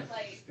argument.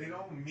 They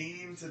don't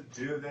mean to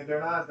do. They're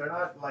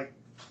not like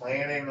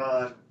planning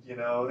on. You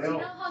know. They Do you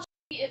don't. know how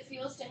it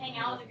feels to hang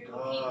out with a group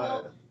of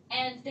people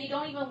and they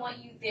don't even want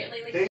you there?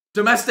 Like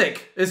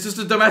Domestic. It's just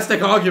a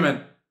domestic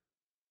argument.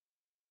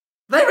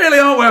 They really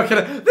are working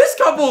it. This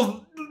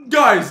couple,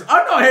 guys,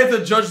 I'm not here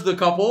to judge the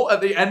couple at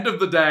the end of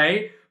the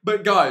day,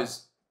 but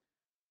guys,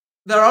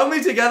 they're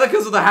only together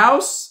because of the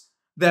house.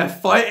 They're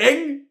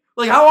fighting.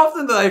 Like, how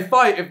often do they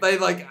fight if they,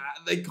 like,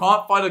 they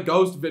can't find a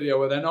ghost video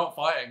where they're not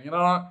fighting, you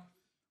know?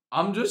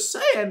 I'm just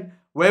saying,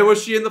 where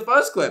was she in the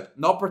first clip?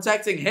 Not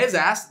protecting his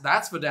ass,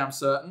 that's for damn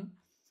certain.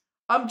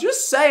 I'm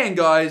just saying,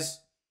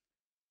 guys,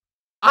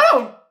 I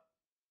don't...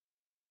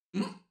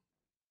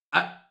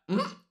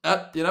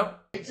 you know?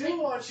 They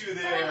do want you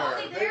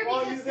there. They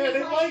want you there.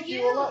 They like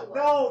you a lot.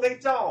 No, they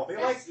don't. They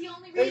That's the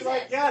only reason.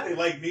 They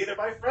like me. They're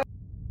my friends.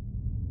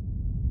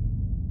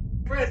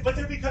 But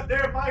they're because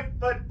they're my.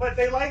 But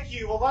they like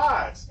you a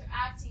lot. They're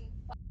acting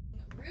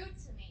fucking rude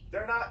to me.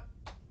 They're not.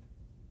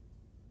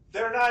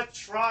 They're not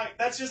trying.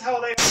 That's just how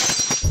they.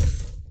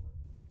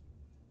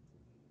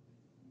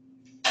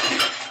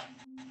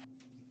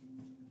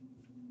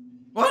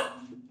 What?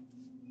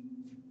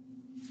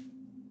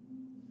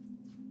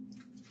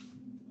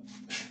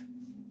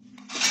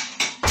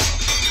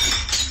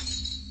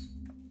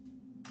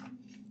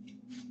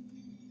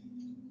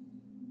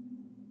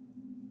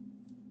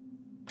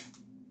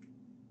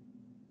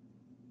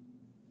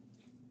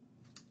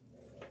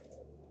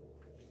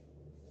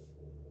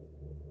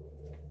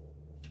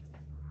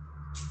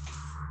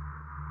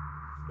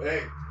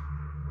 Hey.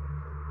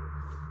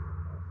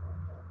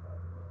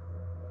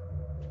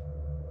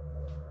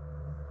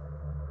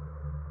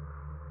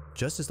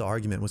 Just as the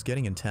argument was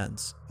getting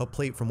intense, a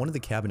plate from one of the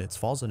cabinets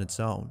falls on its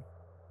own.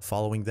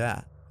 Following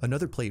that,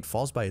 another plate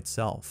falls by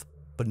itself,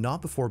 but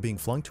not before being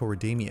flung toward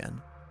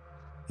Damien.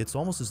 It's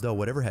almost as though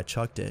whatever had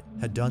chucked it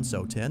had done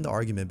so to end the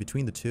argument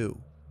between the two.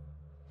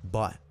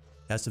 But,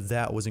 as if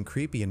that wasn't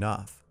creepy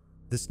enough,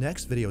 this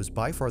next video is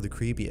by far the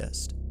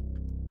creepiest.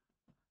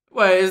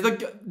 Wait,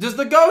 does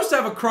the ghost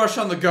have a crush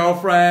on the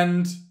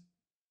girlfriend?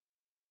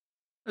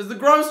 Is the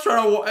ghost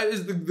trying to...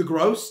 Is the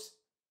ghost?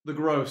 The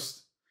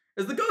ghost.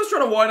 Is the ghost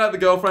trying to whine out the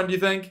girlfriend, do you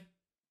think?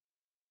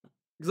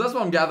 Because that's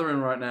what I'm gathering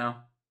right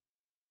now.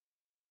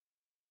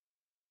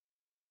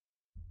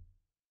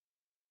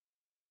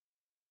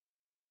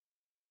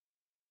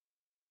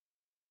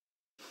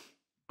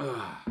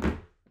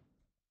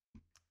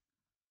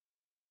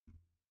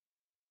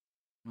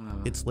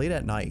 It's late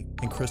at night,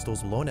 and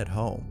Crystal's alone at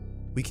home.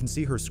 We can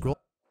see her scroll.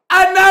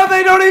 And now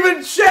they don't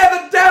even share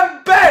the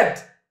damn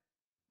bed!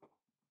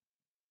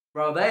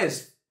 Bro,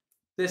 this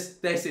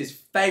is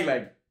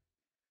failing.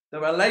 The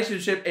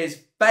relationship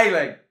is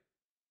failing.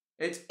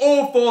 It's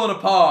all falling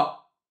apart.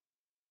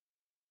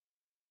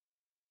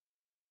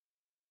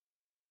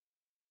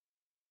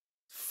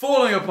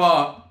 Falling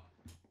apart.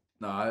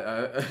 No,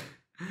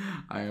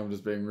 I am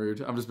just being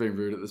rude. I'm just being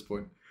rude at this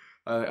point.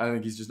 I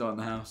think he's just not in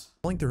the house.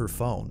 Calling through her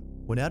phone,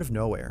 when out of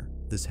nowhere,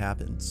 this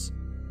happens.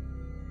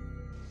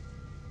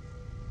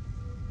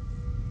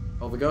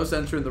 Oh, the ghost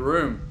entering the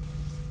room.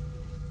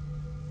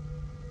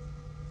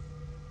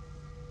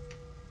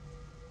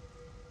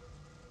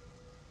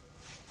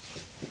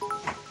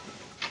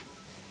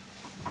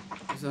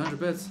 It's 100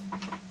 bits.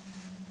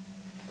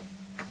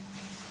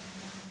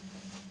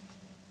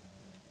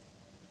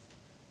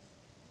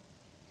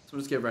 So we'll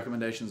just give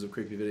recommendations of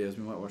creepy videos.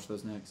 We might watch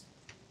those next.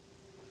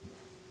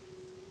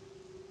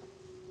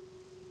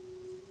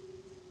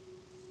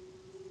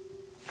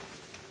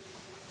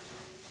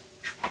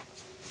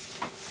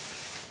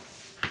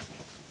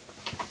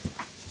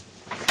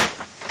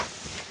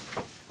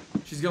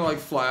 She's gonna like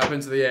fly up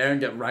into the air and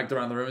get ragged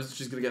around the room.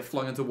 She's gonna get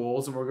flung into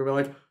walls, and we're gonna be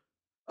like,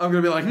 I'm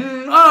gonna be like, I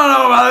don't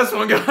know about this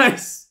one,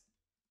 guys.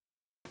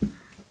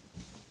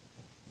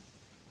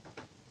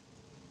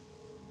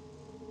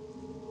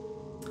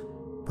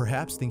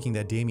 Perhaps thinking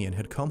that Damien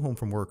had come home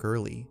from work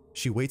early,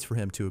 she waits for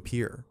him to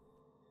appear.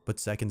 But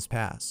seconds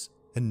pass,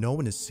 and no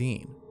one is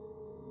seen.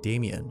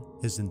 Damien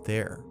isn't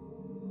there.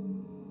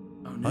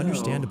 Oh, no.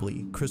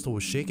 Understandably, Crystal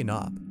was shaken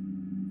up,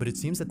 but it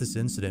seems that this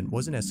incident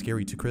wasn't as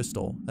scary to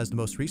Crystal as the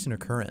most recent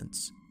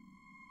occurrence.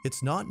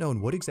 It's not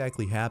known what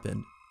exactly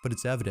happened, but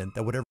it's evident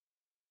that whatever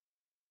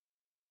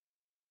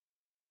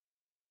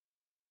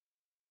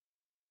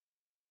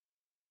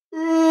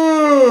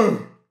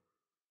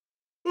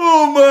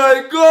Oh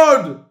my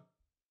god!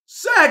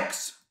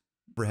 Sex!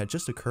 had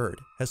just occurred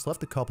has left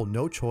the couple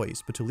no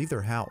choice but to leave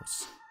their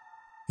house.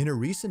 In a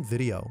recent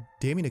video,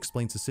 Damien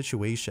explains the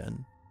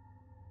situation.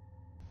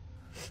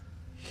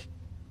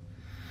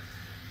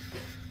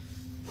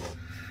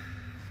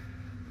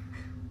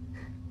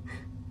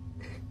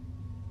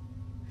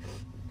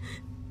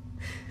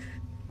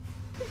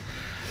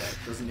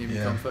 doesn't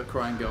even comfort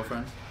crying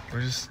girlfriend.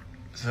 We're just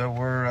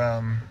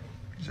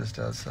just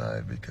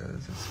outside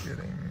because it's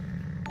getting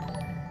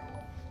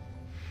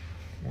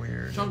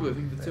weird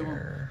in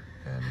there,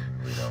 and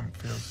we don't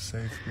feel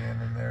safe being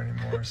in there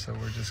anymore. So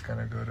we're just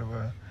gonna go to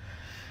an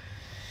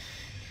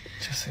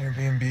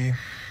Airbnb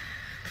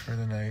for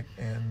the night,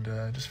 and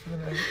just for the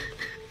night,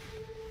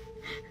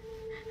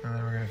 and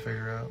then we're gonna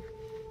figure out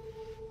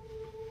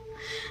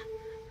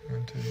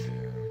what to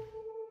do.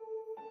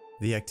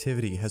 The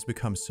activity has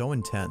become so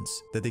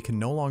intense that they can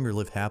no longer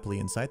live happily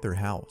inside their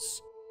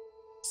house.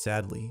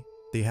 Sadly,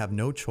 they have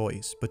no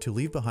choice but to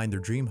leave behind their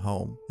dream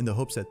home in the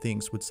hopes that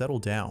things would settle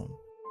down.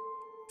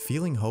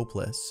 Feeling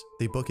hopeless,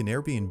 they book an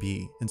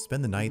Airbnb and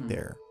spend the night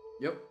there.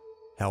 Yep.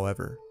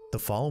 However, the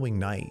following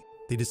night,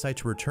 they decide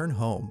to return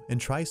home and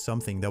try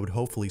something that would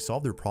hopefully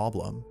solve their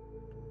problem.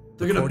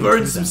 They're gonna According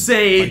burn to some them,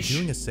 sage! By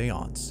doing a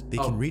seance, they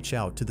can reach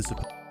out to the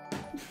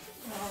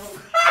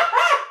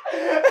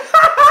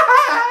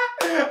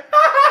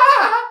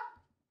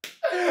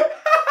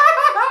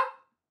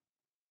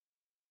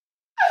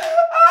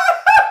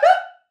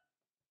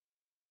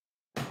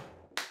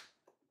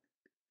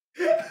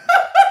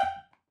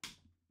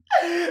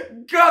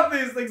God,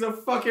 these things are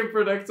fucking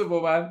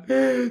predictable, man.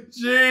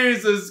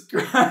 Jesus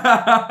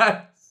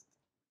Christ.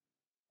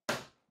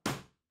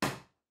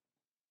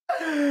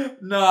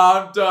 No,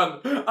 I'm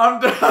done.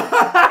 I'm done.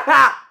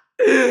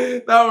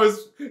 That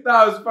was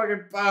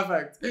fucking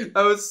perfect.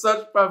 That was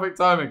such perfect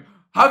timing.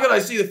 How could I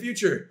see the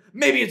future?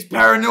 Maybe it's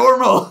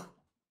paranormal.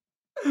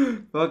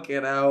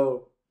 Fucking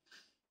hell.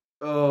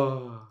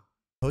 Oh.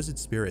 supposed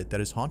spirit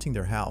that is haunting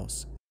their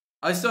house.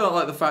 I still don't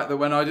like the fact that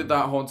when I did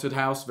that haunted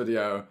house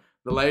video,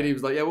 the lady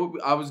was like, yeah, well,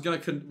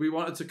 we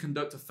wanted to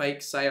conduct a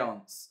fake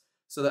seance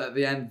so that at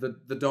the end,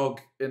 the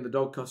dog in the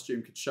dog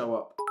costume could show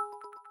up.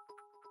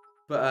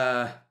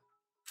 But,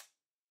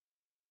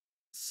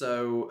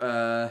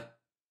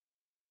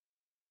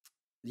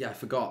 yeah, I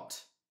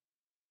forgot.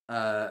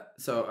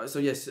 So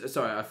yes,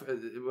 sorry,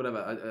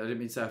 whatever, I didn't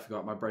mean to say I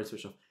forgot, my brain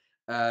switched off.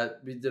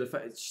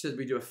 She said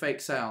we do a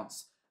fake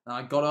seance, and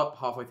I got up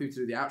halfway through to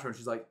do the outro, and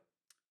she's like,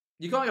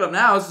 you can't get up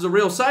now, this is a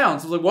real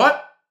seance. I was like,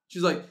 what?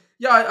 She's like,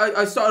 yeah,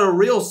 I started a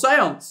real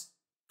seance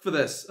for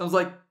this. I was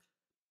like,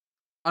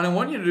 I don't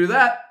want you to do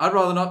that. I'd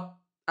rather not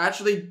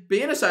actually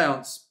be in a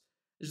seance.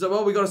 She's like,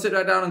 well, we got to sit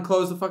right down and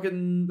close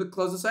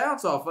the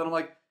seance off. And I'm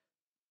like,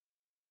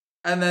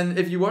 and then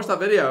if you watch that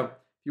video,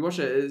 if you watch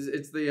it,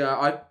 it's the,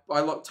 I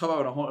locked Tomo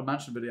in a Haunted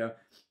Mansion video.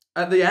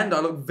 At the end,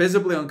 I looked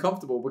visibly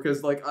uncomfortable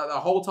because like the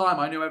whole time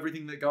I knew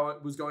everything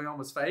that was going on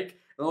was fake.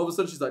 And all of a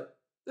sudden she's like,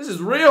 this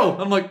is real.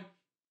 And I'm like,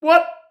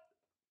 what?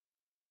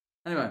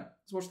 Anyway,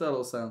 let's watch that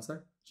little seance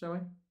there, shall we?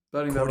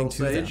 Burning that little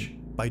sage.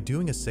 By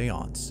doing a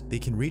seance, they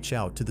can reach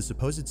out to the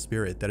supposed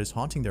spirit that is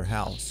haunting their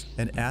house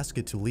and ask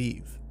it to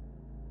leave.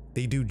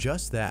 They do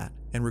just that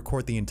and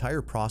record the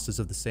entire process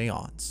of the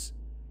seance.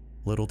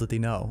 Little did they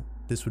know,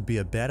 this would be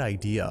a bad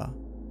idea.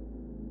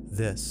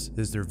 This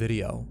is their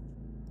video.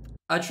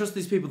 I trust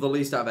these people the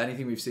least out of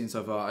anything we've seen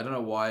so far. I don't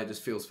know why, it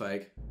just feels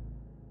fake.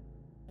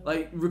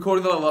 Like,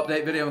 recording the little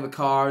update video in the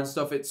car and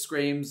stuff, it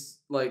screams,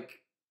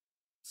 like,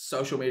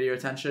 social media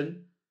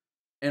attention.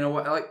 In a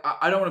way, like,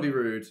 I don't want to be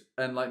rude,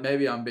 and, like,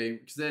 maybe I'm being,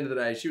 because at the end of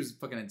the day, she was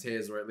fucking in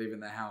tears, right, leaving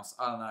their house.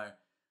 I don't know.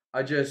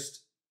 I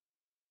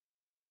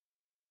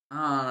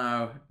don't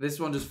know. This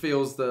one just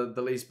feels the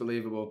least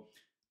believable.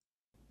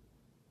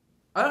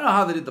 I don't know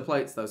how they did the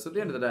plates, though, so at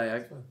the end of the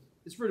day,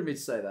 it's rude of me to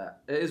say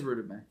that. It is rude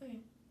of me.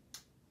 Okay.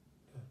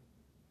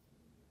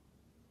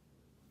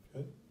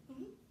 Good?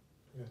 Mm-hmm.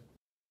 Okay.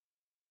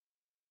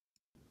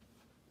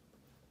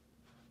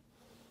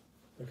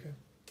 Okay.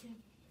 Okay.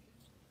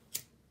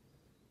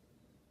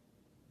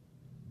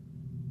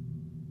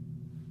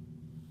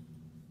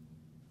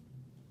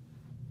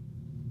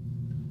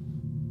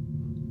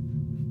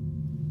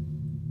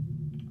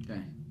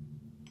 Okay.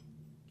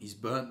 He's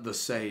burnt the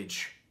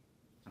sage.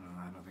 I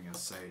don't think that's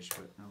sage,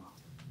 but oh well.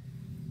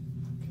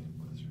 Okay,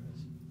 close your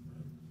eyes.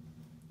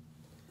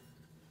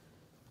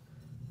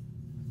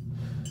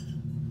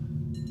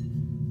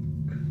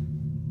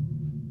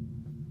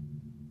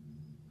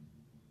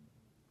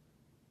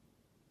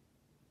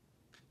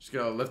 She's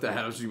gonna lift her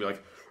head up, she's gonna be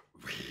like,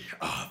 we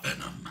are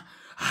Venom.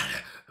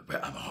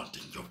 I'm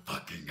haunting your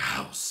fucking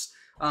house.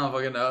 I don't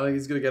fucking know. I think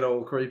he's gonna get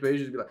all creepy.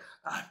 She's gonna be like,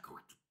 I'm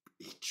going to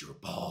eat your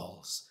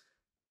balls.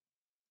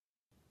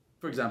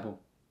 For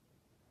example.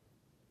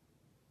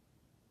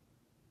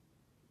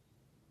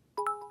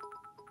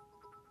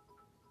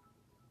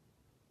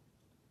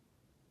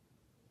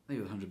 I think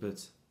it was 100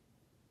 bits.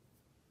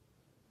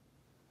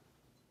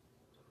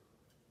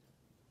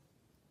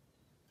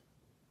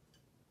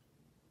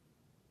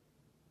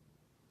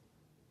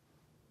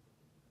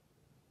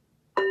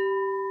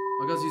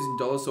 My guy's using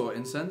dollar store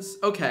incense.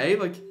 Okay,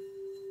 like,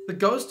 the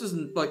ghost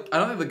doesn't, like, I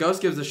don't think the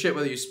ghost gives a shit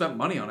whether you spent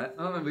money on it.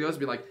 I don't think the ghost would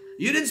be like,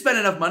 you didn't spend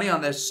enough money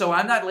on this, so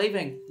I'm not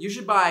leaving. You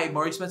should buy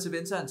more expensive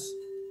incense.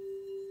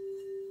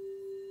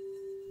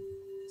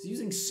 Is he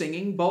using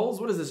singing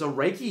bowls? What is this, a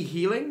Reiki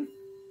healing?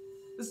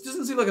 This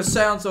doesn't seem like a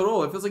seance at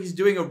all. It feels like he's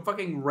doing a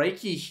fucking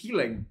Reiki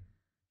healing.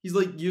 He's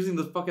like using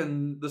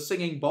the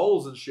singing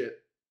bowls and shit.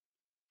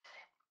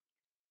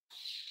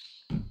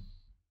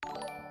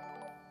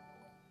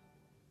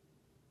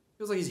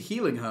 Feels like he's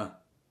healing her.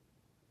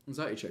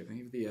 Anxiety check. Thank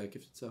you for the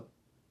gifted sub.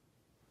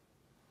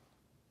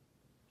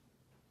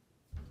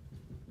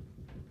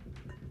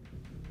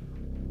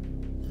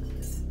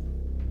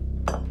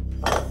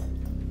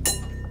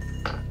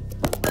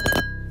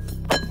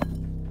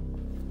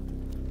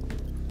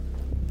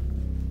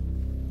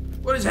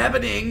 What is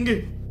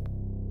happening?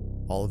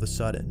 All of a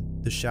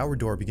sudden, the shower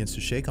door begins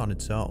to shake on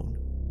its own.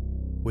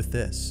 With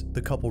this,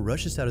 the couple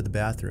rushes out of the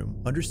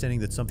bathroom, understanding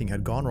that something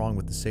had gone wrong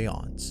with the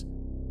seance.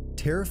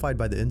 Terrified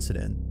by the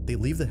incident, they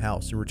leave the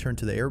house and return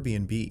to the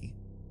Airbnb.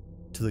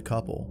 To the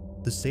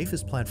couple, the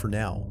safest plan for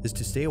now is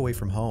to stay away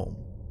from home.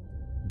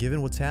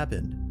 Given what's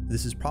happened,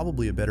 this is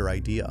probably a better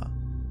idea.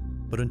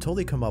 But until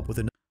they come up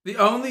with the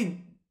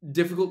only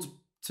difficult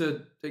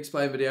to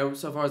explain video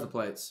so far is the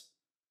plates.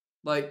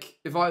 Like,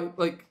 if I,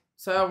 like,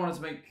 say I wanted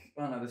to make,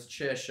 I don't know, this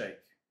chair shake,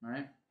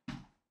 right?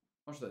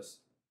 Watch this.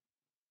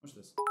 Watch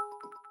this.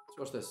 Let's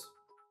watch this.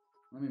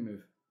 Let me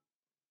move.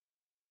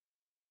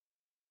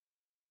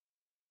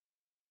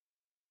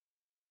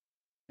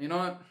 You know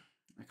what?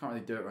 I can't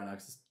really do it right now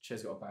because this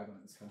chair's got a bag on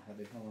it. It's kind of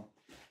heavy. Hold on.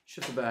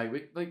 Shift the bag.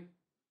 Wait, like.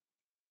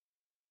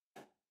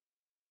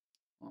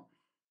 Oh.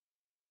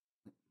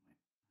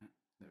 There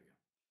we go.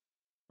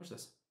 Watch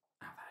this.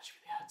 Ah, that actually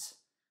really hurts.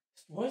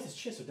 Why is this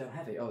chair so damn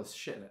heavy? Oh, there's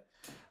shit in it.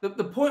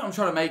 The point I'm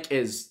trying to make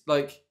is,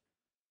 like,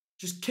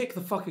 just kick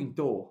the fucking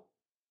door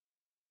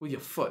with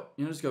your foot.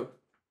 You know, just go.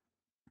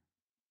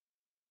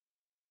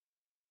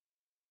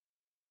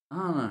 I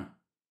don't know.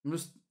 I'm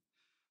just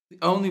the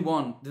only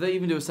one. Did they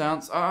even do a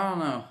seance? I don't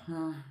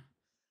know.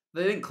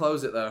 They didn't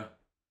close it though.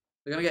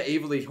 They're gonna get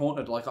evilly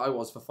haunted like I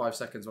was for 5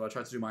 seconds when I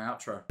tried to do my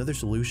outro. another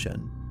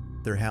solution,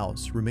 their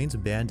house remains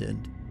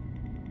abandoned.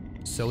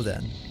 So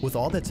then, with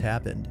all that's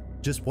happened,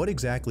 just what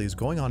exactly is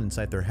going on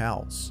inside their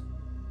house?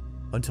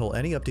 Until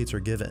any updates are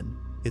given,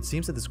 it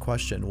seems that this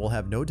question will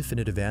have no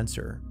definitive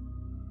answer.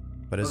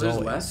 But as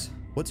always,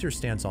 what's your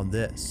stance on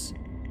this?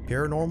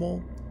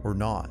 Paranormal or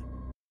not?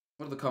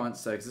 What do the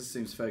comments say? Because this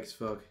seems fake as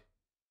fuck.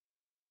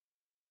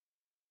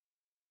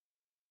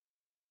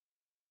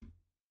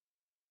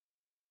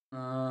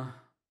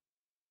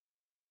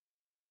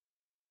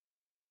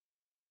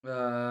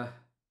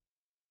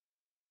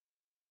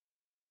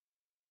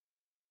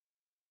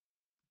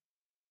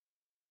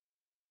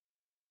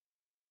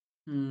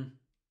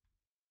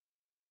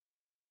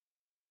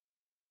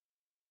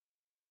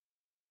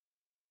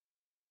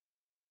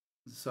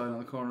 Sign on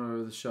the corner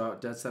of the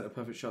shot, dead center,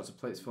 perfect shots of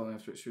plates falling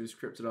after it's really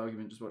scripted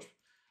argument. Just watch.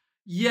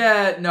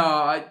 Yeah, no,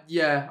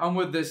 I'm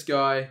with this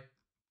guy.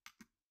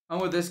 I'm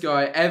with this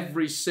guy.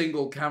 Every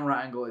single camera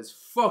angle is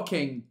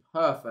fucking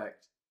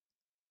perfect.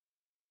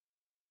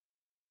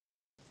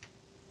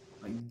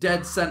 Like,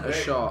 dead center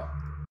shot.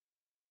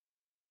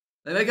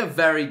 They make a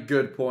very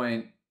good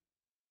point.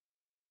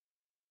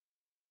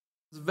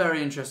 It's a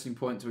very interesting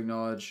point to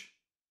acknowledge.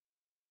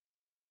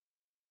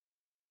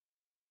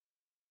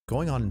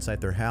 Going on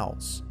inside their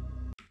house.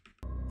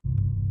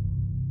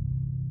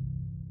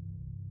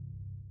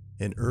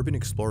 An urban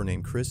explorer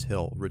named Chris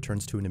Hill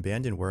returns to an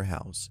abandoned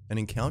warehouse and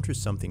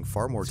encounters something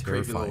far more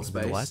terrifying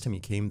than the last time he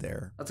came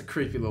there. That's a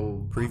creepy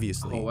little...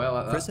 Previously,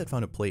 Chris had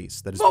found a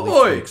place that is Oh, believed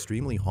to boy! be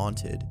extremely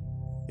haunted.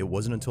 It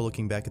wasn't until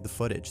looking back at the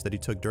footage that he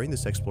took during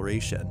this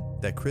exploration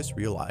that Chris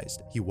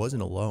realized he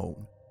wasn't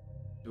alone.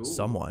 Ooh.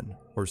 Someone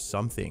or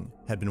something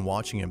had been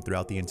watching him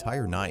throughout the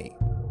entire night.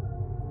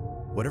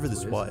 Whatever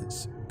this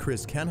was,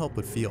 Chris can't help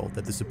but feel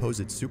that the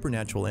supposed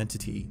supernatural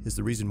entity is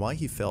the reason why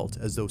he felt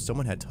as though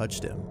someone had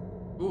touched him.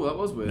 Ooh, that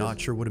was weird.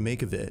 Not sure what to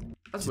make of it.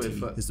 That's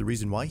weird. Is the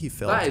reason why he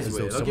felt That is as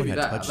though weird. I'll someone give you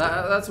had that. touched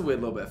him. That's a weird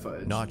little bit of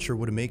footage. Not sure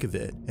what to make of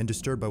it, and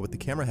disturbed by what the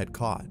camera had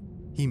caught,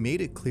 he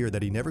made it clear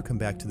that he'd never come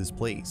back to this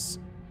place.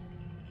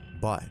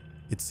 But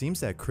it seems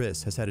that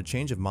Chris has had a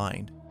change of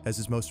mind, as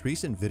his most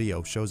recent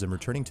video shows him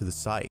returning to the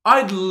site.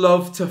 I'd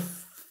love to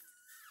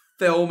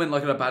film in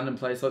like an abandoned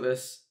place like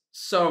this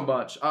so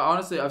much.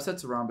 Honestly, I've said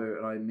to Rambo,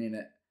 and I mean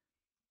it.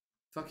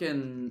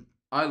 Fucking,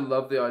 I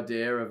love the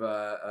idea of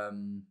a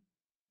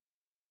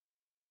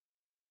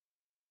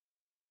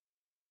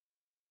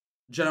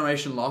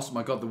generation lost. Oh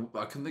my god,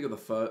 I couldn't think of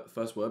the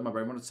first word. My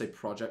brain wanted to say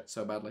project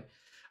so badly.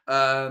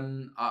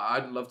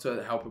 I'd love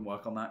to help him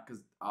work on that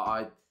because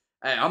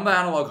hey, I'm the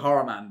analog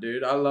horror man,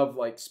 dude. I love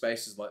like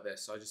spaces like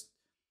this. So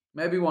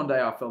maybe one day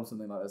I'll film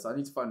something like this. I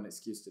need to find an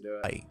excuse to do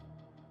it.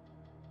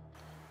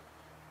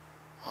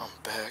 I'm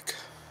back.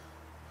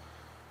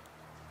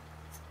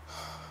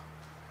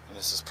 And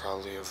this is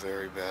probably a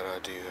very bad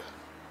idea.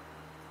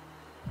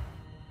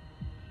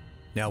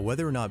 Now,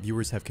 whether or not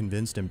viewers have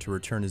convinced him to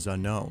return is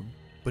unknown,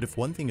 but if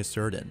one thing is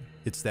certain,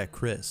 it's that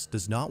Chris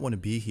does not want to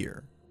be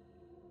here.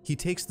 He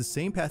takes the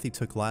same path he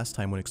took last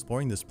time when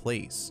exploring this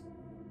place,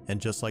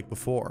 and just like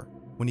before,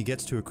 when he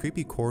gets to a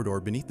creepy corridor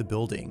beneath the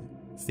building,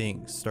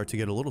 things start to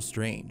get a little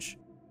strange.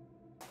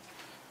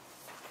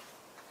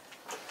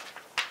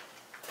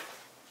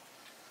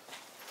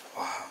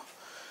 Wow.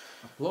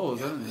 Applause,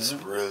 Yeah,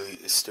 isn't it?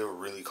 it's still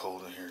really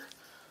cold in here.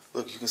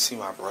 Look, you can see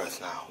my breath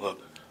now. Look.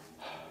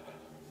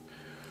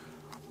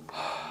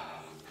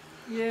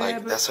 Yeah,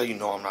 like, that's how you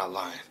know I'm not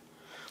lying.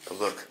 But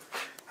look,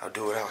 I'll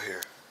do it out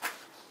here.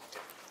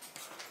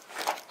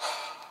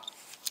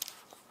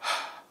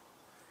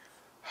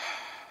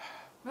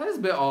 That is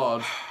a bit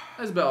odd.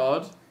 That's a bit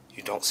odd.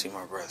 You don't see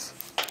my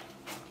breath.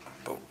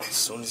 But as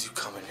soon as you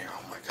come in here,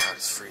 oh my God,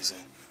 it's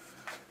freezing.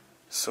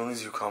 As soon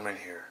as you come in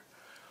here.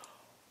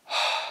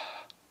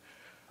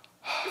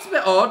 It's a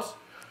bit odd.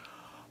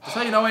 That's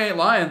how you know I ain't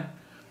lying.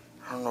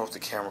 I don't know if the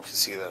camera can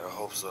see that. I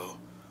hope so.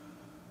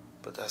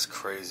 But that's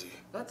crazy.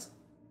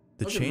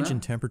 The change in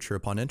temperature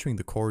upon entering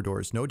the corridor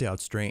is no doubt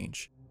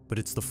strange, but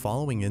it's the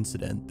following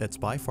incident that's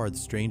by far the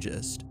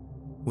strangest.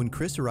 When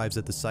Chris arrives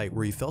at the site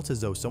where he felt as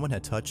though someone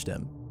had touched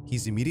him,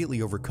 he's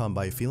immediately overcome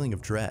by a feeling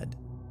of dread.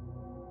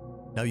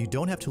 Now, you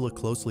don't have to look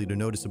closely to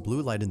notice a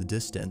blue light in the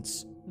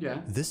distance.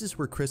 Yeah. This is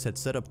where Chris had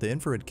set up the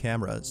infrared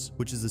cameras,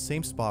 which is the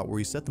same spot where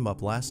he set them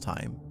up last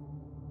time.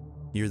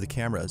 Near the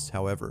cameras,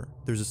 however,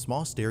 there's a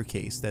small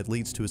staircase that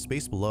leads to a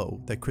space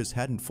below that Chris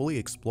hadn't fully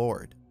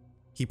explored.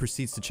 He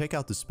proceeds to check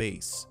out the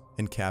space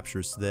and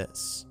captures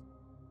this.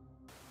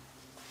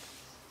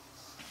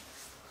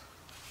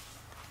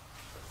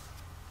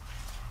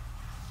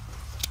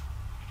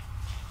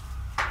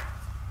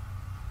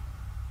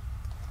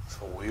 It's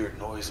a weird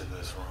noise in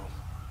this room.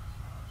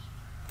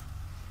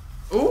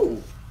 Ooh!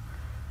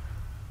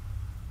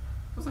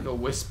 That was like a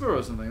whisper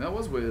or something. That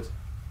was weird.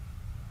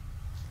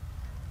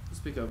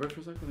 Just speak over it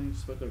for a second. I think you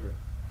just spoke over it.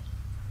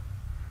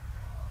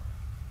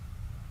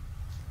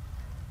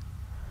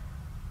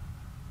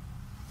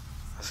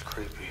 That's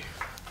creepy.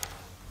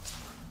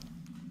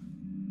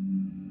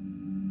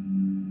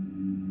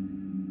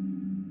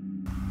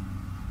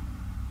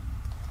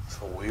 It's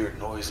a weird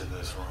noise in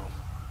this room.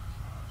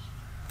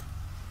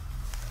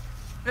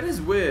 It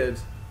is weird.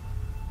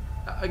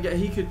 Again,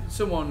 he could,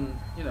 someone,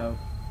 you know.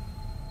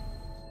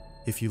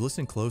 If you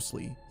listen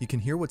closely, you can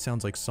hear what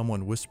sounds like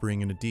someone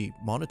whispering in a deep,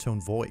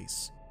 monotone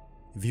voice.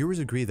 Viewers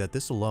agree that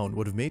this alone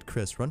would have made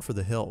Chris run for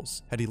the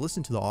hills had he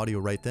listened to the audio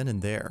right then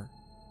and there.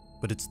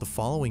 But it's the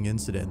following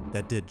incident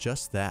that did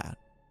just that.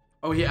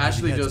 Oh, he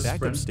actually As he heads does back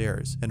sprint.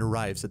 upstairs and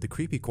arrives at the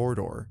creepy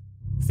corridor,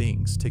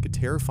 things take a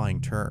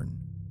terrifying turn.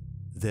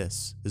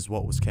 This is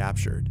what was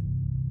captured.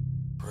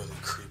 Really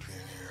creepy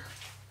in here.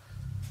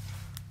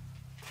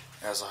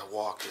 As I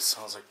walk, it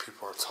sounds like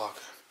people are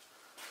talking.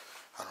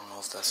 I don't know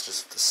if that's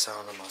just the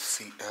sound of my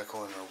feet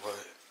echoing or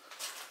what.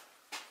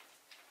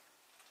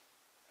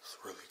 It's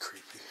really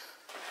creepy.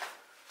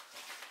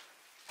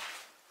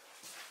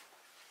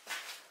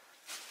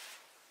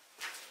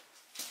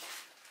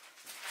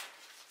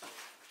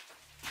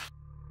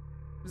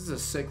 This is a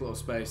sick little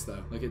space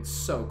though. Like, it's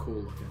so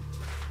cool looking.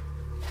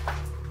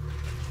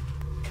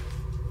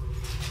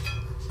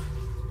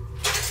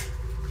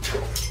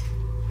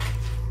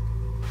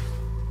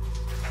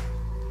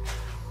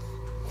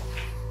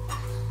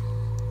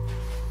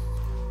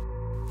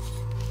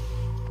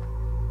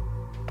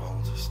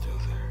 Bones are still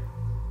there.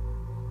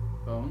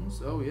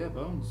 Bones? Oh yeah,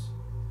 bones.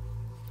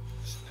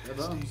 Yeah,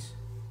 bones.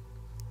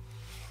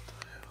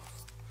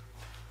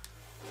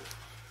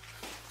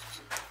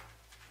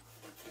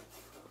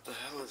 What the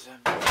hell is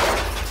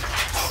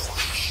that?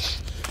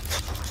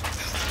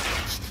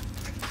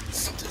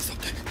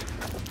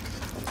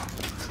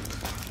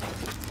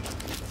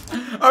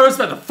 I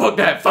respect the fuck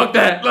that. Fuck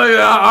that.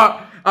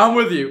 Like, I'm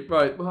with you.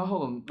 Right. Well,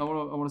 hold on. I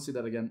want to see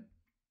that again.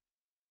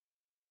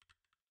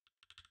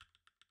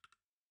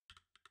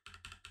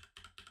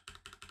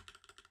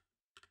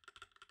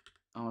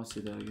 I want to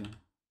see that again.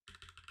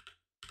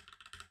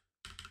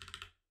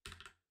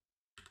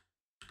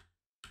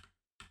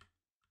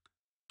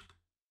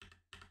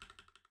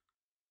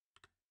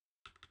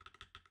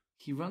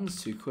 He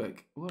runs too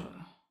quick. What?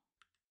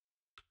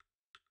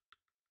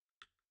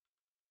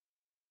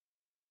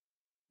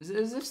 Is it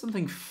as if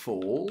something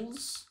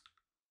falls?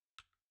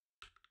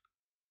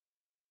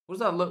 What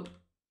does that look?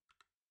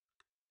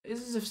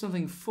 It's as if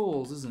something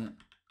falls, isn't it?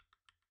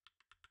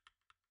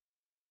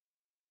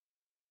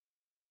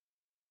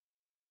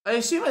 I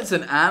assume it's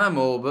an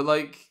animal, but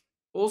like,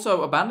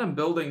 also abandoned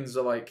buildings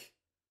are like,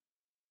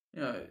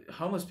 you know,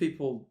 homeless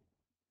people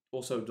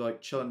also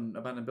like chill in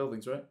abandoned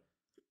buildings, right?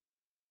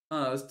 I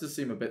don't know, this does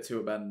seem a bit too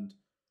abandoned.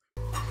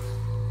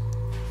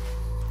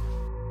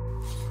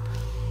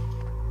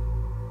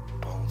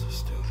 Bones are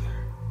still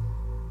there.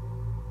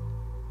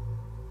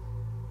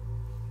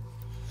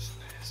 It's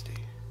nasty.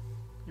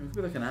 Yeah, it could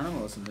be like an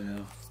animal or something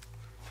though.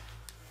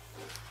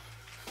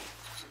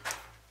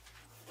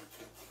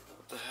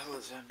 What the hell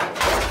is that?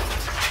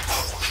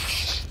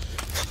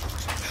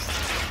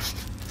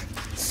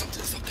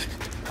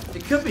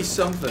 It could be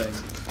something.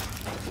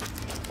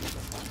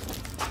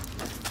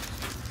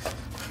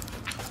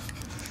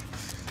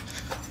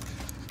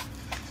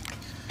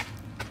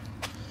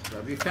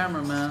 Grab your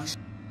camera, man.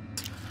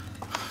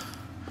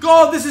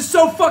 God, this is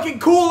so fucking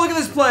cool! Look at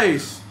this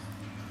place!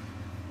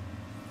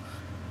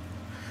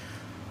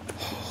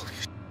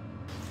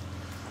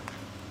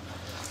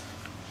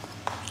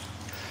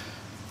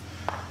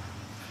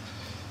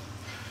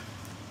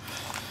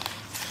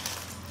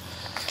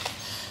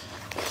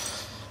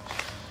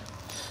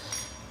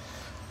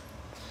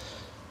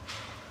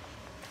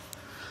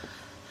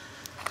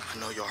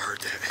 y'all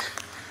heard that.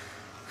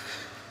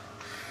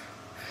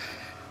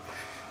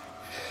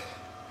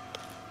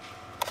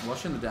 I'm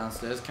watching the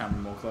downstairs camera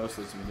more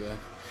closely to me there.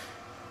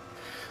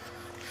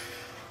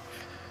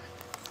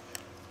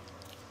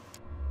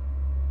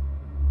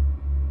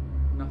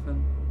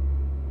 Nothing.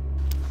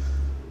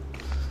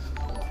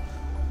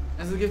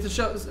 As the gifted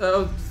shop.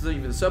 Oh, it's not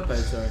even the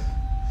subpage, sorry.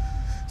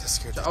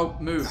 Oh,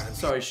 move.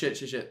 Sorry,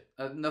 shit.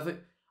 Nothing.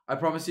 I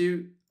promise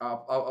you,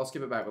 I'll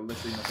skip it back, but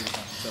literally nothing's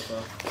happened so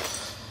far.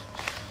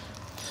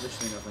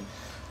 Literally nothing.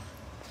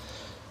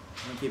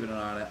 I'm keeping an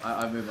eye on it.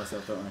 I moved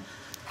myself, don't I?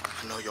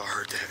 I know y'all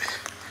heard that.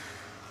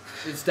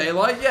 It's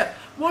daylight? Yeah.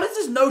 What is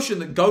this notion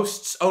that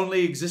ghosts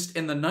only exist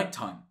in the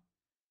nighttime?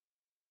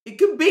 It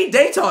could be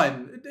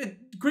daytime.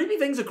 Creepy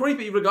things are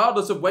creepy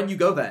regardless of when you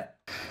go there.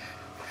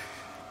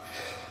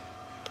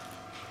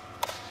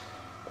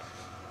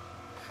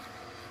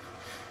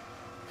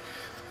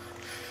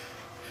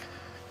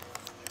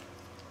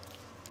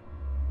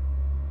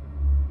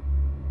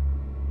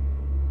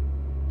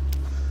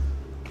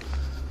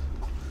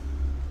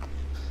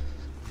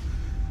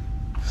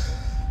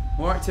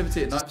 More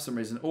activity at night for some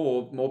reason,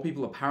 or more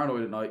people are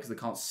paranoid at night because they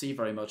can't see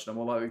very much and are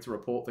more likely to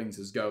report things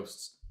as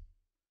ghosts.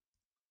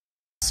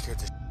 Scared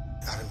the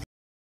shit out of me.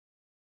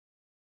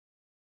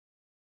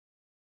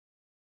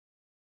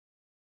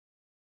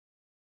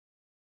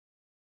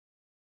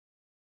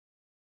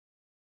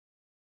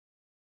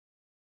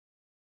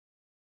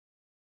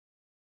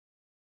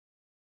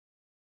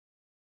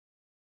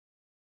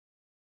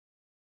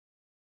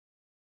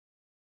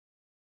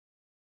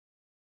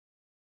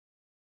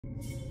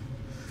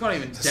 Can't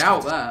even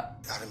doubt that.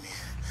 Out of me.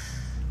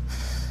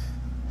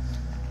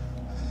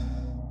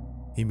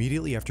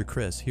 Immediately after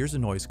Chris hears a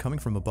noise coming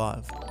from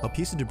above, a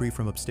piece of debris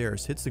from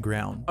upstairs hits the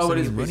ground, Oh,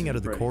 sending him running out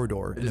of the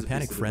corridor in a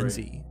panic debris.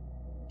 frenzy.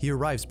 He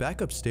arrives back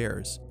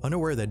upstairs,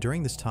 unaware that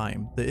during this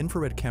time, the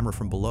infrared camera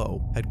from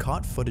below had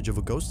caught footage of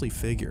a ghostly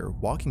figure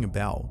walking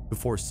about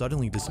before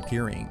suddenly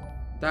disappearing.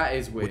 That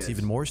is weird. What's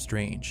even more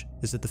strange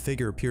is that the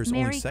figure appears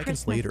Merry only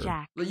seconds Christmas, later.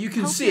 Jack. Like, you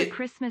can Hope see your it.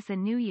 Christmas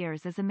and New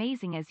Year's is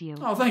amazing as you.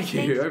 Oh, thank you.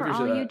 Thanks I for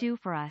appreciate all that. you do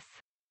for us.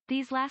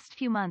 These last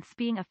few months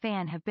being a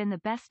fan have been the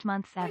best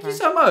months ever. Thank you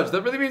so much.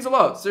 That really means a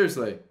lot.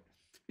 Seriously.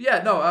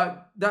 Yeah, no,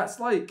 that's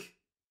like,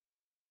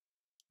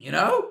 you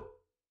know?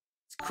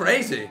 It's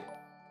crazy.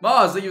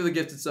 Mars, thank you for the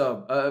gifted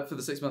sub. For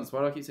the 6 months.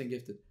 Why do I keep saying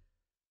gifted?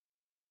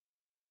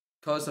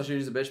 College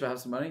 /uni's a bitch but have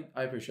some money?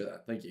 I appreciate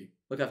that. Thank you.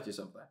 Look after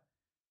yourself there.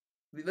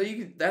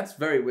 That's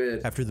very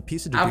weird. After the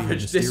piece of debris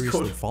had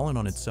mysteriously fallen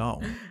on its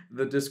own.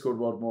 The Discord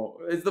one more.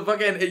 It's the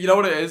fucking, you know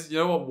what it is? You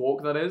know what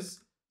walk that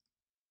is?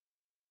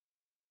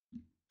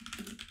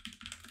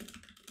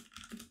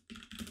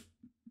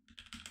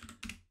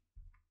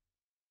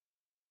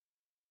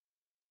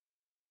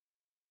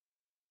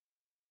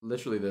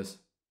 Literally this.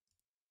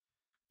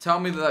 Tell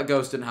me that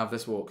ghost didn't have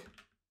this walk.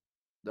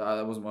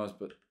 That wasn't worse,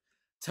 but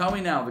tell me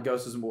now the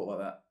ghost doesn't walk like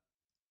that.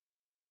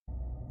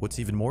 What's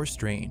even more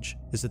strange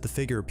is that the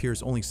figure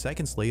appears only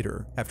seconds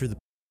later after the...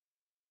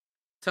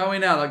 Tell me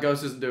now that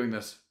ghost isn't doing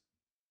this.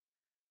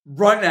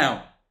 Right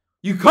now.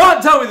 You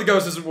can't tell me the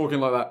ghost isn't walking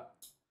like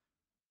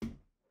that.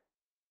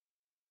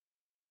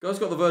 Ghost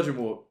got the virgin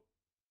walk.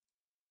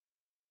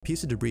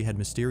 piece of debris had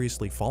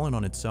mysteriously fallen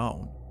on its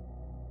own.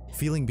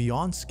 Feeling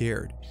beyond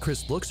scared,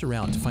 Chris looks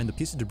around to find the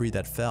piece of debris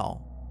that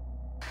fell.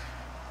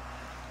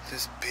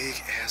 This big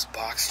ass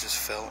box just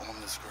fell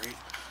on this grate.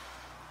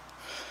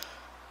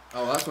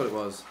 Oh, that's what it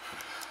was.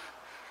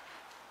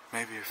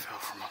 Maybe it fell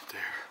from up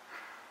there.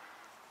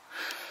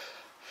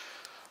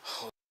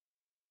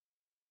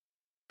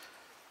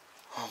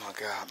 Oh my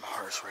god, my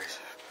heart's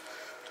racing.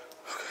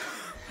 Okay.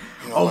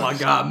 You know Oh what? my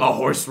god, my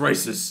horse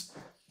races.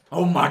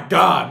 Oh my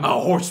god, my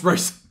horse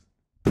races.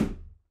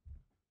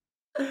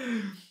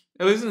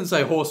 At least it didn't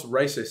say horse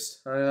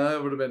racist.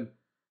 That would have been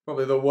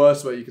probably the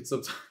worst way you could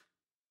sometimes.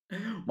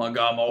 My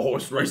god, my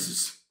horse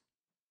races.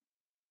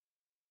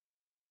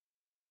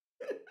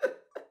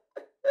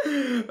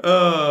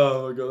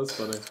 Oh my god, that's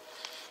funny.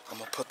 I'm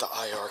gonna put the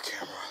IR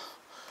camera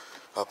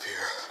up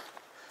here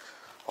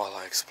while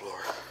I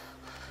explore.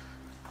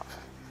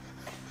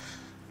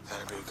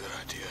 That'd be a good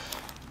idea.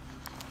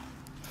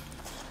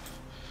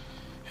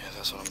 Yeah,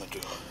 that's what I'm gonna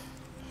do.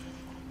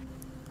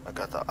 I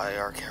got the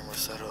IR camera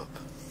set up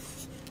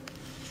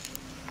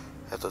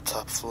at the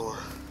top floor.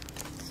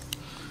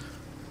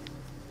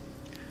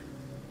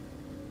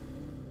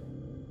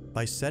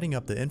 By setting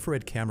up the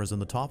infrared cameras on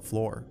the top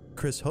floor,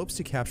 Chris hopes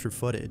to capture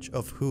footage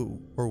of who,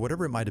 or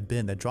whatever it might have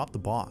been that dropped the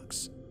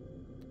box.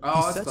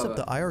 Oh, He sets up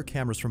the IR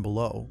cameras from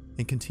below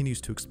and continues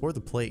to explore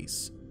the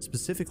place,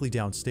 specifically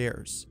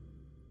downstairs.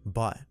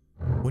 But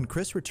when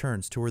Chris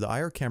returns to where the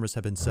IR cameras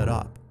have been set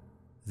up,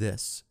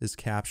 this is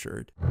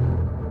captured.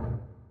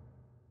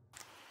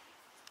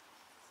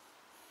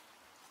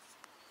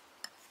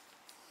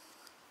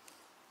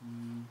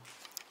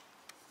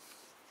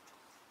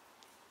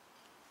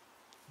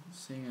 Not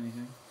seeing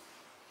anything.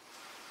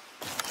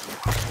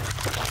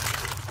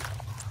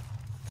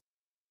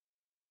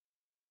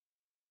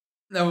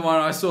 Never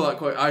mind, I saw that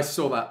quite. I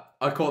saw that.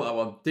 I caught that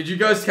one. Did you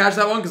guys catch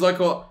that one? Because I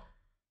caught.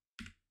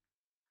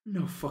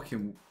 No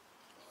fucking...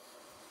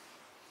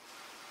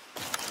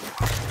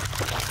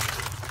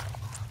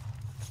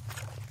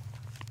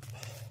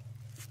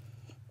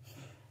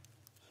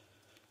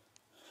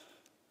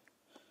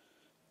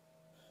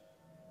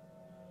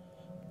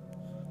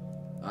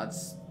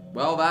 That's...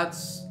 Well,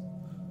 that's...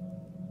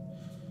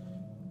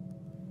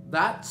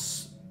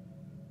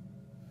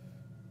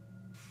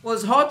 Well,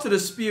 it's hard to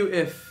dispute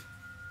if...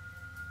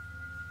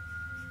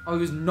 Oh, he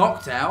was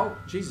knocked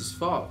out? Jesus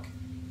fuck.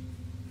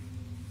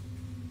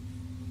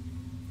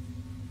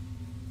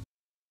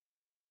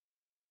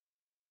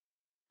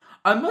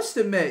 I must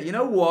admit, you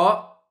know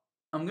what?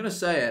 I'm gonna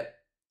say it.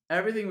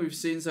 Everything we've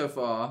seen so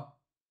far,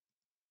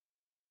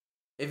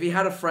 if he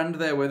had a friend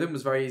there with him,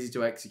 was very easy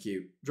to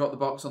execute. Drop the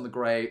box on the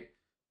grate,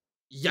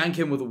 yank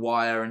him with a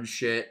wire and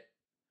shit.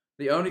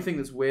 The only thing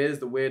that's weird is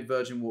the weird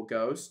virgin walk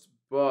ghost,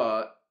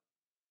 but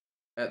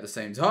at the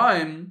same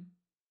time,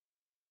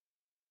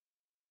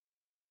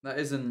 that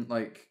isn't,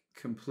 like,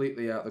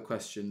 completely out of the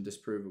question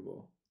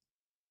disprovable.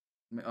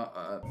 I mean,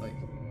 like,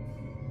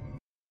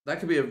 that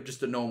could be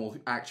just a normal,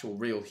 actual,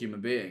 real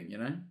human being, you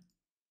know?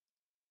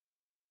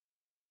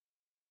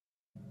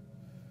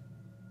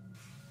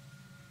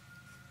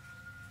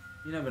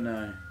 You never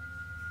know.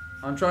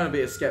 I'm trying to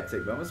be a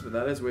skeptic, but I must admit,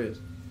 that is weird.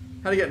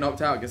 How'd he get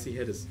knocked out? I guess he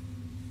hit his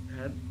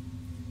head.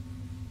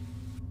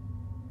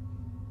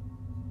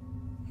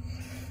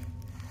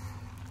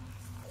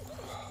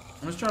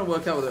 I'm just trying to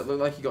work out whether it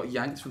looked like he got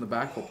yanked from the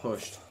back or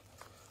pushed.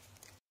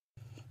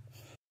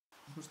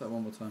 Push that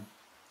one more time.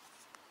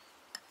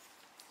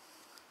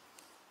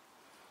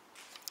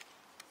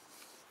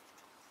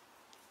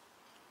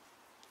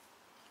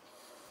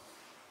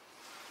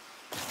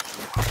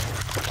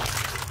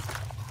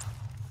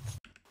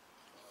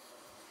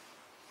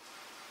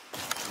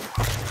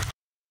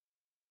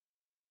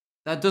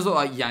 That does look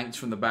like yanked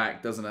from the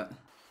back, doesn't it?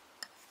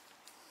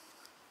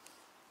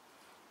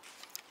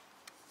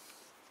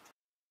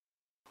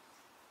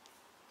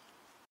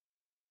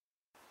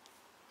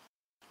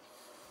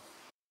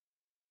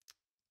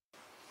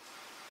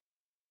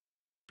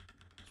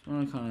 Just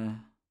want to kind of...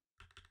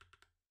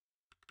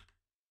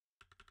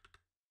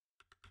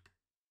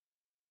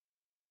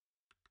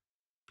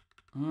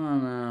 Oh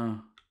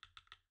no.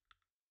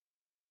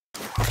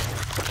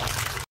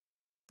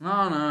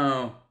 Oh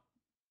no.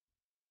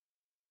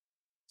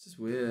 This is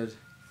weird.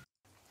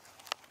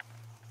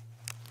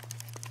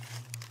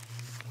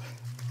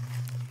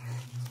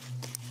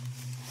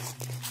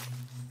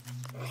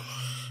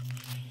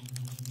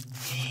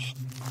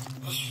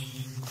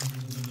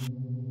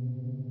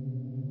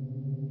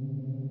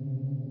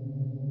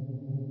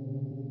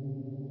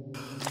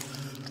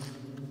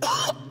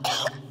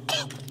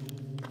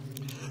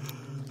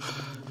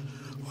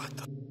 What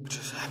the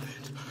just happened?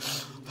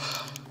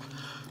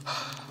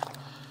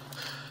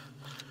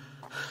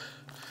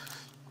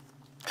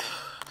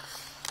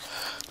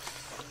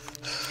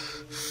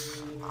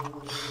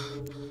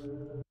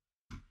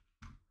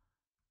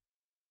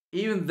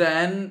 Even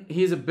then,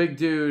 he's a big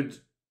dude.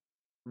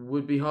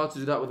 Would be hard to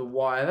do that with a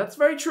wire. That's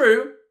very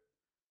true.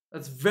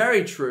 That's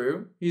very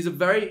true. He is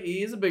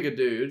a bigger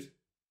dude.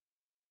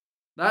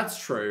 That's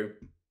true.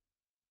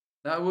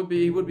 That would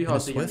be, he would be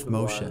hard to In a yank swift with a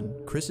wire.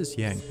 motion, Chris is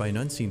yanked by an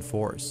unseen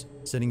force,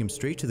 sending him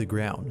straight to the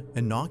ground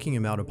and knocking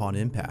him out upon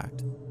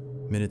impact.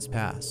 Minutes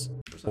pass.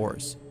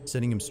 Force,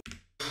 sending him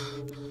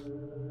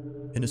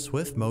In a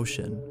swift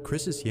motion,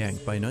 Chris is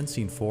yanked by an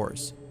unseen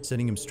force,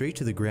 sending him straight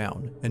to the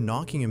ground and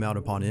knocking him out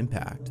upon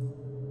impact.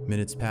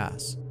 Minutes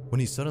pass, when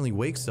he suddenly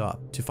wakes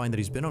up to find that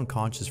he's been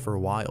unconscious for a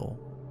while.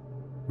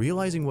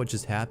 Realizing what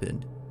just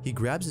happened, he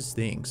grabs his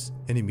things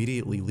and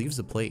immediately leaves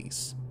the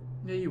place.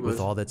 Yeah, you would. With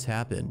all that's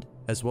happened,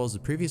 as well as the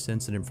previous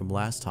incident from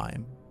last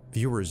time,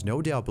 viewers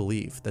no doubt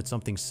believe that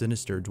something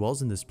sinister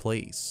dwells in this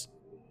place.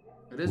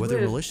 It is Whether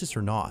weird. malicious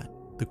or not,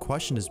 the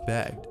question is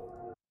begged.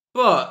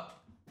 But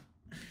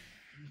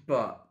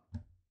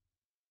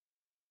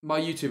my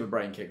YouTuber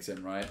brain kicks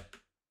in, right?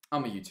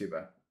 I'm a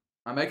YouTuber.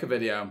 I make a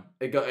video.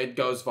 It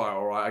goes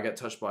viral, right? I get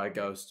touched by a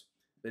ghost.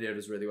 Video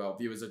does really well.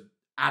 Viewers are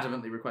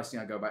adamantly requesting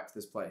I go back to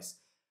this place.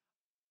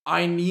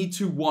 I need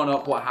to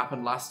one-up what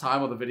happened last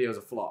time or the video's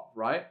a flop,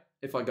 right?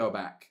 If I go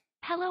back.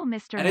 Hello,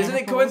 Mr. And isn't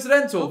it Manifold.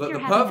 coincidental Hope that you're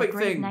the having a perfect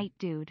great thing... night,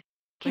 dude.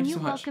 Can Thanks you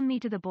so much. welcome me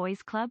to the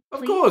boys club,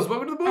 please? Of course,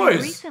 welcome to the I've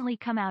boys. recently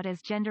come out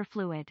as gender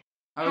fluid.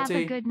 IoT, Have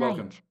a good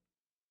welcome. night.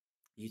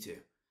 You too.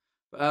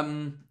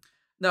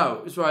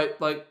 No, it's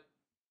right. Like,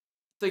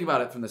 think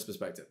about it from this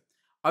perspective.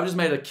 I've just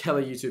made a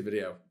killer YouTube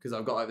video because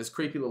I've got like this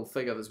creepy little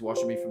figure that's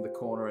watching me from the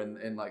corner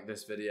in like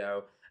this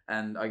video,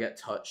 and I get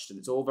touched, and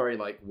it's all very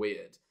like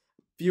weird.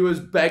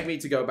 Viewers beg me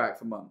to go back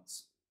for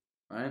months,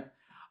 right?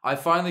 I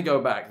finally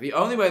go back. The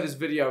only way this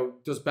video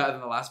does better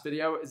than the last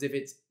video is if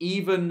it's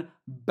even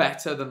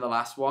better than the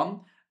last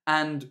one.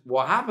 And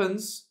what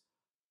happens?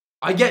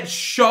 I get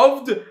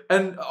shoved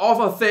and off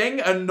a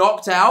thing and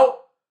knocked out.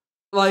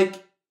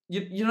 Like,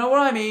 you know what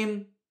I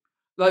mean?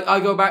 Like, I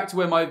go back to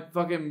where one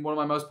of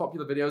my most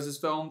popular videos is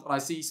filmed, and I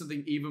see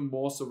something even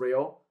more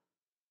surreal.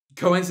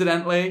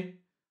 Coincidentally.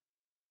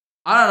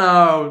 I don't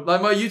know.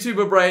 Like, my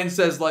YouTuber brain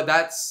says, like,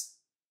 that's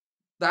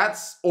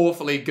That's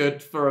awfully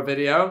good for a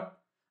video.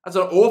 That's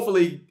an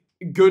awfully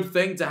good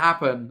thing to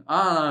happen.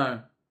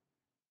 I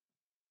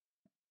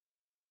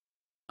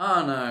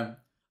don't know.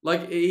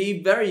 Like,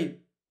 he very,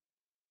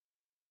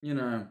 you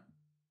know...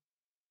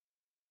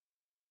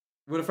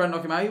 Would a friend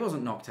knock him out? He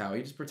wasn't knocked out.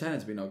 He just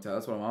pretended to be knocked out.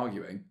 That's what I'm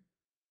arguing.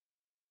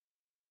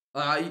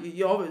 I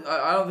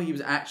don't think he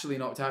was actually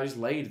knocked out. He just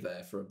laid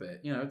there for a bit.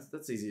 You know,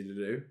 that's easy to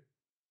do.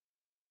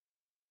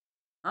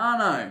 I don't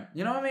know.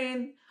 You know what I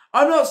mean?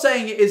 I'm not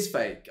saying it is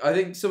fake. I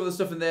think some of the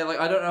stuff in there, like,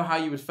 I don't know how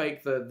you would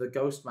fake the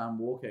ghost man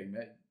walking.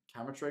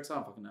 Camera tricks? I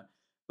don't fucking know.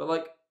 But,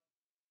 like,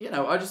 you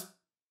know, I just...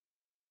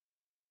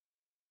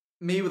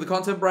 Me with the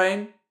content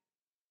brain,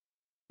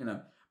 you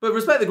know. But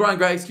respect the grind,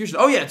 great execution.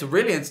 Oh yeah, it's a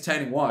really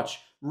entertaining watch.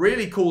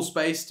 Really cool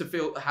space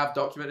to have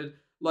documented.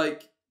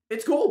 Like,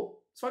 it's cool.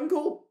 It's fucking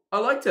cool. I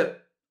liked it.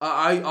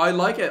 I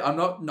like it. I'm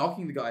not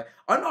knocking the guy.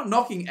 I'm not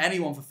knocking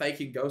anyone for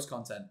faking ghost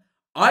content.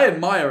 I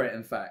admire it,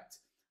 in fact.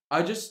 I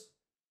don't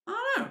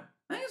know.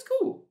 I think it's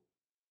cool.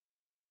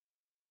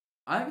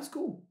 I think it's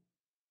cool.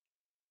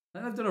 I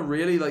think they've done a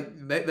really, like,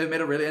 they've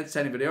made a really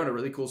entertaining video in a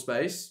really cool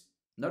space.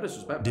 No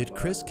disrespect. Did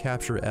Chris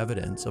capture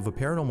evidence of a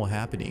paranormal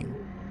happening?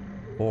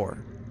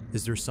 Or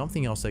is there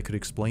something else that could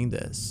explain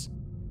this?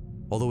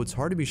 Although it's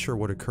hard to be sure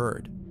what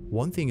occurred,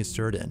 one thing is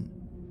certain: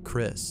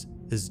 Chris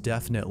is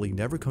definitely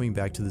never coming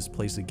back to this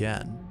place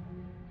again.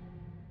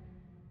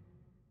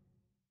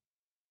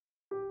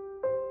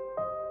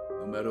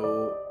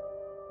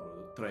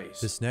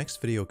 This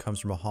next video comes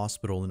from a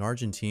hospital in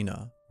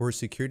Argentina where a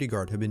security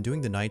guard had been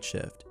doing the night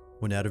shift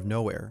when out of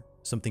nowhere,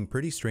 something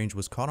pretty strange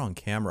was caught on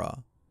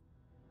camera.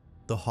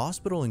 The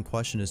hospital in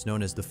question is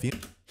known as the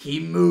He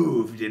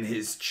moved in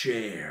his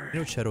chair.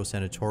 Pinochetto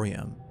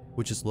Sanatorium,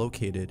 which is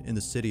located in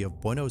the city of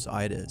Buenos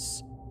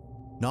Aires.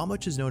 Not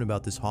much is known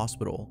about this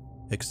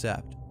hospital,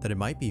 except that it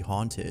might be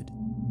haunted.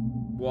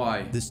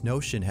 Why? This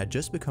notion had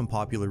just become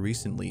popular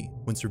recently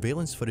when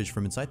surveillance footage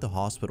from inside the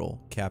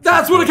hospital captured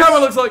That's what a camera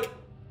looks like!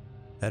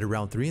 At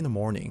around 3 in the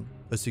morning,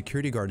 a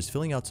security guard is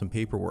filling out some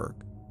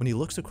paperwork when he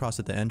looks across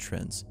at the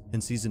entrance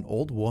and sees an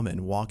old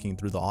woman walking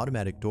through the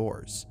automatic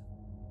doors.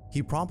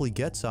 He promptly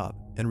gets up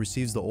and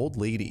receives the old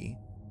lady.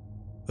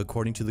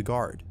 According to the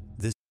guard,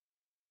 this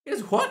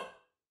is what?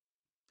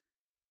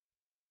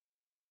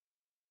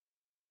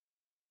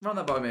 Run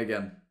that by me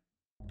again.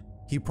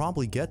 He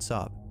promptly gets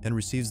up and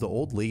receives the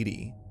old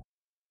lady.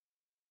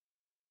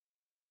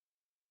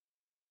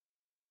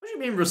 What do you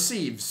mean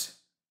receives?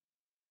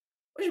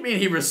 What do you mean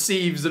he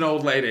receives an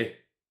old lady?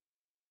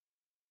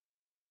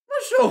 I'm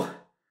not sure.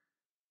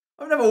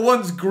 I've never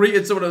once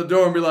greeted someone at the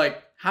door and be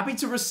like, happy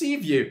to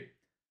receive you.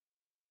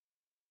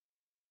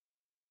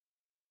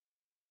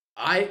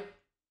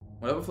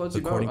 Whatever floats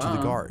your boat. According to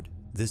the guard,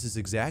 this is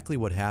exactly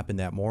what happened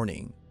that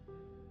morning.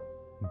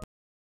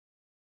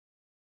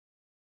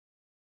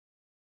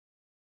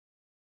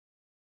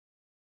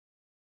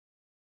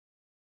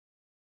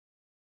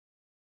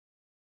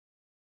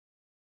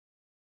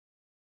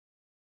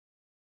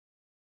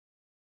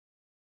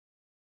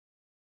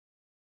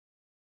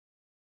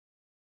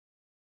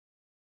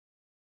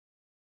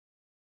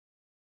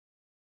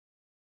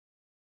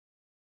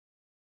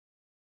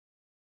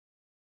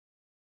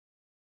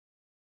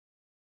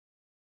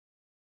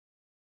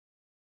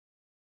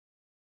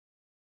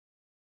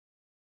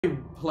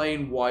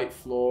 Plain white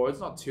floor. It's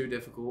not too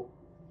difficult.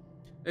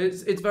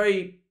 It's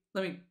very...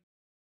 Let me...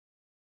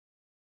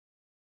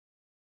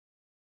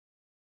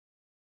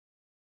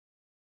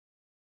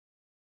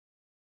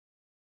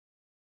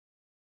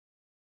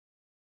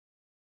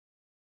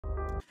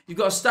 You've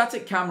got a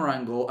static camera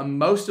angle, and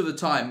most of the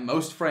time,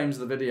 most frames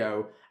of the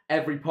video,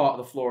 every part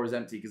of the floor is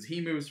empty because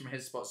he moves from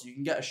his spot, so you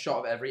can get a shot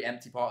of every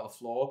empty part of the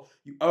floor.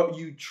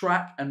 You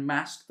track and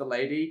mask the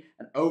lady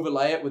and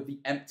overlay it with the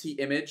empty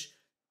image.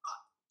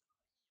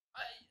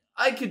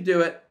 I could do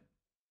it.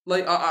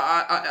 Like,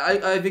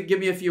 I think give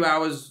me a few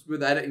hours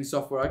with editing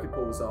software, I could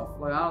pull this off.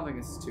 Like, I don't think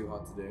this is too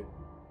hard to do.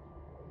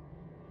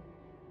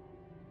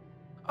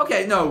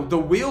 Okay, no, the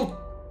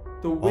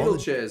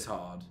wheelchair is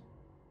hard.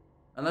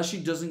 Unless she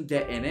doesn't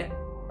get in it.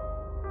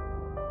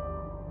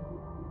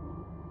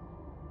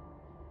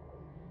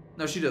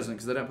 No, she doesn't,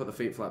 because they don't put the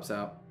feet flaps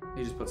out.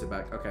 He just puts it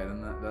back. Okay,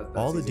 then that's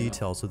all the easy enough.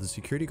 details of the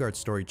security guard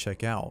story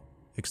check out,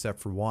 except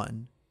for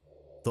one.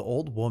 The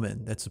old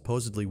woman that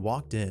supposedly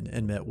walked in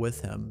and met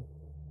with him.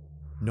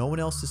 No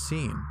one else is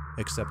seen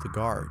except the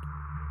guard.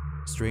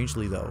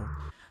 Strangely though,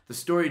 the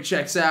story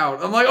checks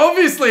out. I'm like,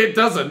 obviously it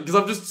doesn't, because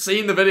I've just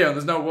seen the video and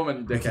there's no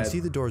woman, dickhead. You can see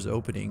the doors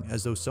opening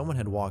as though someone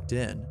had walked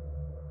in.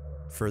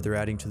 Further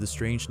adding to the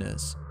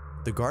strangeness,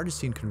 the guard is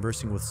seen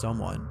conversing with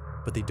someone,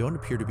 but they don't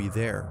appear to be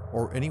there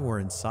or anywhere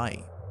in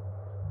sight.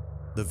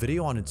 The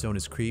video on its own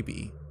is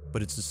creepy,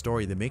 but it's the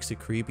story that makes it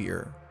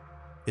creepier.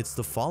 It's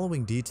the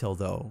following detail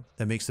though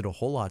that makes it a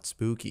whole lot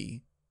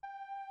spooky.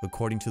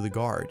 According to the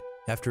guard,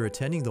 after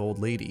attending the old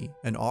lady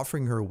and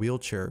offering her a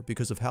wheelchair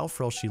because of how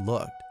frail she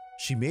looked,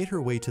 she made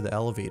her way to the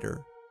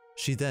elevator.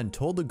 She then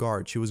told the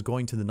guard she was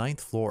going to the 9th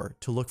floor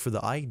to look for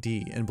the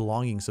ID and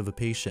belongings of a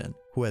patient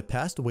who had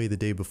passed away the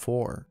day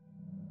before.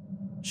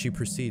 She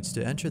proceeds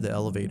to enter the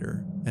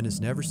elevator and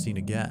is never seen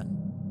again.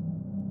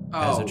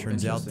 As it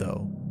turns out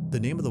though, the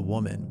name of the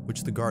woman,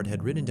 which the guard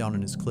had written down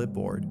on his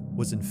clipboard,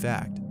 was in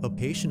fact a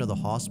patient of the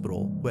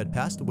hospital who had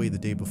passed away the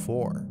day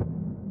before.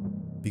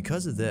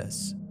 Because of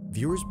this,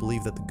 viewers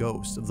believe that the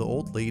ghost of the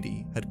old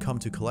lady had come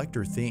to collect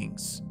her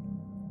things.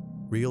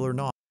 Real or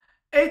not.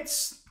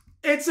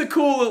 It's a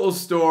cool little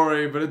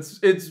story, but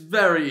it's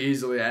very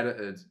easily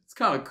edited. It's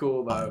kind of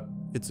cool though.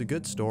 It's a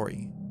good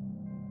story.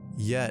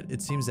 Yet,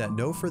 it seems that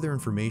no further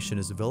information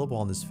is available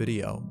on this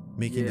video,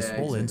 making this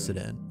whole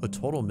incident a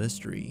total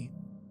mystery.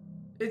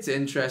 It's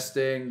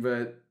interesting,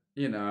 but,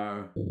 you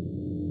know,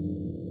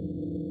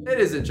 it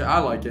is interesting. I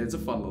like it. It's a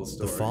fun little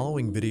story. The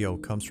following video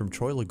comes from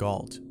Troy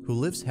Legault, who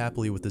lives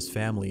happily with his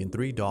family and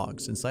 3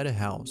 dogs inside a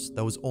house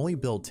that was only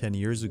built 10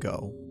 years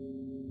ago.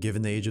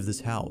 Given the age of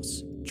this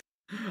house,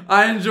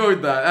 I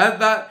enjoyed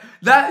that.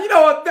 You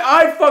know what?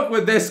 I fuck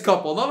with this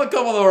couple, not the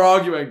couple that were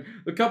arguing.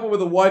 The couple with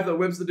the wife that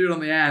whips the dude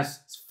on the ass.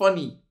 It's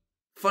funny.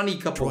 Funny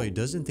couple. Troy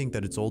doesn't think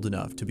that it's old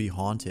enough to be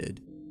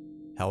haunted.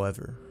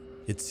 However,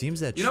 it seems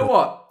that you know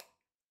what?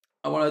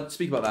 I want to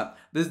speak about that.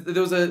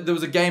 There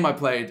was a game I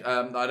played.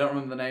 I don't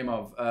remember the name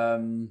of. I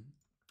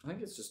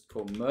think it's just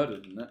called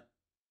Murdered, isn't it?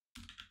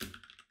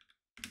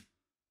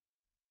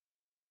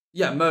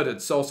 Yeah,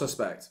 Murdered. Sole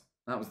Suspect.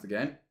 That was the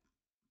game.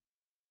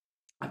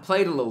 I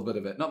played a little bit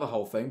of it, not the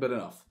whole thing, but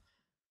enough.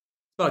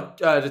 But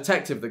a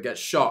detective that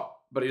gets shot,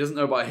 but he doesn't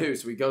know by who,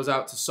 so he goes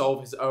out to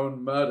solve his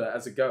own murder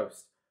as a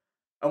ghost.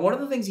 And one of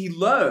the things he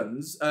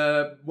learns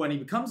when he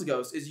becomes a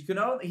ghost is he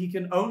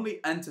can only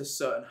enter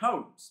certain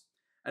homes.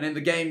 And in the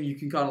game, you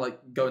can kind of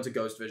like go into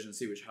ghost vision and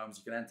see which homes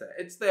you can enter.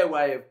 It's their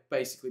way of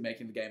basically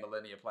making the game a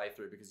linear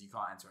playthrough because you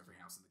can't enter every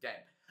house in the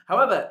game.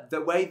 However, the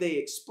way they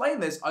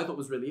explain this, I thought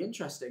was really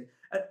interesting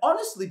and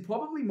honestly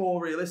probably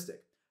more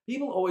realistic.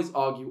 People always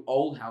argue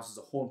old houses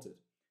are haunted,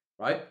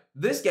 right?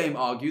 This game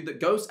argued that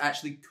ghosts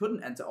actually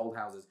couldn't enter old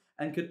houses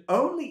and could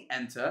only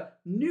enter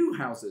new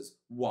houses.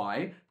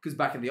 Why? Because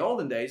back in the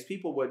olden days,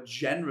 people were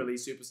generally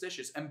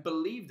superstitious and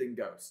believed in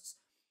ghosts.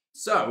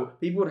 So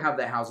people would have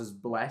their houses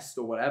blessed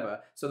or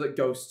whatever so that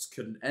ghosts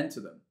couldn't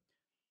enter them.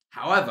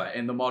 However,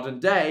 in the modern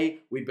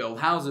day, we build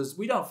houses,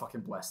 we don't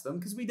fucking bless them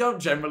because we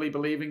don't generally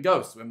believe in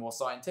ghosts. We're more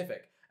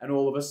scientific. And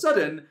all of a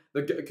sudden,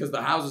 because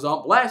the houses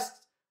aren't blessed,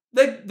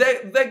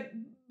 the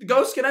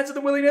ghosts can enter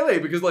them willy-nilly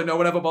because like no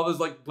one ever bothers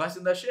like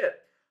blessing their shit.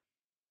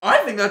 I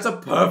think that's a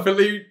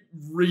perfectly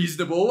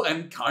reasonable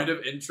and kind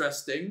of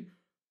interesting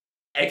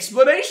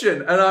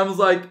explanation. And I was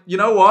like, you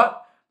know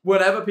what?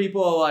 Whenever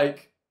people are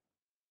like,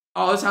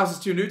 oh, this house is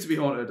too new to be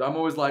haunted, I'm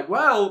always like,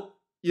 well,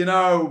 you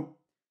know,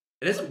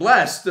 it isn't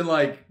blessed. And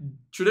like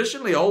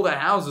traditionally older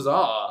houses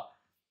are.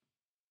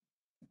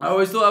 I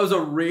always thought that was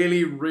a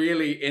really,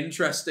 really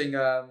interesting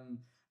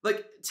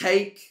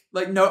take.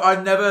 Like, no, I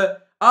don't know.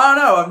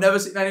 I've never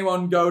seen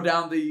anyone go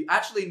down the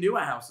actually newer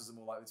houses are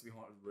more likely to be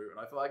haunted route, and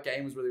I thought that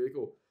game was really, really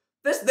cool.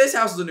 This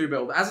house is a new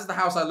build, as is the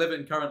house I live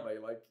in currently.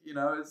 Like, you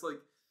know, it's like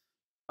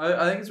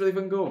I think it's really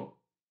fucking cool.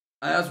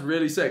 And that's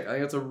really sick. I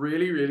think it's a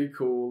really, really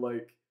cool.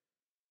 Like,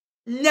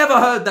 never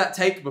heard that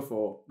take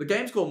before. The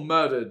game's called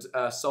Murdered.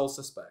 Sole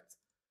Suspect.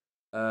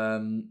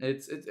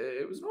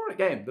 It was an alright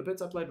game. The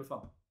bits I played were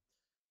fun.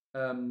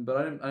 But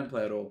I didn't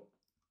play at all.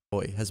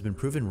 Has been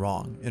proven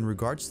wrong in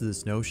regards to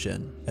this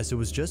notion, as it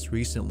was just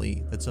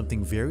recently that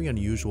something very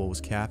unusual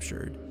was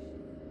captured.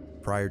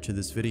 Prior to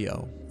this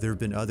video, there have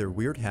been other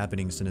weird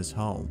happenings in his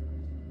home.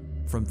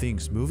 From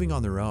things moving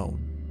on their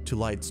own, to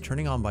lights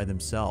turning on by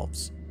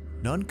themselves,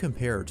 none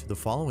compare to the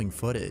following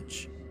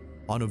footage.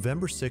 On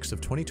November 6th of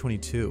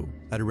 2022,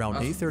 at around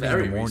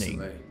 8:30 in the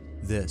morning,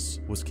 this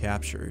was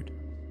captured.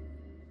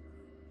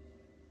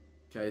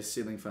 Okay,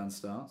 ceiling fan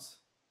starts.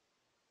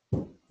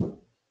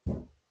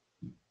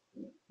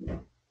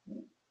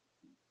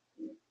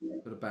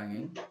 Bit of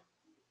banging.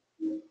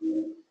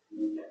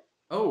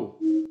 Oh.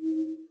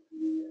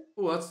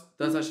 Oh,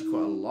 that's actually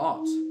quite a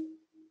lot.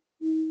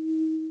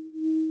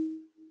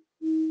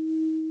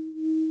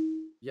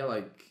 Yeah,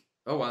 like,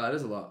 oh wow, that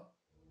is a lot.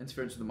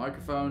 Interference with the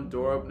microphone,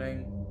 door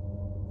opening,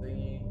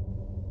 thingy.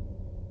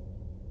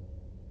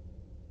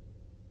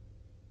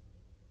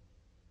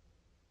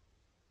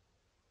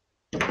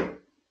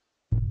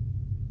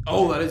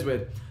 Oh, that is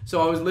weird.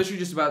 So I was literally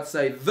just about to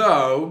say,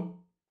 though,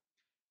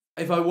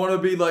 if I want to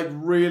be like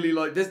really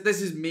like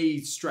this is me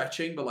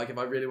stretching, but like if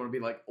I really want to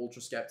be like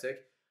ultra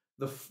skeptic,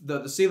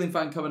 the ceiling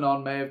fan coming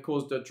on may have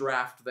caused a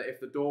draft that if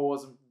the door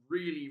wasn't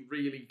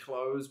really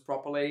closed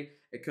properly,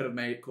 it could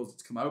have caused it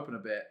to come open a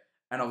bit.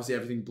 And obviously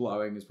everything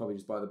blowing is probably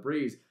just by the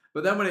breeze.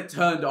 But then when it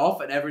turned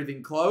off and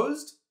everything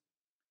closed,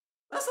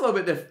 that's a little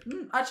bit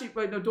different. Actually,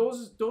 wait, no,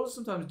 doors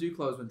sometimes do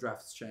close when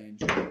drafts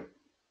change.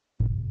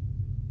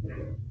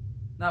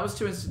 That was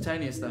too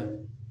instantaneous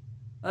though.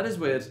 That is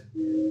weird.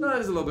 That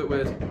is a little bit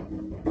weird.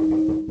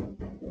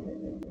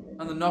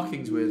 And the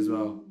knocking's weird as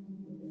well.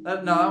 No,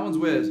 that one's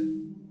weird.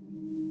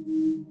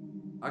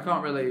 I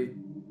can't really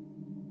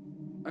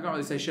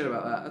say shit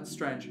about that. That's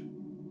strange.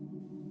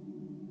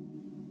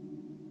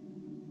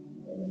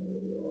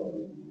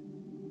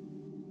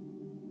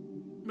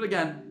 But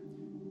again,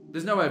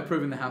 There's no way of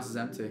proving the house is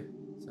empty.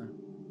 So,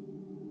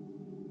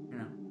 you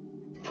know.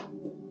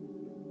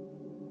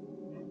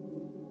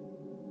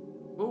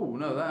 Oh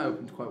no, that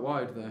opened quite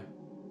wide though.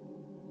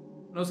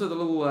 And also the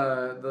little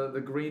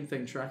the green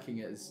thing tracking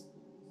it is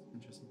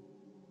interesting.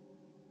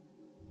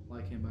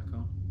 Light came back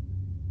on.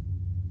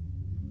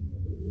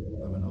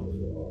 That went off.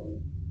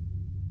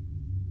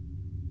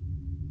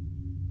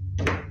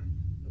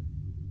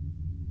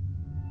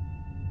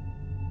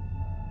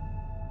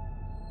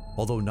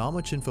 Although not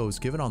much info is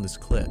given on this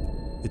clip,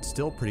 it's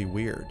still pretty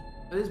weird.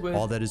 It is weird.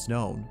 All that is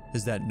known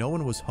is that no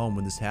one was home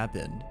when this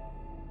happened.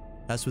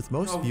 As with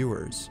most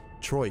viewers,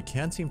 Troy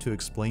can't seem to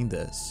explain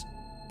this.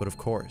 But of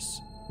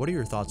course, what are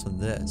your thoughts on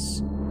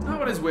this? That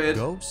one is weird.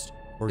 Ghost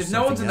or if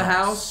something no one's in the else?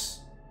 house,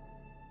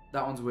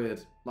 that one's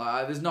weird.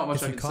 Like, there's not much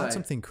If I you can caught say.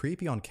 something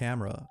creepy on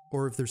camera,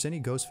 or if there's any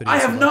ghost videos I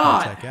have you'd like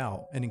not! to check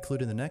out and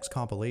include in the next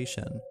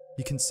compilation,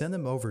 you can send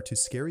them over to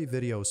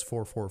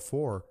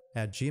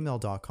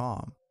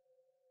scaryvideos444@gmail.com.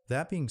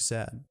 That being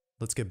said,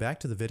 let's get back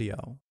to the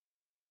video.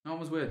 That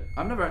one was weird.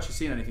 I've never actually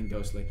seen anything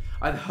ghostly.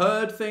 I've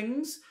heard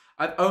things.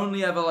 I've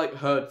only ever like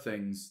heard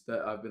things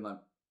that I've been like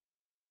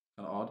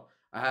kind of odd.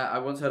 I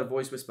once heard a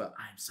voice whisper,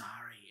 "I'm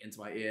sorry," into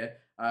my ear.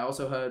 I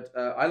also heard.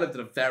 I lived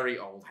in a very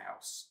old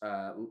house.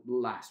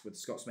 Last with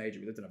Scott's Major,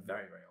 we lived in a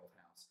very old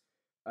house.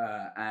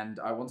 And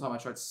one time I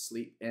tried to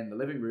sleep in the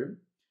living room.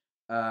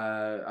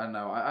 I don't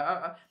know.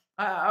 I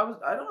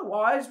don't know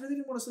why. I just really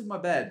didn't want to sleep in my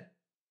bed.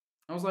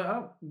 I was like, I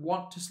don't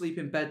want to sleep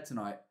in bed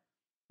tonight.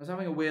 I was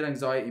having a weird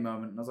anxiety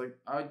moment, and I was like,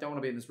 I don't want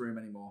to be in this room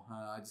anymore.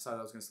 I decided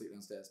I was going to sleep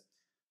downstairs.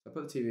 So I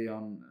put the TV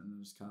on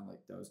and just kind of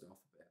like dozed off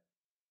a bit.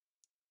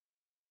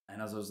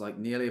 And as I was like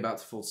nearly about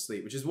to fall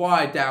asleep, which is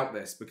why I doubt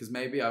this, because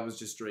maybe I was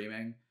just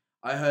dreaming,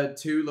 I heard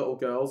two little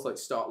girls like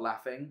start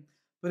laughing,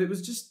 but it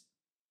was just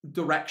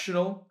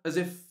directional, as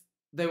if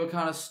they were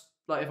kind of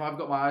like, if I've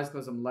got my eyes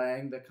closed, I'm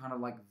laying, they're kind of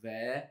like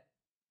there,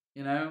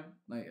 you know?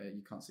 Like,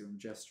 you can't see them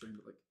gesturing,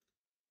 but like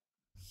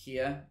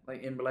here,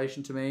 like in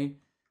relation to me.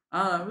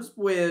 I don't know, it was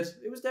weird.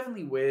 It was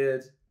definitely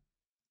weird.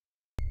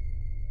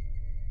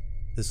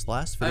 This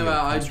last video. Anyway,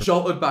 I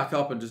jolted back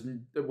up and just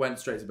went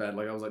straight to bed.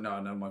 Like, I was like,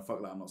 no, my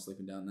fuck that, I'm not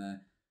sleeping down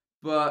there.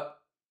 But,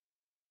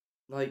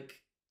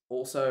 like,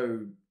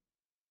 also,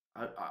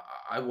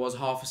 I was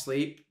half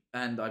asleep,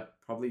 and I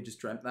probably just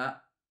dreamt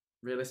that,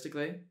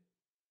 realistically.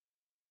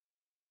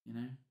 You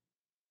know?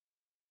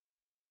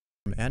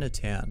 From Anna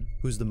Tan,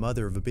 who's the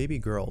mother of a baby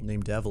girl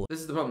named Evelyn.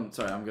 This is the problem.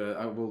 Sorry,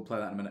 I will play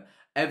that in a minute.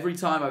 Every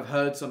time I've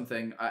heard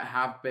something, I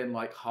have been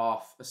like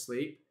half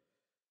asleep.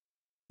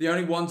 The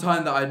only one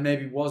time that I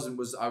maybe wasn't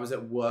was I was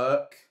at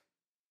work,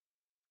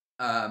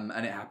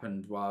 and it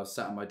happened while I was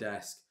sat at my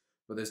desk.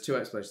 But there's two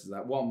explanations of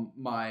that. One,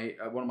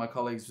 one of my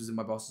colleagues was in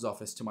my boss's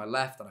office to my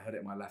left, and I heard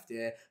it in my left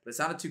ear. But it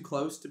sounded too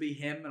close to be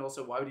him, and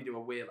also why would he do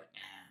a weird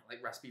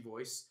like raspy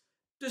voice?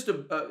 Just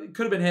it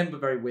could have been him, but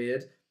very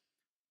weird.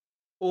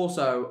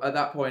 Also, at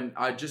that point,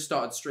 I just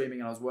started streaming,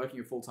 and I was working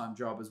a full-time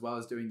job as well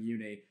as doing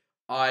uni.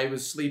 I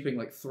was sleeping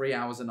like 3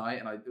 hours a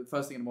night, and the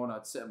first thing in the morning,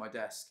 I'd sit at my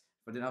desk.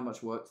 If I didn't have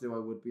much work to do, I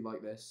would be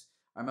like this.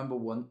 I remember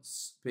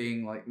once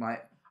being like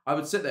I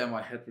would sit there and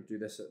my head would do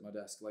this at my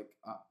desk. Like,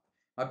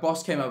 my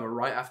boss came over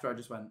right after I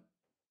just went.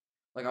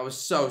 Like, I was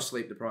so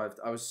sleep deprived.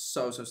 I was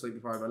so sleep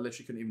deprived. I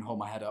literally couldn't even hold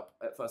my head up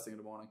at first thing in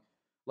the morning.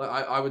 Like,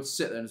 I would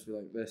sit there and just be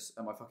like this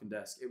at my fucking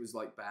desk. It was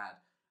like bad.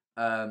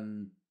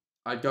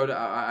 I'd go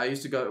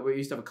to, we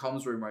used to have a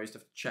comms room where I used to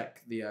have to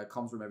check the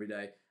comms room every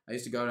day. I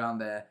used to go down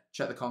there,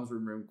 check the comms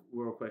room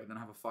real quick, and then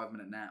have a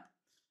 5-minute nap.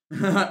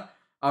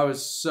 I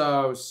was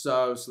so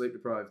sleep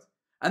deprived.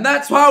 And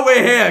that's why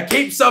we're here.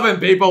 Keep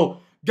subbing,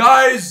 people.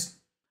 Guys.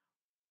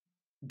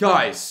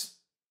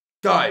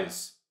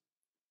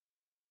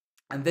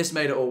 And this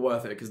made it all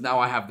worth it, because now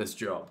I have this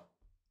job.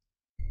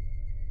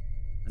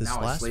 This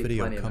last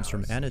video comes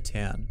from Anna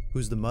Tan,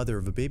 who's the mother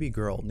of a baby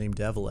girl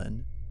named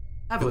Evelyn.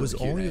 It was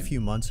only a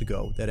few months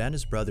ago that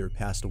Anna's brother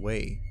passed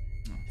away.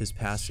 His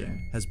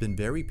passing has been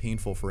very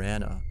painful for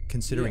Anna,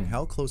 considering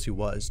how close he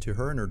was to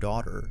her and her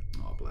daughter.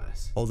 Oh,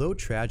 bless. Although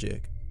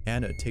tragic,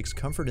 Anna takes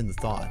comfort in the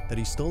thought that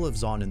he still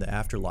lives on in the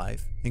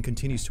afterlife and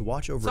continues to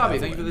watch over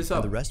Evelyn and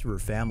the rest of her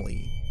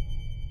family.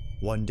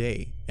 One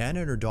day,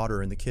 Anna and her daughter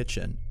are in the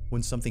kitchen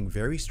when something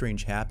very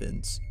strange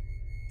happens.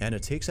 Anna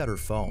takes out her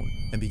phone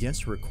and begins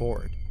to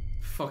record.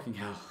 Fucking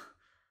hell.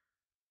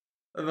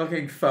 A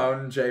fucking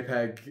phone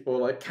JPEG or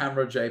like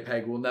camera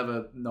JPEG will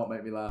never not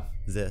make me laugh.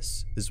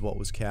 This is what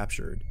was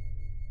captured.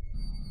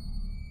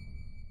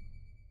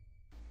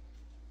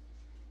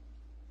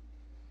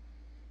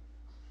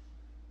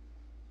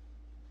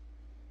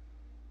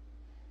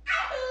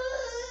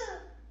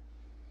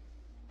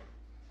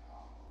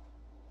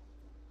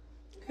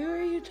 Who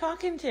are you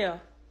talking to?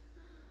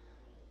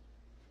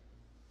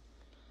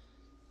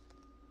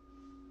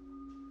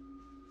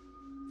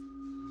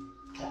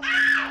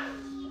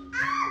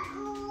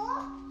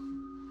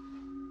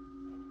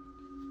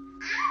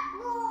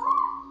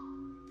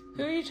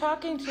 Who are you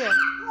talking to?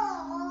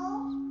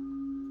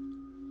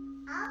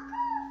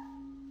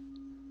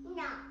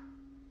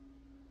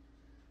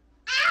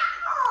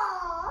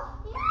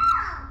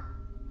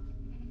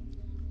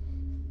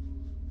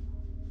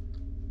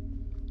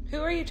 Who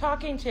are you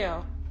talking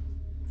to?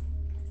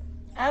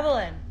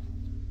 Evelyn.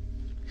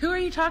 Who are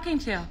you talking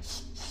to?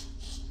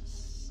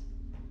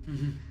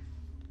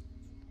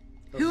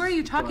 Who are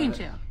you talking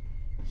to?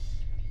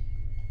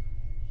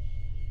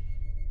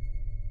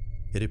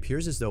 It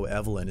appears as though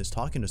Evelyn is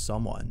talking to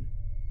someone.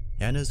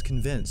 Anna is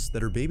convinced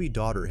that her baby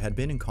daughter had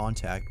been in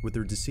contact with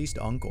her deceased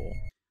uncle.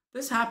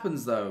 This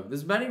happens though.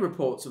 There's many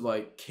reports of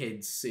like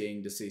kids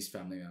seeing deceased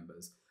family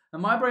members.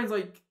 And my brain's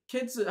like,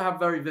 kids have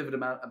very vivid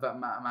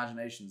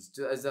imaginations.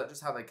 Is that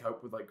just how they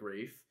cope with like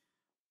grief?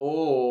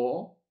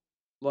 Or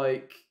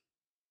like,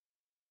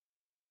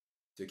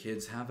 do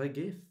kids have a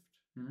gift?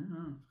 I don't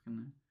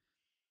know.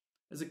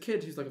 There's a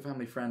kid who's like a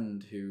family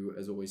friend who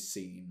has always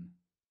seen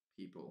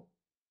people.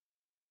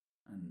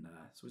 And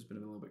it's always been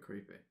a little bit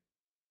creepy.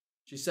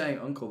 She's saying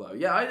uncle though.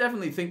 Yeah, I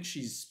definitely think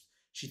she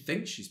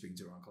thinks she's speaking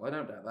to her uncle. I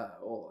don't doubt that at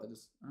all. I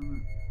don't know.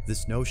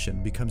 This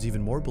notion becomes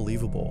even more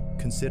believable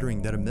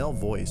considering that a male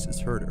voice is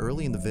heard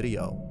early in the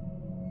video.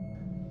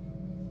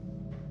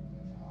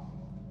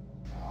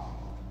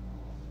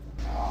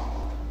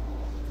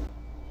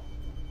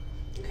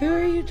 Who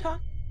are you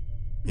talking?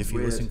 If you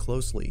listen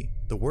closely,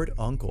 the word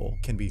uncle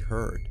can be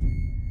heard.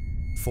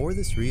 For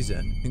this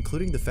reason,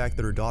 including the fact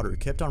that her daughter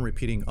kept on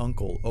repeating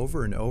uncle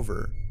over and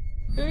over.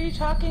 Who are you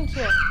talking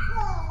to?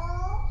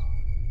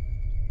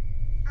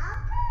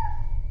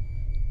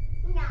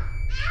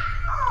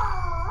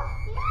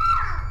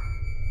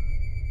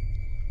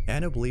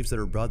 Anna believes that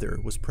her brother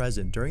was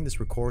present during this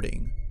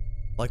recording.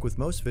 Like with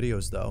most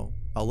videos though,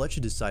 I'll let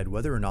you decide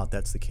whether or not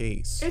that's the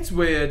case. It's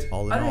weird.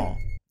 All in all.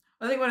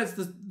 I think when it's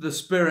the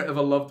spirit of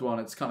a loved one,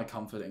 it's kind of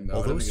comforting though.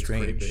 Although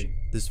strange,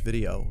 this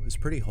video is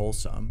pretty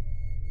wholesome.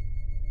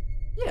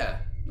 Yeah,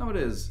 no it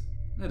is.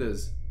 It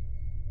is.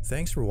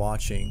 Thanks for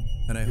watching,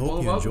 and I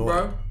hope you enjoyed.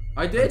 Bro.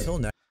 I did. Until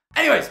next.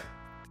 Anyways,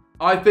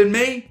 I've been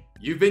me,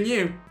 you've been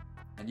you,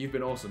 and you've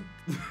been awesome.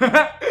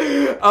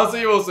 I'll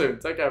see you all soon.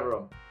 Take care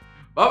everyone.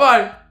 Bye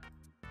bye.